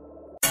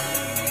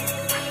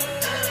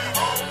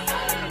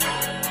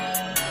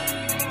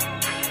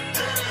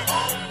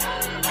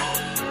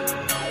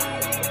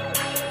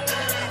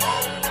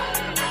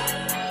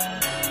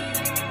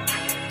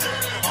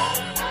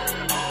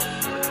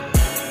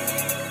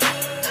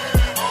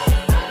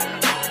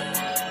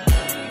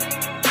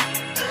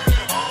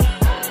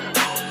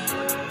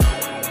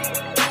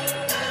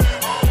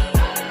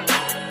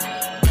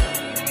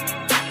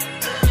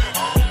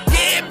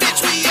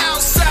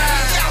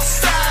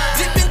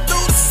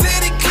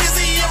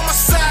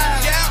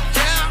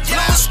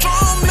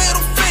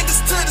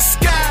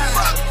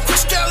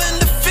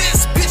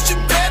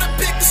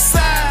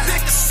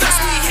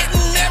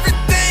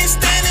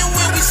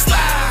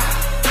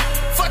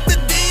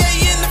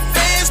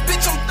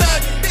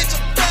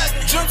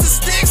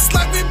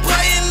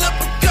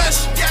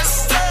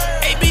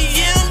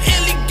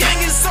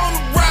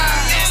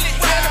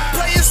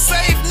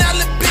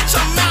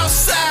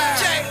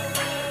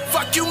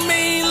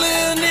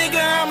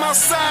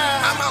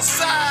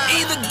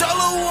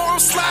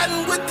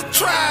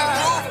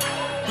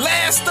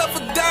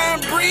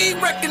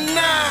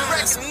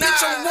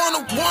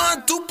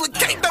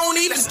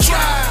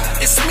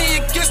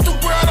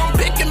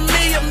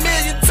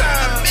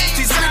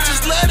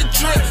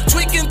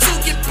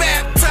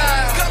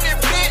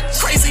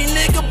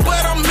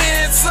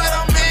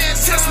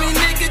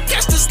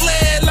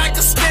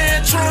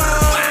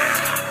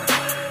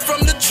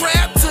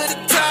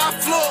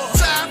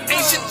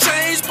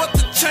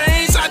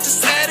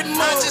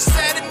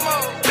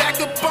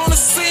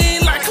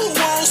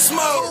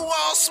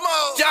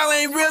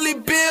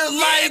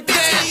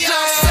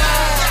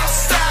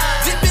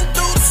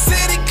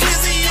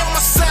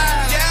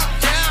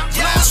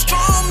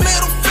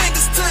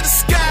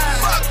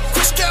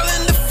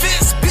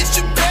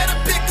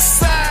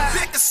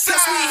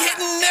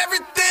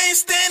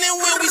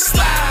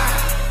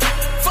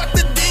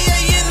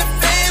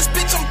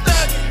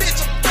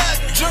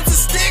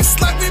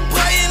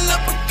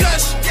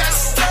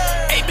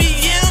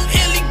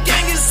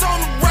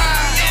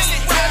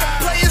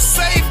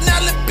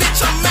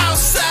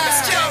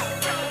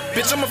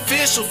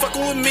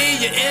 Fucking with me,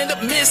 you end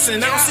up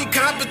missing. I don't see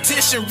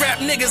competition. Rap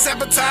niggas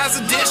advertise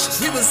the dishes.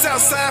 We was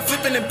outside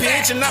flipping and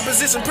pinching.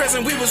 Opposition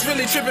present, we was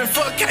really tripping.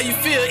 Fuck how you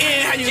feel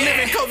in, how you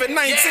living.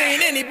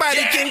 COVID-19,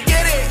 anybody can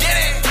get it.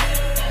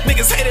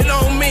 Niggas hated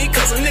on me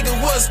cause a nigga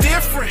was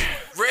different.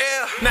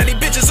 Real. Now these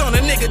bitches on a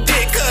nigga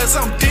dick cause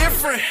I'm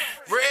different.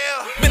 Real.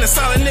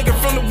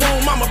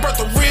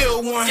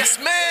 one. Yes,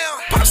 ma'am.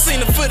 Pop seen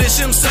the footage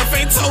himself,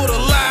 ain't told a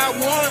lie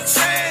once.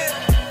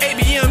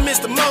 ABM,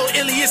 Mr. Mo,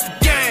 Illy, it's the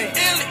gang.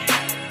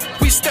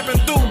 We stepping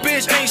through,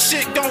 bitch, ain't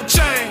shit gon'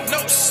 change.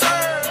 No, sir.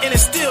 And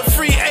it's still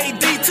free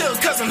AD till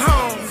cousin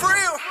home. For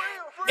real.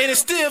 And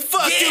it's still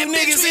fuck you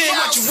niggas in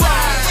what you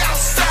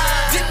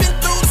ride. Dipping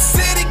through the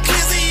city,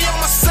 Glizzy on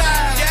my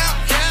side.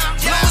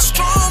 Blowing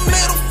strong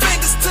middle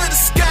fingers to the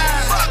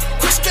sky.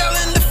 Quit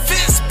scaling the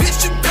fence,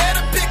 bitch, you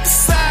better pick a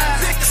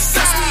side.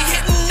 Cause we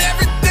hitting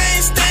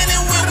everything,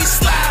 standing when we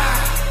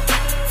slide.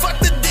 Fuck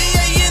the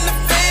DA in the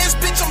fans,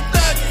 bitch, I'm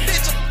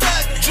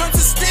thuggin'. Drums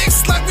and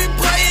sticks like we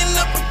playing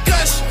a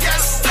percussion.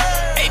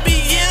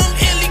 ABM,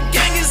 Illy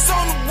gang is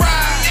on the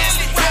rise.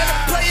 Better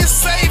play it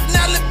safe,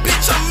 now little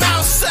bitch, I'm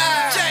outside.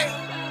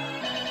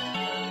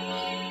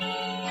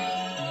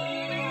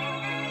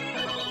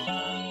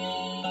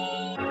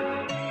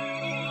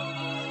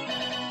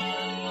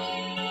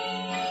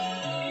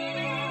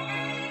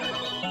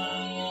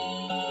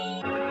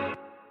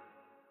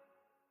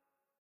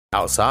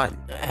 Outside.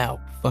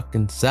 Out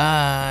fucking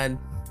side.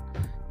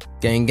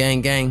 Gang, gang,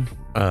 gang.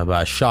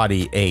 By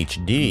Shoddy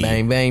HD.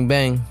 Bang, bang,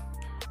 bang.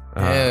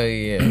 Hell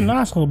yeah.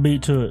 Nice little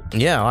beat to it.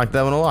 Yeah, I like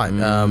that one a lot. You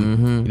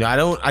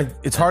know,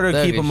 it's hard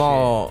to keep them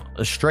all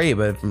straight,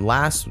 but from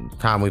last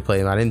time we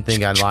played them, I didn't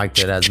think I liked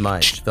it as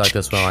much. I feel like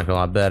this one I liked a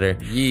lot better.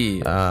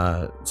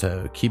 Yeah.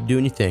 So keep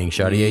doing your thing,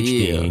 Shoddy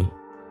HD.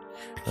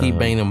 Keep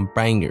banging them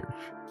bangers.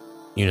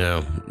 You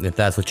know, if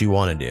that's what you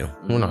want to do.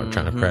 We're not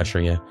trying to pressure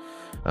you.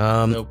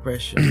 No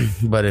pressure.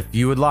 But if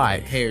you would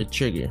like, hair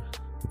trigger,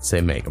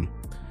 say make them.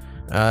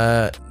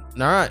 All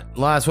right,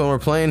 last one we're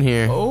playing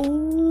here.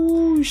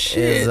 Oh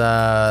shit!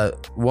 Is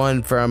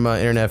one from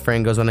internet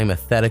friend goes by the name of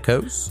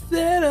Thetikos.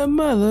 That a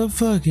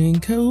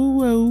motherfucking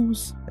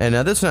co-host. And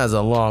this one has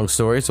a long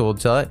story, so we'll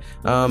tell it.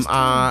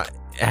 I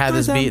had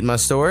this beat in my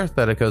store.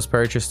 Thetikos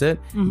purchased it,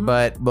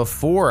 but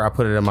before I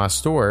put it in my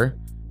store,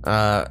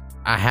 I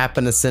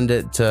happened to send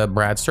it to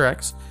Brad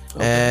Strex.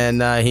 Okay.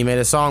 And he made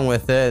a song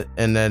with it,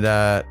 and it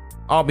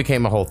all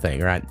became a whole thing,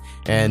 right?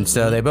 And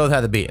so they both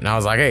had the beat, and I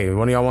was like, "Hey,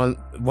 one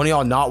of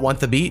y'all not want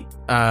the beat?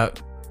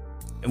 Want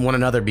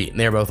another beat?" And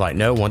they were both like,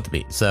 "No, want the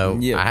beat." So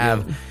I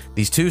have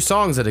these two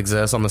songs that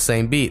exist on the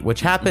same beat,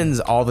 which happens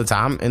all the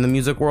time in the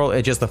music world.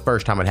 It's just the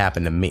first time it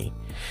happened to me,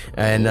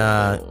 and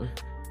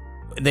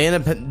they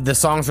end up, the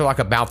songs are like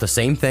about the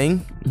same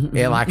thing.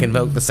 It like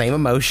invoke the same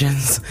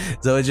emotions.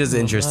 So it's just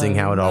interesting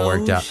how it all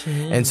worked out.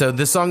 And so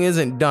this song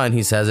isn't done.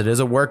 He says it is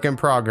a work in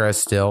progress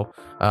still.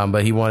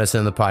 But he wanted us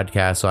in the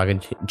podcast so I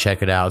can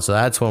check it out. So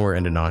that's when we're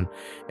ending on.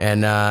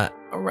 And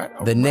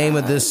the name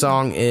of this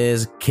song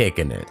is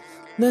Kicking It.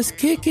 Let's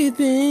kick it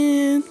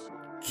then.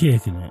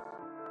 Kicking it.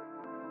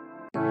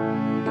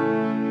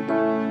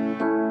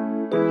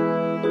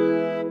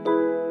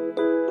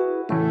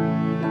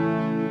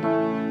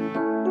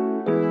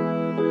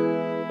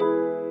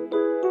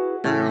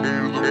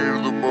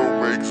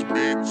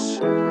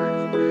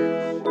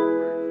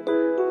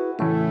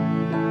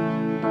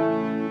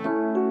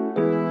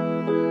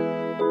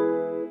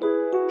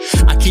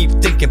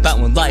 About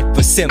when life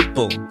was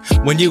simple,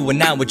 when you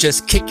and I would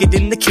just kick it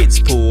in the kids'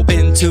 pool.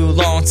 Been too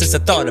long since I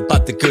thought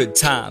about the good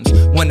times.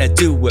 When I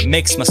do, it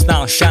makes my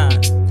smile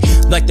shine.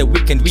 Like the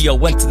weekend we all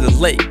went to the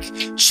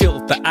lake,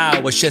 chilled for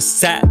hours, just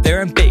sat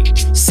there and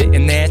baked.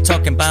 Sitting there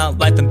talking about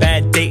life and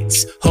bad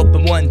dates,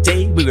 hoping one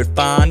day we would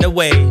find a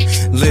way.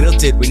 Little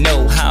did we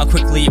know how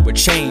quickly it would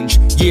change.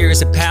 Years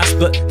have passed,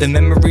 but the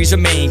memories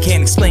remain.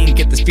 Can't explain,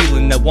 get this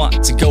feeling I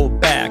want to go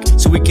back,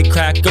 so we can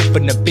crack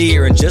open a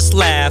beer and just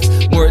laugh.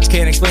 Words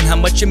can't explain how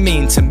much you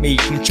mean to me.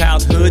 From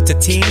childhood to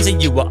teens,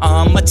 and you were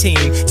on my team.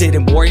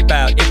 Didn't worry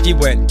about if you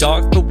went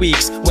dark for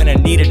weeks. When I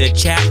needed a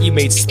chat, you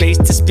made space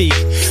to speak.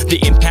 The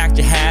impact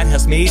you had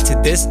helps me to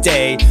this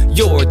day.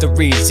 You're the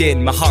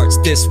reason my heart's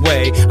this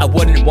way. I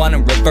wouldn't want to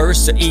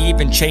reverse or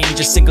even change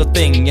a single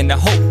thing, and I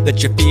hope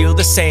that you feel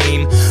the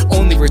same.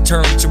 Only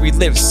return to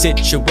relive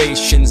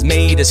situations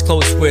made us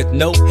close with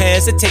no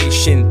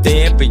hesitation.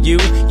 There for you,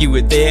 you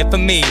were there for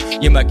me.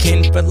 You're my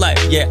kin for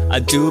life, yeah, I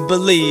do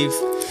believe.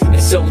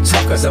 It's so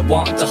tough cause I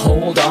want to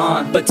hold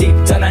on, but deep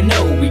down I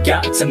know we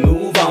got to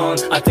move on.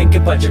 I think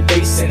about your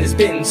face and it's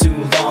been too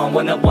long.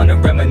 When I wanna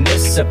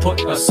reminisce, I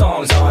put our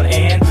songs on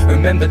and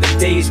remember the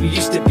days we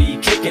used to be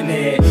kicking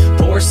it.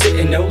 Poor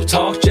sitting, no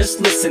talk,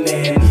 just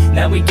listening.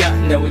 Now we got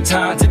no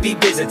time to be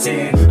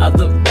visiting. I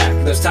look back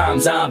at those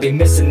times I'll be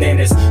missing, and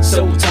it's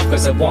so tough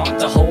cause I want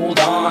to hold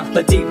on,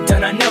 but deep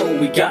down I know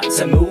we got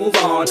to move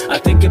on. I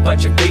think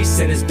about your face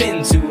and it's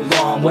been too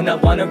long. When I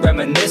wanna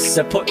reminisce,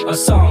 I put our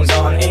songs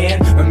on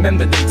and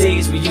remember the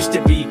days we used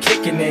to be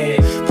kicking it.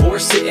 Poor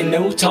sitting,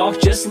 no talk,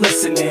 just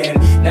listening.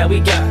 Now we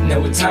got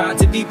no time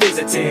to be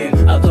visiting.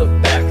 I look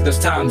back at those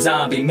times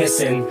I'll be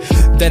missing.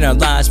 Then our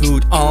lives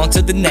moved on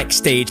to the next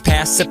stage.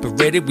 Past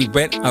separated, we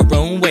went our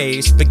own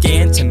ways.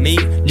 Began to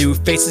meet new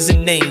faces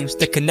and names.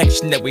 The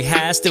connection that we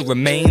had still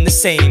remained the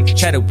same.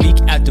 Chatted week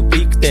after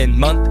week, then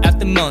month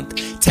after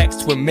month.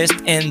 Texts were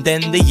missed and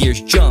then the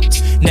years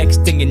jumped.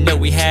 Next thing you know,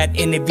 we had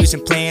interviews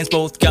and plans.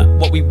 Both got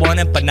what we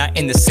wanted, but not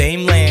in the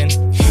same land.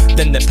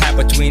 then the path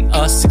between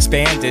us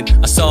expanded.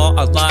 I saw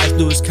our lives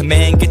lose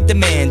command, get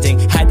demanding.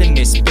 Had to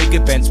miss big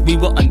events we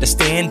were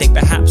understanding.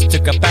 Perhaps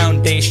took a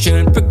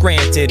foundation for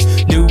granted.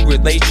 New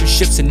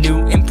relationships and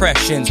new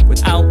impressions.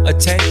 Without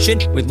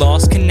attention, we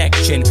lost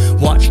connection.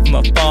 Watched from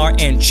afar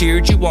and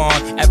cheered you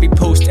on. Every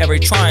post, every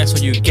triumph, so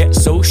you get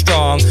so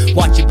strong.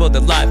 Watch you build a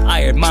life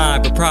I admire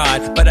with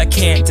pride, but I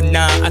can't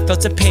deny I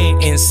felt a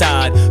pain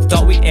inside.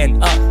 Thought we'd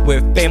end up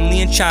with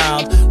family and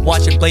child,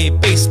 watching play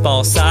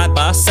baseball side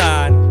by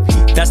side.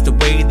 That's the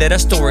way that our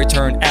story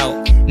turned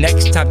out.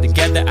 Next time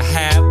together, I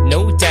have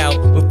no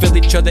doubt we'll fill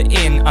each other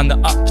in on the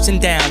ups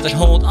and downs and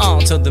hold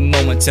on till the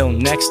moment till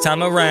next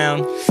time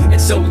around.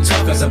 It's so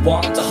tough cause I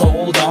want to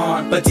hold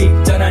on, but deep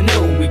down I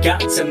know we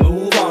got to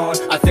move on.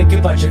 I think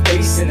about your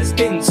face and it's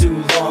been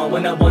too long.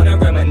 When I wanna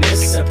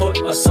reminisce, I put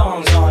our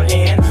songs on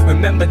and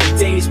remember the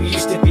days we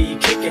used to be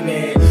kicking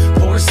it.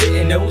 Poor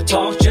sitting, no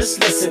talk,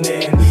 just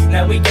listening.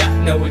 Now we got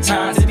no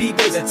time to be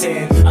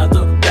visiting. I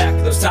look back,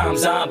 those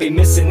times I'll be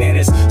missing, and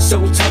it's so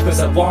tough cause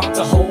I want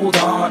to hold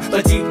on,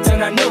 but deep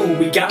down I know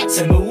we got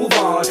to move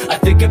on. I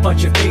think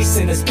about your face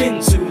and it's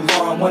been too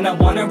long. When I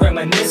wanna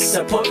reminisce,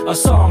 I put our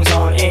songs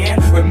on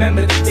and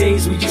remember the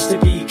days we used to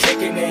be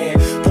kicking it.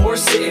 Poor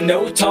sitting,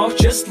 no talk,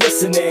 just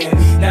listening.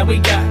 Now we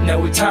got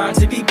no time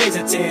to be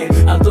visiting.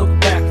 I look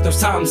back, those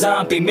times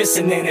I'll be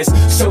missing, and it's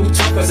so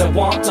tough cause I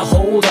want to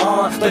hold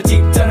on, but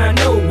deep down I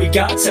know we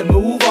got to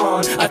move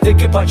on. I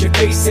think about your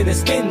face and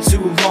it's been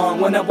too long.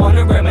 When I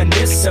wanna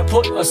reminisce, I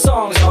put our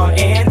songs on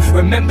and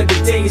remember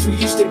the days we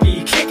used to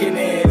be kicking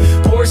it.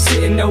 Poor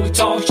sitting, no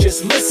talk,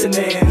 just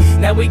listening.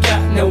 Now we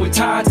got no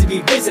time to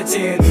be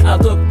visiting. I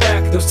look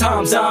back, those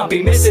times I'll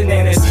be missing,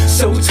 and it's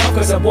so tough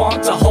cause I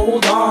want to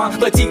hold on,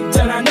 but deep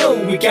down I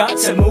know we got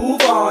to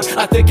move on.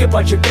 I think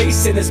about your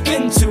face and it's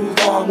been too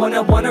long. When I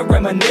wanna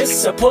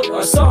reminisce, I put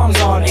our songs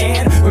on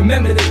and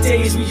remember the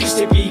days we used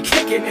to be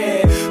kicking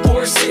it.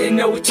 Poor sitting,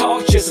 no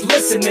talk, just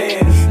listening.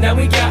 Now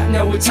we got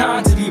no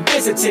time to be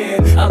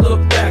visiting. I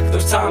look back,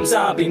 those times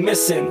I'll be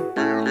missing.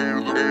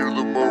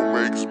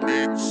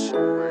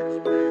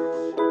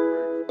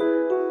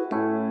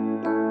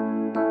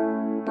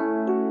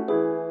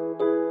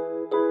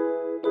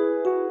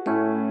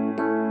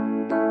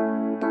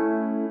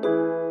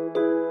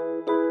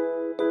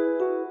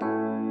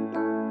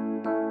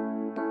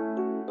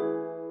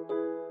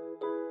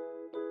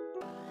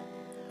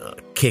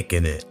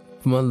 Kicking it.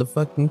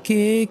 Motherfucking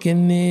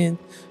kicking it.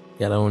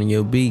 Got on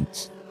your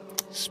beats.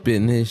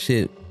 Spitting his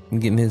shit.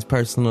 Getting his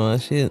personal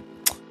shit.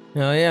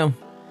 Hell yeah.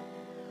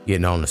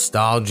 Getting all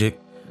nostalgic.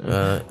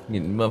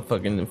 Getting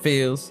motherfucking the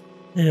feels.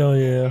 Hell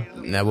yeah.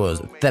 That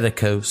was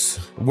Thetikos.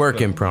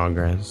 Work in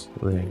progress.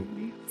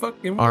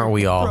 Aren't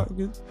we all?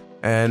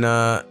 And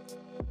yeah,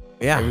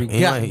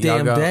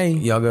 anyway,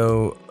 y'all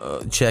go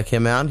check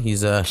him out.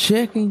 He's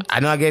checking. I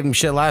know I gave him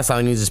shit last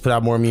time. He just put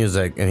out more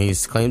music, and he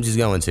claims he's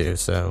going to.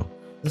 So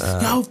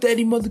let's go,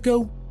 Daddy, mother,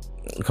 go.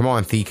 Come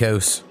on,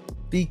 Thekos.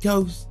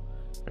 Thekos.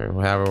 Or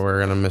however we're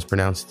gonna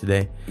mispronounce it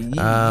today.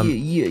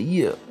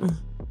 Yeah.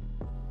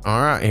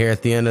 All right, here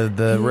at the end of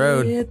the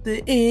road. At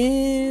the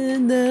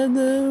end of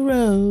the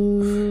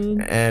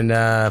road. And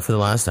for the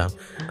last time.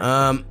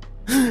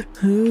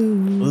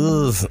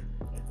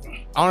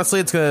 Honestly,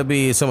 it's going to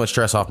be so much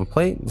stress off my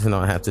plate to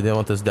not have to deal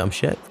with this dumb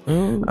shit.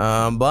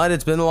 But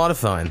it's been a lot of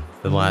fun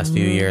for the last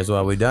few years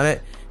while we've done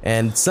it.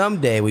 And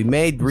someday we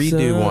may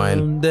redo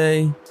one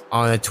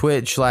on a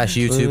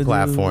Twitch/YouTube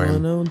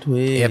platform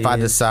if I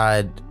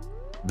decide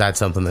that's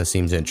something that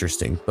seems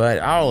interesting. But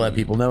I'll let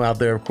people know out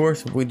there, of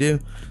course, if we do.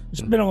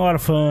 It's been a lot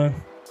of fun.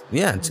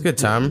 Yeah, it's a good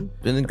time.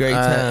 Been a great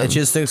time. It's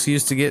just an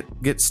excuse to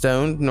get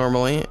stoned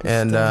normally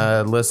and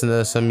listen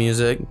to some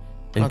music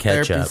and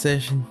catch up.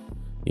 Session.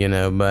 You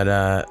know,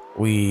 but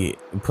we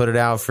put it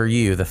out for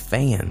you, the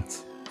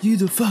fans. You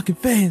the fucking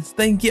fans.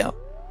 Thank y'all.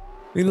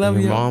 We love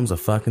you. Your mom's a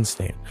fucking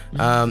stan.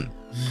 All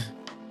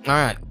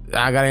right,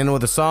 I gotta end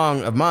with a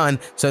song of mine.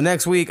 So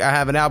next week I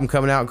have an album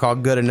coming out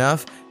called Good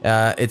Enough.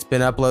 It's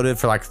been uploaded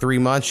for like 3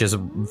 months, just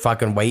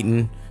fucking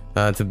waiting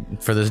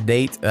for this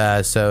date.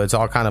 So it's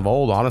all kind of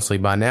old, honestly,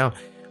 by now.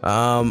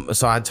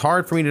 So it's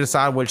hard for me to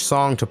decide which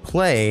song to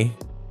play.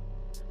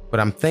 But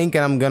I'm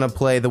thinking I'm going to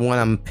play the one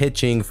I'm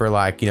pitching for,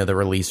 like, you know, the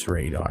release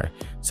radar.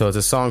 So it's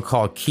a song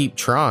called Keep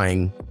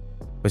Trying,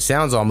 which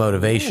sounds all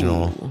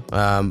motivational.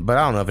 But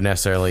I don't know if it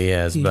necessarily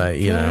is. But,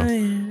 you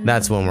know,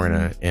 that's one we're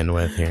going to end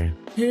with here.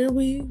 Here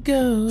we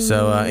go.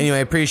 So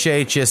anyway,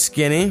 appreciate you,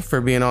 Skinny,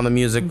 for being on the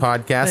music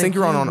podcast. I think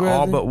you're on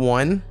all but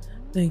one.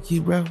 Thank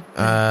you, bro.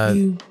 Thank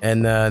you.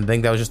 And I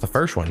think that was just the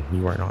first one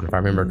you weren't on, if I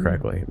remember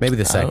correctly. Maybe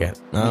the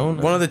second. I don't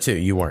know. One of the two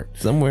you weren't.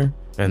 Somewhere.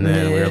 And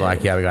then we were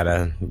like, yeah, we got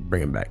to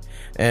bring him back.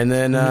 And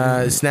then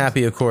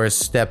Snappy, of course,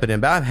 stepping in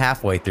about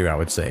halfway through, I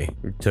would say.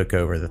 Took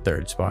over the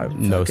third spot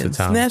most of the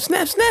time.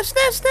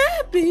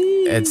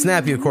 Snappy. And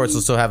Snappy, of course,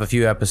 will still have a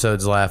few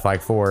episodes left,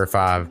 like 4 or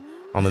 5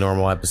 on the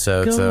normal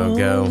episode. So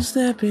go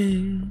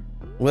Snappy.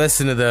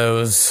 Listen to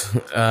those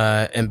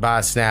and buy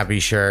a Snappy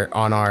shirt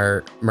on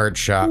our merch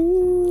shop.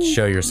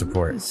 Show your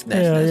support.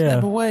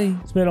 Snap away.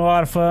 It's been a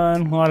lot of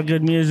fun, a lot of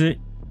good music.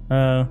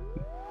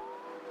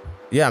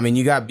 Yeah, I mean,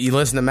 you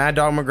listen to Mad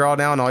Dog McGraw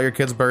now on all your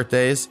kids'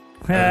 birthdays.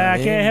 I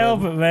can't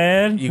help it,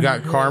 man. You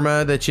got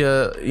Karma that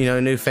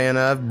a new fan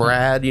of.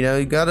 Brad,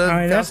 you gotta.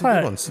 I mean, that's good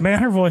like, ones. man,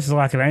 her voice is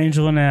like an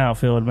angel in the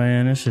outfield,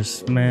 man. It's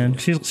just, man,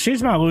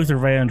 she's my Luther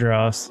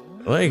Vandross.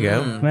 There you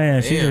go,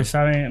 man. She just,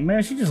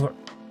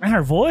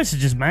 her voice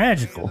is just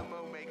magical.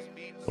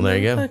 Well, there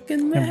you go.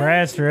 And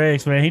Bradster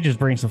X, man, he just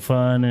brings some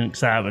fun and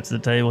excitement to the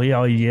table. He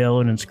always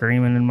yelling and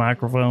screaming in the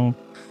microphone.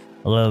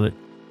 I love it.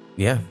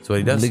 Yeah, that's what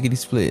he does. Lickety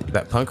split.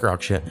 That punk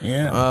rock shit.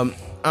 Yeah. All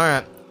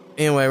right.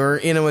 Anyway, we're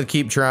in with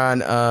Keep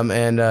Trying.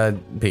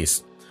 And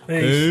peace.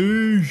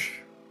 Peace.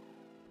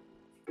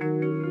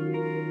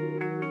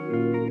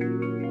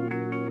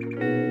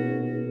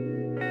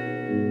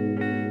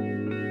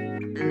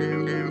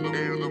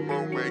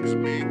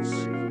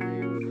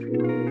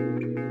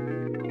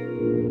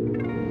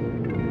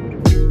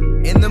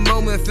 In the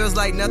moment feels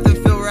like nothing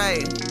feel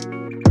right,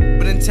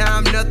 but in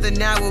time nothing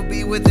now will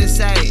be within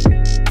sight.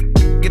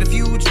 Get a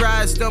few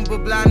tries, stumble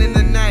blind in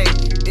the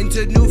night,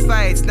 into new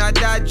fights, not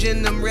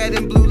dodging them red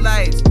and blue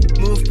lights.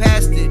 Move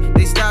past it,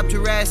 they stopped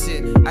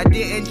harassing. I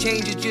didn't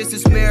change it, just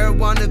as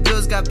marijuana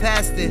bills got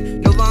past it.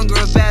 No longer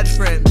a bad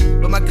friend,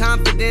 but my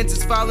confidence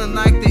is falling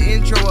like the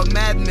intro of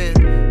Mad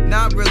Men.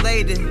 Not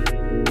related,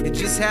 it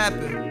just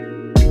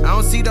happened. I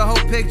don't see the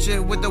whole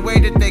picture with the way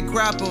that they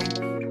crop them.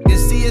 You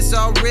see it's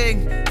all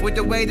rigged with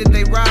the way that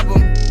they rob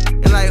them.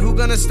 And like, who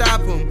gonna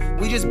stop them?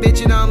 We just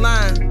bitching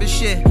online, but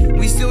shit,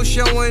 we still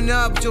showing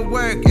up to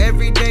work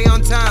every day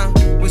on time.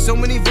 With so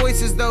many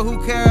voices though,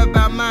 who care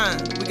about mine?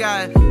 We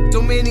got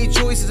so many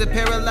choices that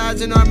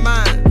paralyzing our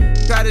mind.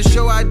 Try to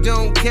show I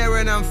don't care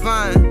and I'm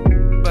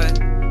fine, but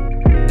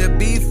to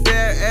be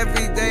fair,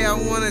 every day I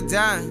wanna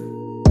die.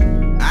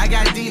 I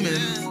got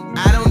demons,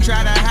 I don't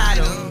try to hide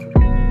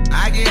them.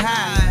 I get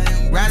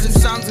high, rising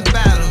songs of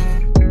battle.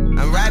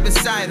 I'm right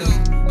beside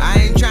them, I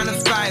ain't tryna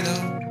fight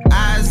them.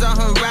 Eyes on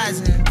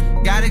horizon,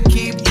 gotta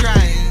keep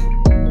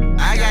trying.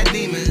 I got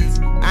demons,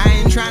 I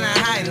ain't tryna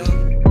hide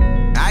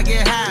them. I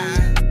get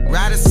high,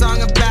 write a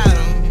song about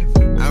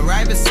them. I'm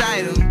right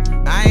beside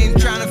them, I ain't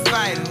tryna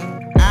fight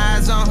them.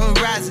 Eyes on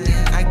horizon,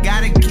 I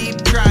gotta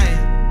keep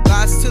trying.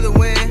 Lost to the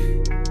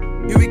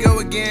wind, here we go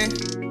again.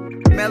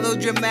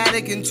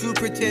 Melodramatic and too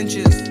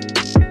pretentious.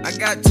 I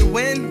got to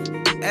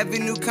win every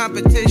new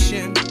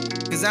competition,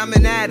 cause I'm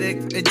an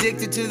addict,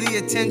 addicted to the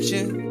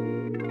attention.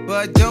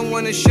 But don't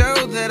wanna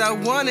show that I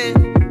want it.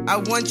 I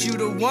want you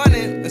to want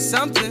it or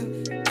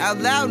something. Out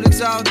loud,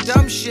 it's all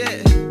dumb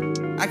shit.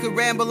 I could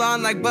ramble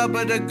on like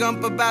Bubba the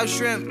Gump about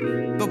shrimp.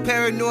 Feel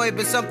paranoid,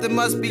 but something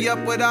must be up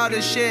with all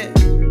this shit.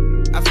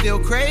 I feel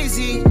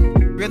crazy,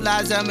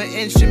 realize I'm an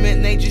instrument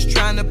and they just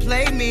trying to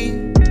play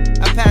me.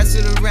 I pass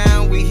it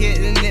around, we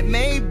hitting it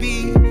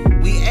maybe.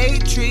 We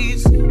ate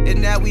trees,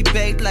 and now we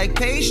baked like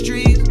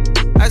pastries.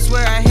 I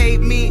swear I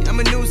hate me, I'm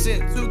a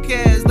nuisance, who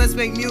cares, let's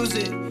make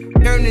music.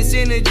 Turn this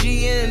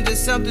energy into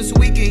something so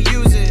we can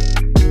use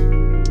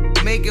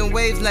it. Making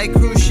waves like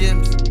cruise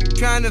ships,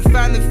 trying to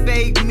find the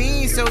fake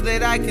me so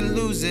that I can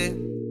lose it.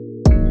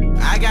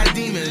 I got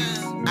demons,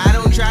 I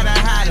don't try to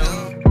hide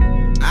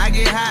them. I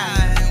get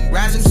high,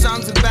 rising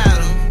songs about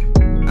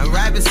them. I'm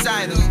right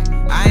beside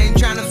them, I ain't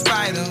trying to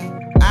fight them.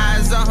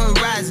 Eyes on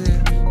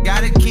horizon,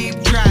 gotta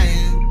keep trying.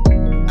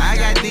 I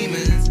got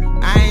demons,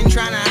 I ain't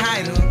trying to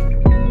hide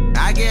them.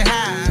 I get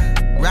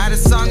high, write a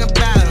song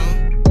about them.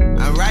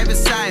 I'm right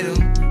beside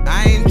them,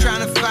 I ain't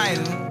trying to fight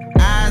them.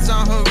 Eyes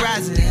on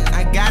horizon,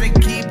 I gotta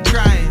keep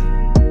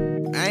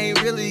trying. I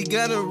ain't really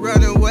gonna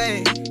run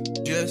away,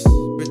 just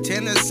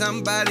pretend that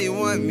somebody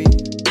want me.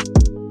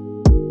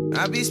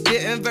 I be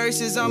spitting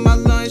verses on my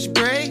lunch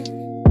break,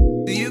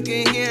 so you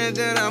can hear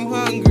that I'm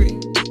hungry.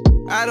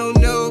 I don't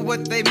know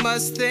what they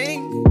must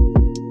think.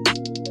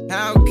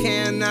 How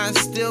can I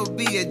still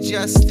be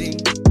adjusting?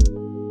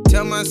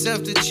 Tell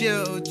myself to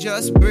chill,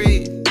 just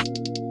breathe.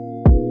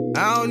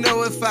 I don't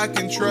know if I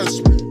can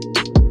trust me.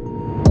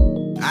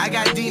 I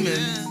got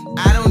demons,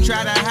 I don't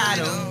try to hide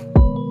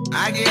them.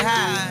 I get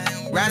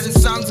high, rising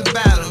songs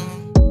about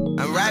them.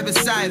 I'm right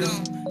beside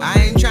them, I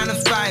ain't trying to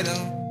fight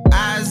them.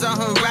 Eyes on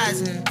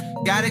horizon,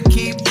 gotta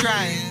keep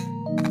trying.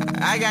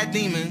 I got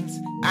demons,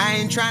 I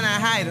ain't trying to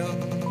hide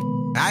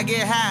them. I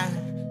get high,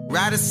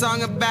 write a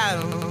song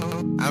about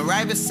them. I'm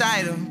right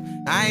beside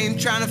them, I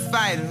ain't trying to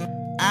fight them.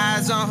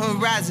 Eyes on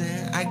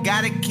horizon, I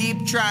gotta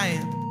keep trying.